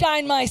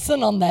shine my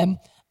sun on them.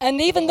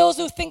 And even those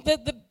who think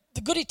that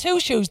the goody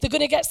two-shoes, they're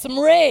going to get some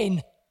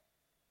rain.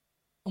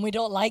 And we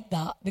don't like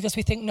that, because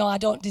we think, no, I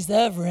don't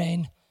deserve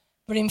rain.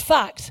 But in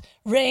fact,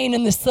 rain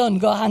and the sun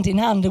go hand in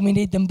hand, and we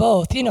need them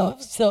both, you know.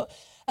 So,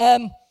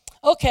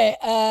 okay,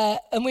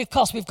 and of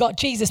course we've got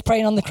Jesus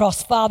praying on the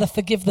cross, Father,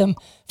 forgive them,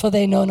 for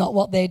they know not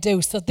what they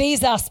do. So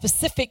these are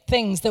specific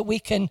things that we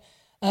can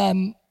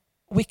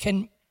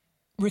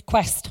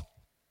request.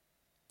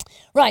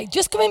 Right,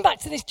 just coming back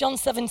to this John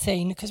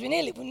 17, because we're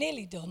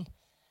nearly done.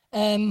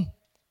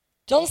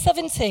 John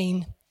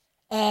 17,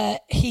 can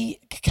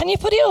you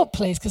put it up,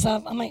 please? Because I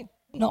might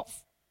not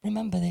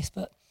remember this,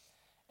 but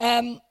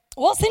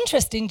what's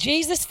interesting,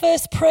 Jesus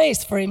first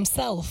prays for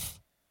himself.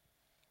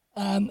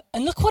 And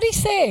look what he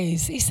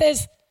says. He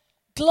says,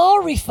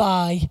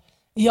 glorify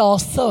your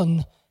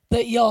Son,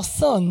 that your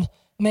Son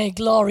may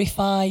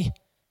glorify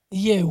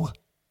you.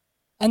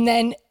 And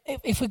then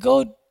if we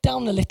go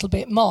down a little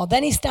bit more,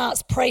 then he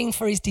starts praying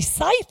for his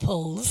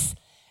disciples,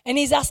 and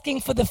he's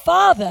asking for the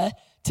Father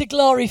to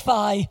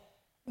glorify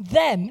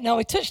them. Now,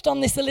 we touched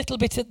on this a little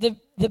bit at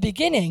the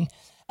beginning.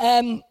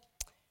 And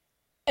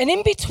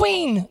in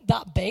between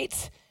that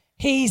bit,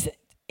 he's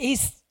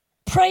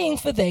praying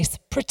for this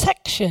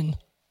protection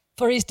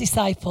for his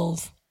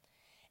disciples.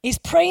 He's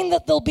praying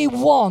that they'll be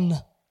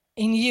one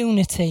in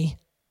unity.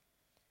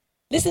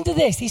 Listen to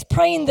this. He's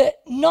praying that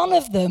none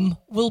of them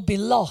will be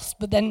lost.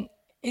 But then,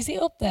 is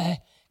it up there?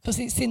 Because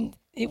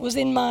it was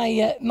in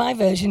my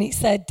version. It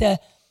said,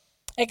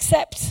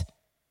 except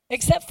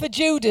for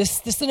Judas,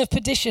 the son of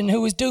perdition,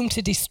 who was doomed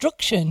to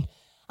destruction.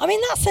 I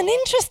mean, that's an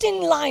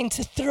interesting line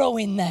to throw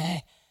in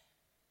there.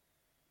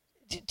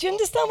 Do you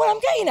understand what I'm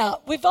getting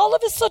at? With all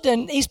of a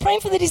sudden, he's praying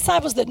for the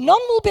disciples that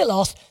none will be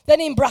lost, then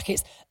in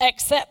brackets,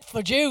 except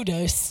for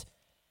Judas.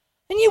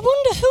 And you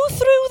wonder who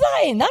threw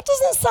that in. That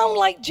doesn't sound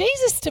like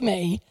Jesus to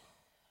me.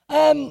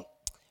 But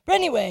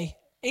anyway,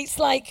 it's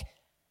like,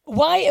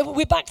 why?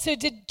 We're back to,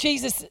 did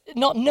Jesus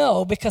not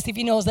know? Because if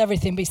he knows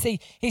everything, but see,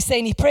 he's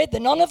saying he prayed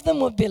that none of them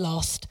would be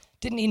lost.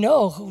 Didn't he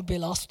know who would be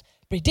lost?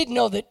 But he did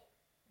know that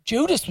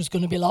Judas was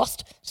going to be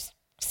lost. It's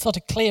sort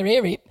of clear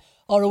here,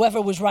 or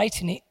whoever was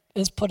writing it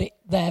has put it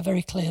there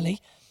very clearly.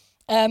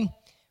 But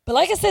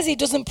like I says, he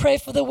doesn't pray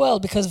for the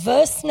world, because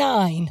verse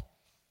 9,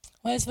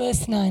 where's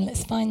verse 9?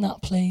 Let's find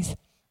that, please.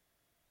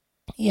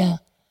 Yeah.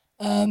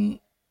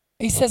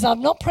 He says,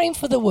 I'm not praying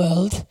for the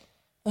world.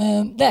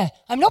 There.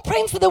 I'm not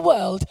praying for the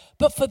world,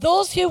 but for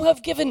those you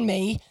have given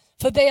me,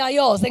 for they are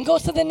yours. Then go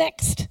to the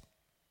next.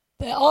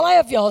 All I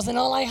have yours, and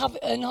all I have,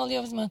 and all you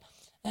have is mine.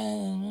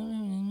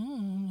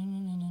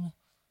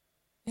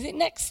 Is it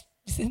next?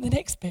 Is it in the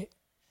next bit?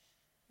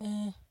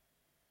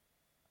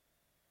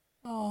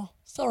 Oh,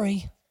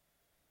 sorry.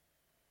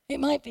 It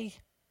might be.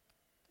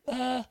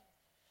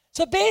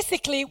 So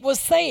basically, it was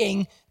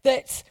saying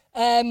that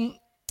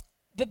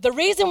the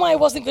reason why he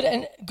wasn't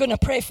going to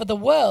pray for the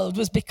world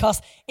was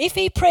because if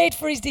he prayed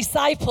for his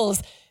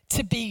disciples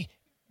to be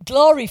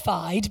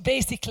glorified,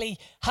 basically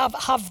have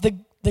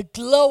the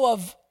glow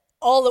of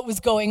all that was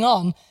going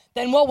on,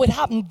 then what would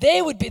happen?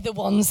 They would be the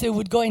ones who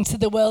would go into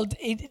the world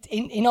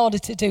in order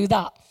to do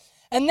that.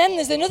 And then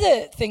there's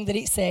another thing that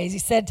it says. He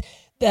said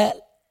that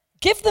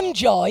give them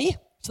joy.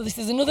 So this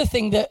is another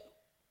thing that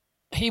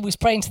he was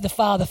praying to the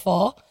Father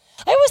for.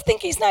 I always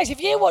think it's nice. If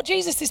you hear what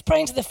Jesus is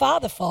praying to the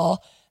Father for,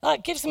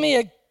 that gives me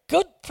a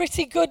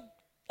pretty good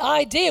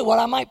idea what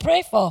I might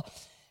pray for.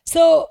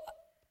 So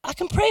I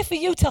can pray for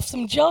you to have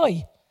some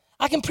joy.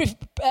 I can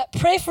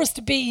pray for us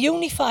to be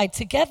unified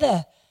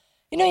together.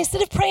 You know,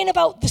 instead of praying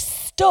about the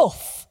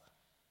stuff,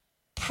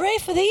 pray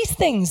for these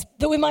things,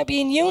 that we might be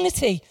in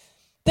unity,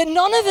 that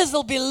none of us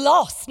will be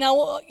lost.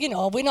 Now, you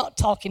know, we're not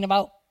talking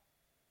about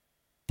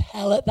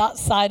hell at that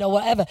side or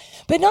whatever,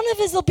 but none of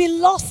us will be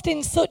lost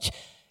in such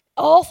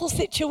awful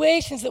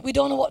situations that we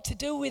don't know what to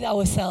do with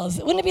ourselves.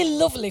 Wouldn't it be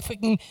lovely if we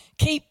can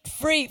keep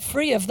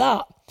free of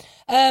that?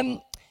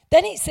 Then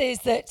it says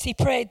that he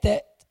prayed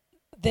that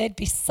they'd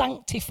be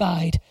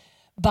sanctified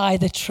by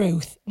the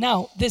truth.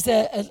 Now, there's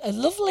a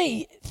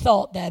lovely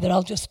thought there that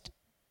I'll just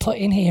put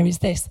in here, is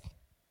this,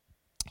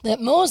 that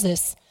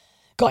Moses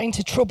got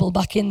into trouble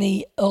back in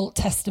the Old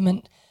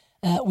Testament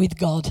with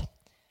God.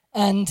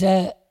 And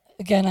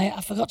again,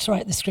 I forgot to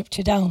write the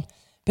scripture down,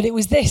 but it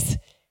was this.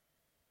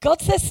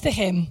 God says to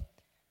him,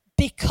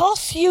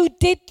 because you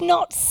did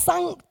not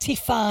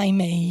sanctify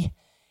me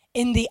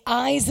in the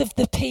eyes of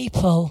the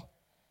people,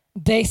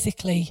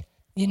 basically,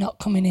 you're not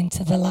coming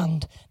into the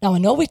land. Now, I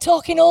know we're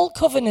talking Old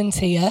Covenant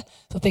here,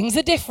 so things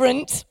are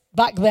different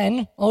back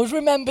then. Always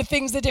remember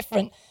things are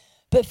different.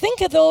 But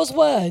think of those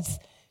words.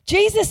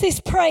 Jesus is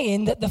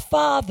praying that the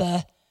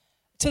Father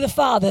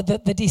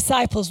that the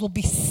disciples will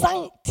be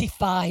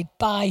sanctified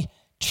by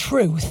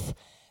truth.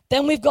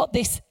 Then we've got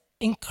this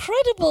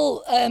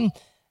incredible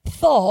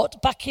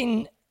thought back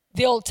in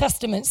the Old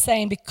Testament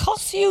saying,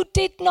 because you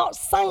did not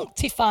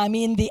sanctify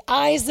me in the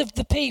eyes of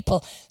the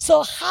people.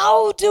 So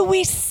how do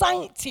we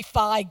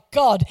sanctify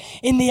God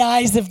in the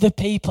eyes of the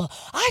people?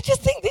 I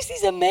just think this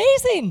is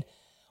amazing.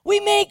 We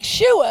make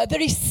sure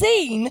that he's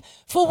seen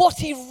for what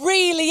he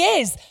really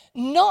is,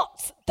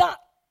 not that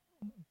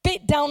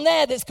bit down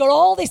there that's got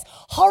all this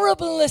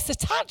horribleness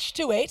attached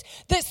to it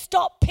that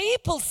stop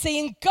people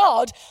seeing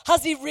God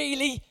as he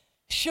really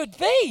should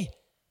be.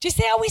 Do you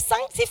see how we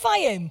sanctify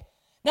him?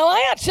 Now,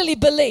 I actually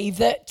believe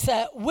that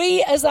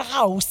we as a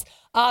house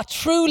are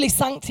truly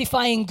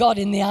sanctifying God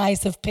in the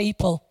eyes of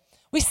people.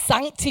 We're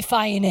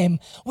sanctifying him.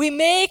 We're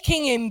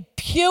making him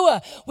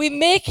pure. We're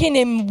making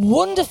him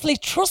wonderfully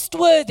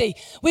trustworthy.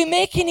 We're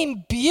making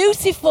him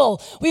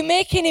beautiful. We're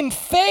making him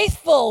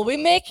faithful. We're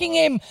making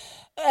him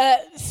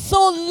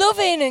so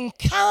loving and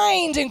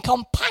kind and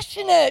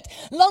compassionate,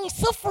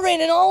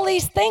 long-suffering and all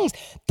these things.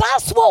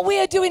 That's what we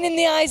are doing in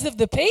the eyes of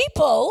the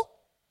people.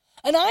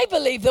 And I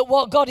believe that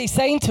what God is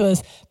saying to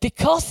us,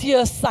 because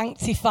you're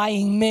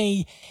sanctifying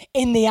me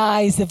in the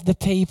eyes of the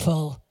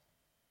people,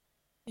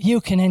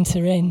 you can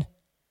enter in.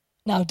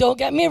 Now, don't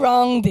get me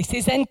wrong. This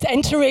is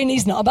entering.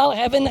 It's not about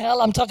heaven, hell.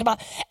 I'm talking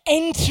about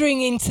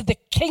entering into the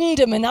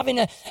kingdom and having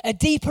a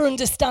deeper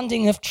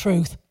understanding of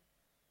truth.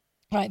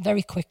 Right,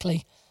 very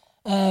quickly.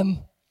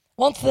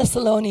 1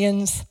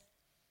 Thessalonians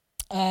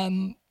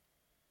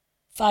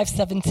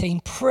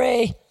 5:17,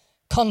 pray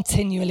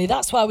continually.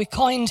 That's why we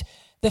coined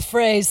the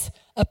phrase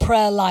a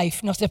prayer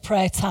life, not a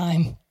prayer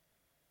time.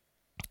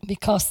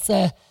 Because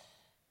the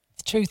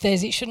truth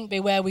is, it shouldn't be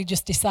where we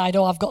just decide,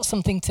 I've got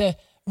something to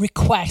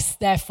request,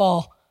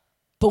 therefore.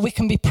 But we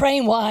can be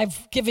praying what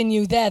I've given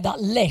you there,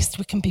 that list.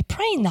 We can be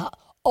praying that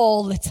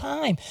all the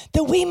time.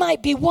 That we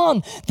might be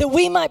one, that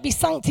we might be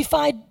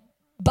sanctified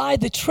by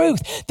the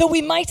truth, that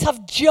we might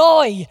have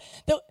joy.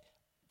 That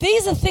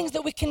these are things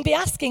that we can be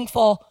asking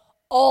for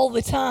all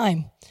the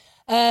time.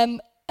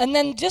 And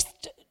then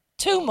just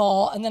two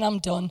more, and then I'm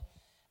done.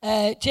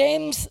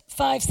 James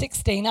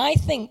 5:16. I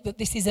think that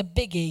this is a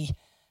biggie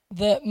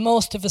that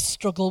most of us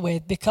struggle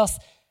with, because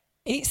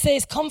it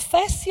says,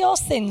 confess your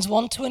sins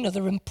one to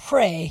another and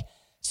pray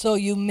so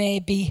you may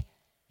be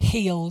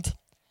healed.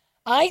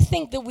 I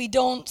think that we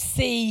don't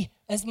see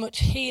as much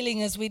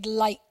healing as we'd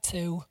like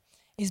to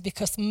is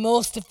because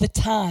most of the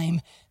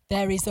time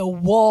there is a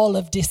wall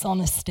of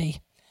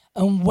dishonesty.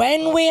 And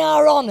when we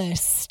are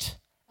honest,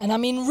 and I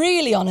mean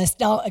really honest,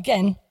 now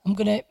again, I'm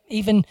going to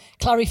even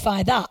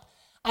clarify that.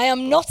 I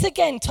am not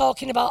again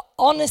talking about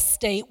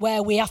honesty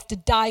where we have to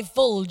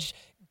divulge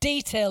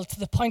detail to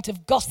the point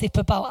of gossip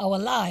about our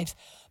lives.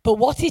 But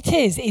what it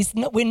is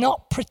we're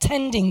not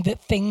pretending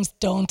that things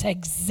don't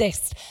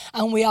exist,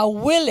 and we are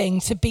willing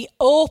to be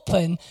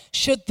open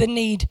should the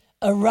need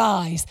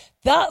arise.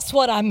 That's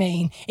what I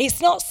mean.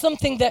 It's not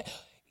something that,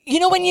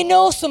 when you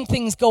know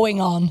something's going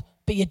on,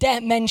 but you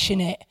don't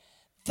mention it.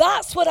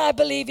 That's what I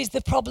believe is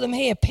the problem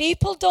here.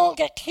 People don't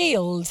get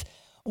healed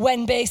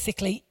when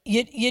basically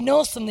you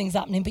know something's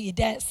happening, but you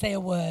don't say a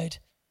word.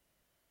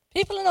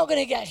 People are not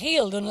going to get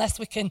healed unless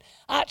we can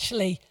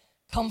actually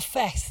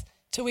confess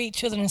to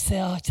each other and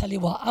say, I tell you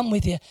what, I'm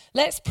with you.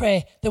 Let's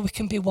pray that we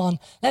can be one.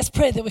 Let's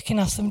pray that we can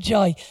have some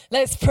joy.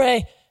 Let's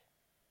pray.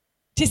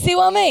 Do you see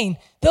what I mean?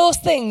 Those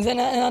things, and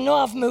I know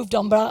I've moved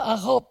on, but I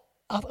hope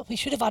we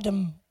should have had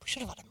them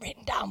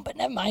written down, but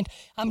never mind.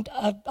 I'm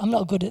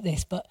not good at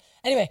this. But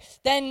anyway,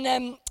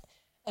 then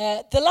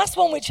the last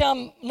one, which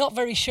I'm not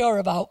very sure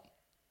about,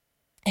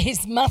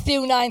 is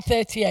Matthew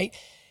 9:38.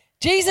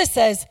 Jesus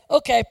says,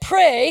 okay,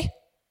 pray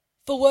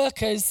for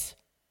workers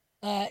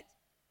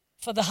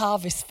for the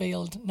harvest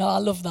field. Now, I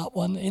love that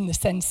one in the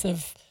sense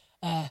of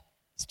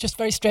it's just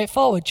very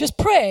straightforward. Just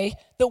pray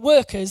that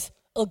workers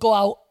will go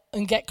out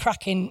and get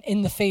cracking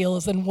in the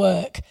fields and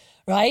work,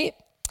 right?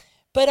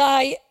 But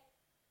I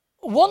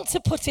want to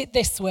put it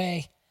this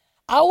way.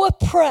 Our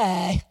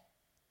prayer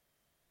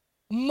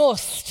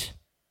must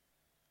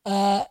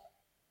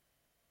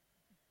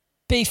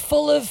be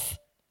full of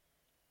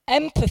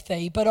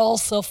empathy, but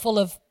also full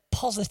of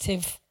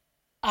positive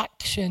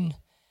action.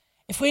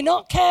 If we're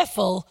not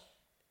careful,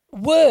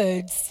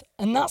 words,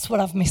 and that's what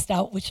I've missed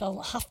out, which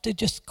I'll have to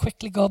just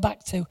quickly go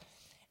back to.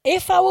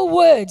 If our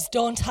words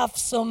don't have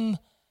some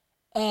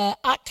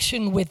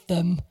action with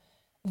them,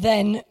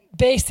 then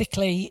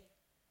basically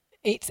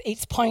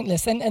it's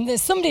pointless. And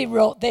there's somebody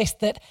wrote this,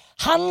 that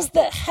hands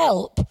that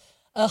help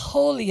are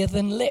holier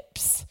than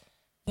lips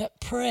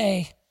that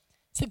pray.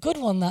 It's a good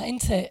one, that,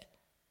 isn't it?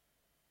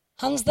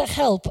 Hands that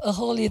help are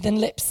holier than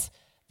lips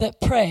that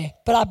pray.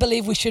 But I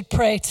believe we should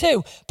pray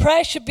too.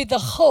 Prayer should be the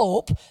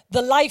hope,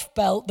 the life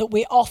belt that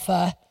we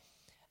offer.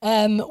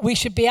 We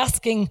should be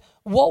asking,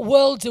 what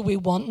world do we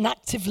want, and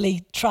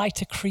actively try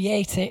to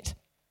create it.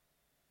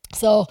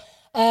 So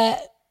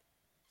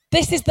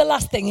this is the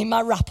last thing in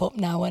my wrap-up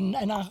now, and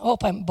I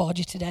hope I haven't bored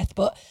you to death,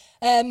 but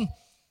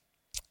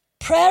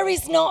prayer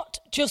is not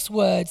just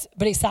words,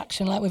 but it's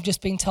action, like we've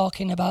just been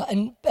talking about.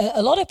 And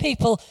a lot of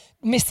people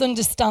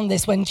misunderstand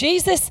this. When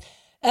Jesus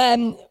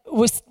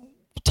was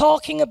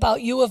talking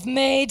about, you have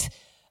made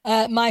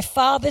my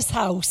Father's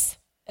house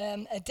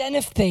a den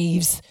of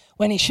thieves,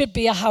 when it should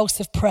be a house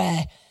of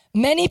prayer.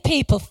 Many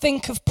people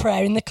think of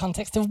prayer in the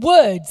context of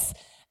words,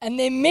 and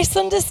they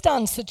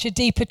misunderstand such a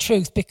deeper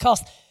truth,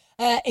 because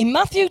in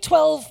Matthew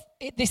 12,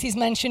 this is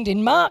mentioned,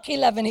 in Mark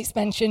 11 it's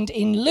mentioned,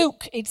 in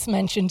Luke it's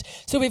mentioned.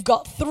 So we've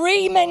got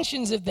 3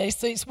 mentions of this,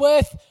 so it's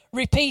worth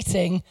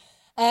repeating.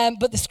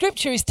 But the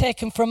scripture is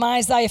taken from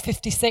Isaiah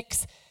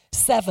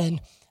 56:7,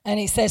 and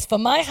it says, for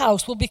my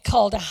house will be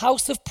called a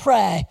house of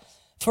prayer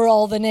for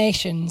all the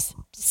nations.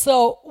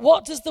 So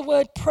what does the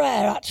word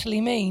prayer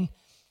actually mean?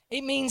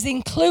 It means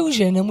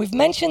inclusion, and we've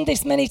mentioned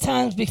this many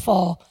times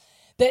before,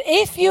 that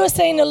if you are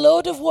saying a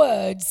load of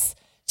words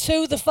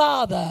to the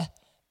Father,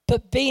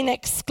 but being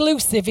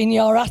exclusive in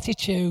your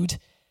attitude,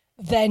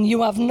 then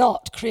you have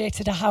not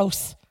created a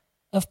house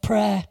of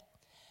prayer.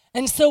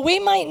 And so we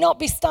might not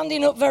be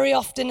standing up very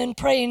often and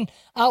praying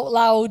out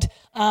loud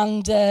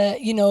and,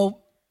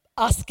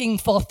 asking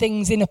for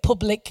things in a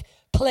public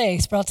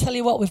place. But I'll tell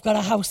you what, we've got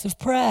a house of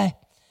prayer,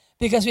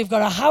 because we've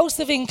got a house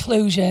of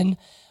inclusion.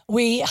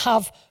 We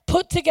have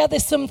put together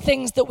some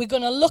things that we're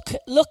going to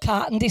look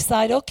at and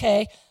decide,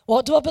 okay,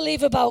 what do I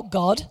believe about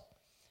God?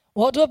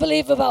 What do I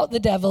believe about the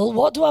devil?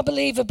 What do I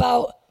believe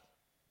about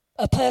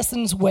a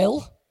person's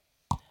will?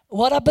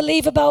 What I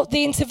believe about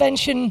the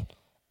intervention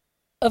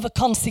of a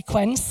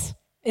consequence?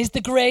 Is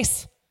the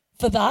grace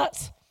for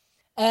that.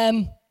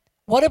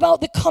 What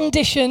about the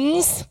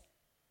conditions?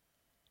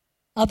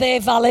 Are they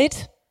valid?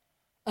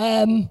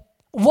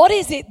 What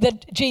is it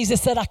that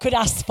Jesus said I could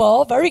ask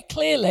for very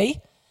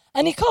clearly?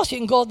 And of course, you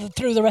can go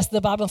through the rest of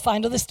the Bible and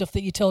find other stuff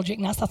that you told you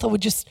can ask. I thought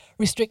we'd just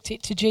restrict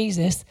it to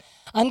Jesus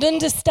and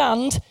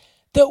understand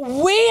that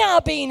we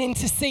are being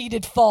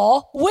interceded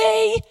for.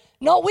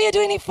 Not we are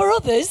doing it for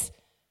others.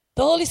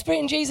 The Holy Spirit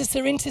and Jesus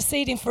are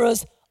interceding for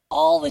us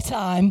all the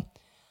time.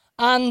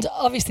 And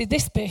obviously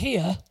this bit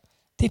here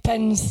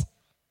depends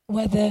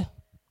whether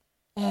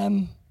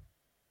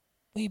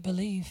we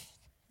believe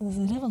there's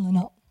a devil or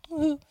not.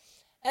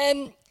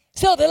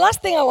 So the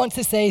last thing I want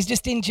to say is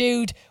just in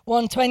Jude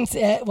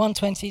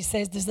 1:20, it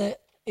says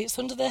it's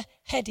under the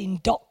heading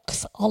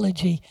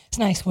doxology. It's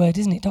a nice word,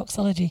 isn't it?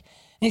 Doxology.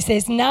 And it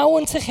says, now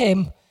unto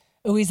him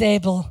who is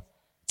able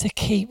to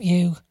keep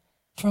you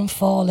from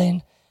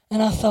falling.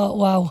 And I thought,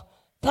 wow,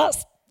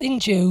 that's in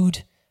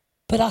Jude,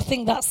 but I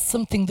think that's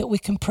something that we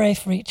can pray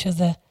for each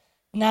other.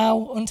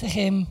 Now unto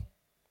him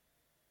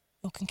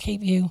who can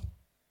keep you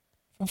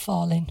from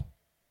falling.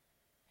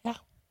 Yeah,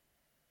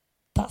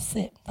 that's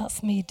it.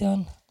 That's me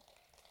done.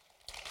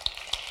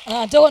 And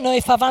I don't know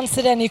if I've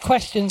answered any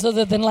questions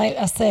other than, like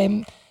I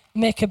say,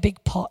 make a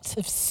big pot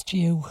of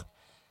stew.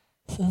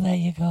 So there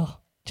you go.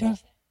 Do you want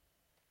to say?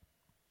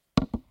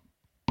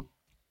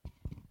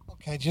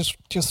 Okay,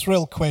 just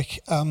real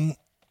quick.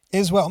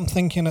 Here's what I'm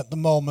thinking at the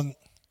moment.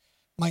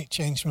 Might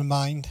change my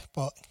mind,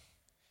 but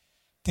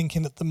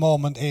thinking at the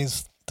moment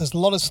is there's a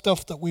lot of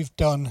stuff that we've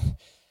done.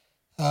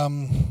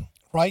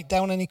 Write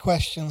down any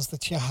questions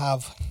that you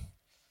have,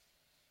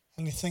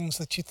 any things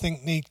that you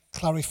think need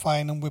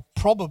clarifying, and we'll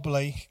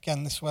probably,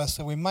 again, this way,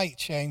 so we might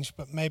change,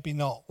 but maybe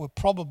not. We'll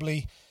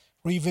probably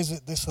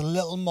revisit this a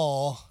little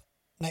more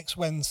next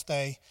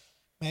Wednesday.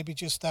 Maybe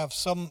just have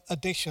some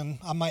addition.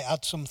 I might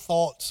add some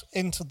thoughts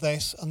into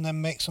this and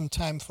then make some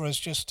time for us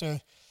just to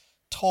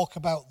talk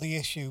about the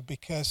issue,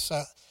 because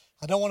I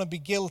don't want to be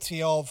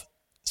guilty of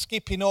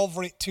skipping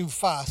over it too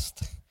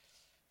fast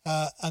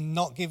and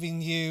not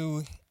giving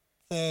you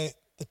the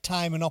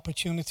time and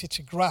opportunity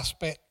to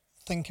grasp it,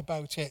 think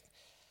about it,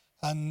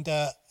 and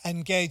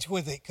engage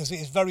with it, because it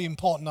is very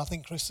important. I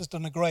think Chris has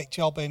done a great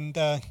job in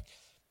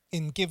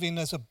giving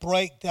us a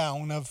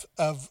breakdown of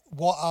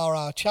what are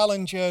our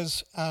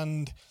challenges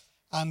and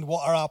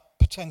what are our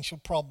potential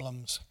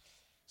problems.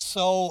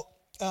 So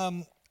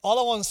all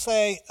I want to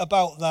say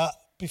about that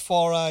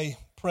before I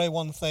pray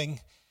one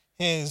thing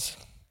is,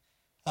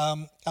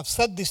 I've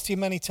said this to you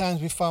many times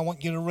before, I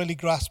want you to really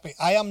grasp it.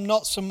 I am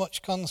not so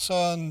much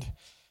concerned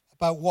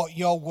about what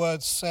your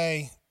words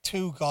say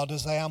to God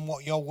as I am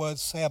what your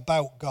words say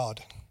about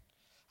God.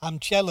 I'm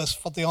jealous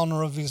for the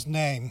honor of his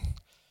name.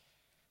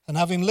 And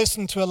having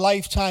listened to a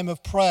lifetime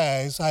of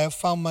prayers, I have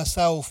found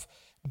myself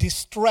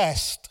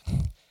distressed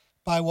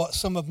by what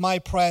some of my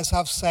prayers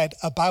have said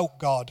about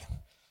God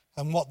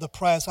and what the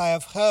prayers I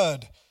have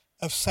heard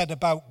have said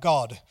about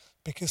God,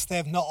 because they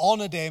have not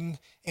honored him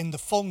in the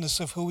fullness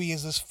of who he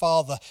is as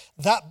Father.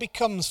 That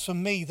becomes for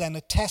me then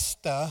a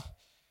tester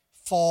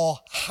for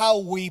how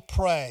we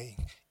pray.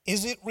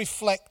 Is it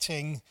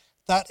reflecting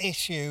that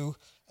issue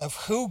of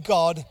who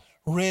God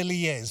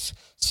really is?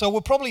 So we'll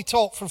probably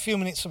talk for a few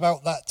minutes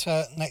about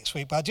that next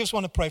week, but I just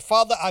want to pray.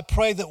 Father, I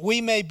pray that we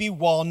may be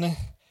one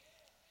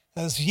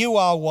as you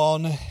are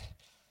one,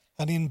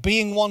 and in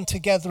being one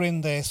together in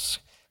this,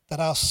 that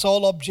our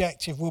sole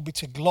objective will be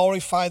to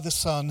glorify the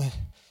Son,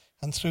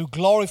 and through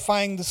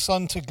glorifying the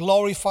Son to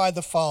glorify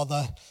the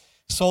Father,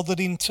 so that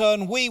in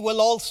turn we will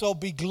also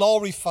be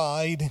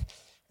glorified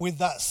with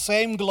that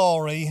same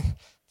glory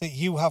that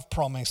you have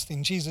promised.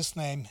 In Jesus'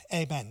 name,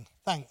 amen.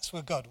 Thanks,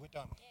 we're good, we're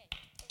done.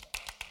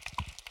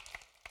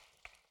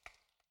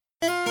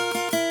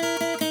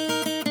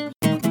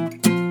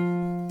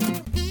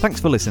 Thanks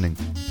for listening.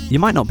 You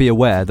might not be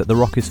aware that The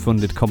Rock is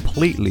funded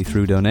completely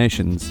through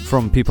donations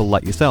from people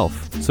like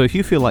yourself, so if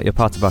you feel like you're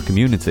part of our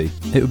community,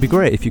 it would be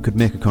great if you could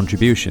make a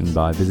contribution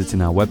by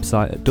visiting our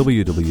website at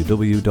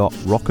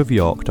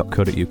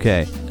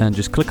www.rockofyork.co.uk and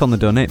just click on the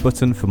donate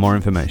button for more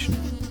information.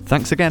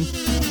 Thanks again.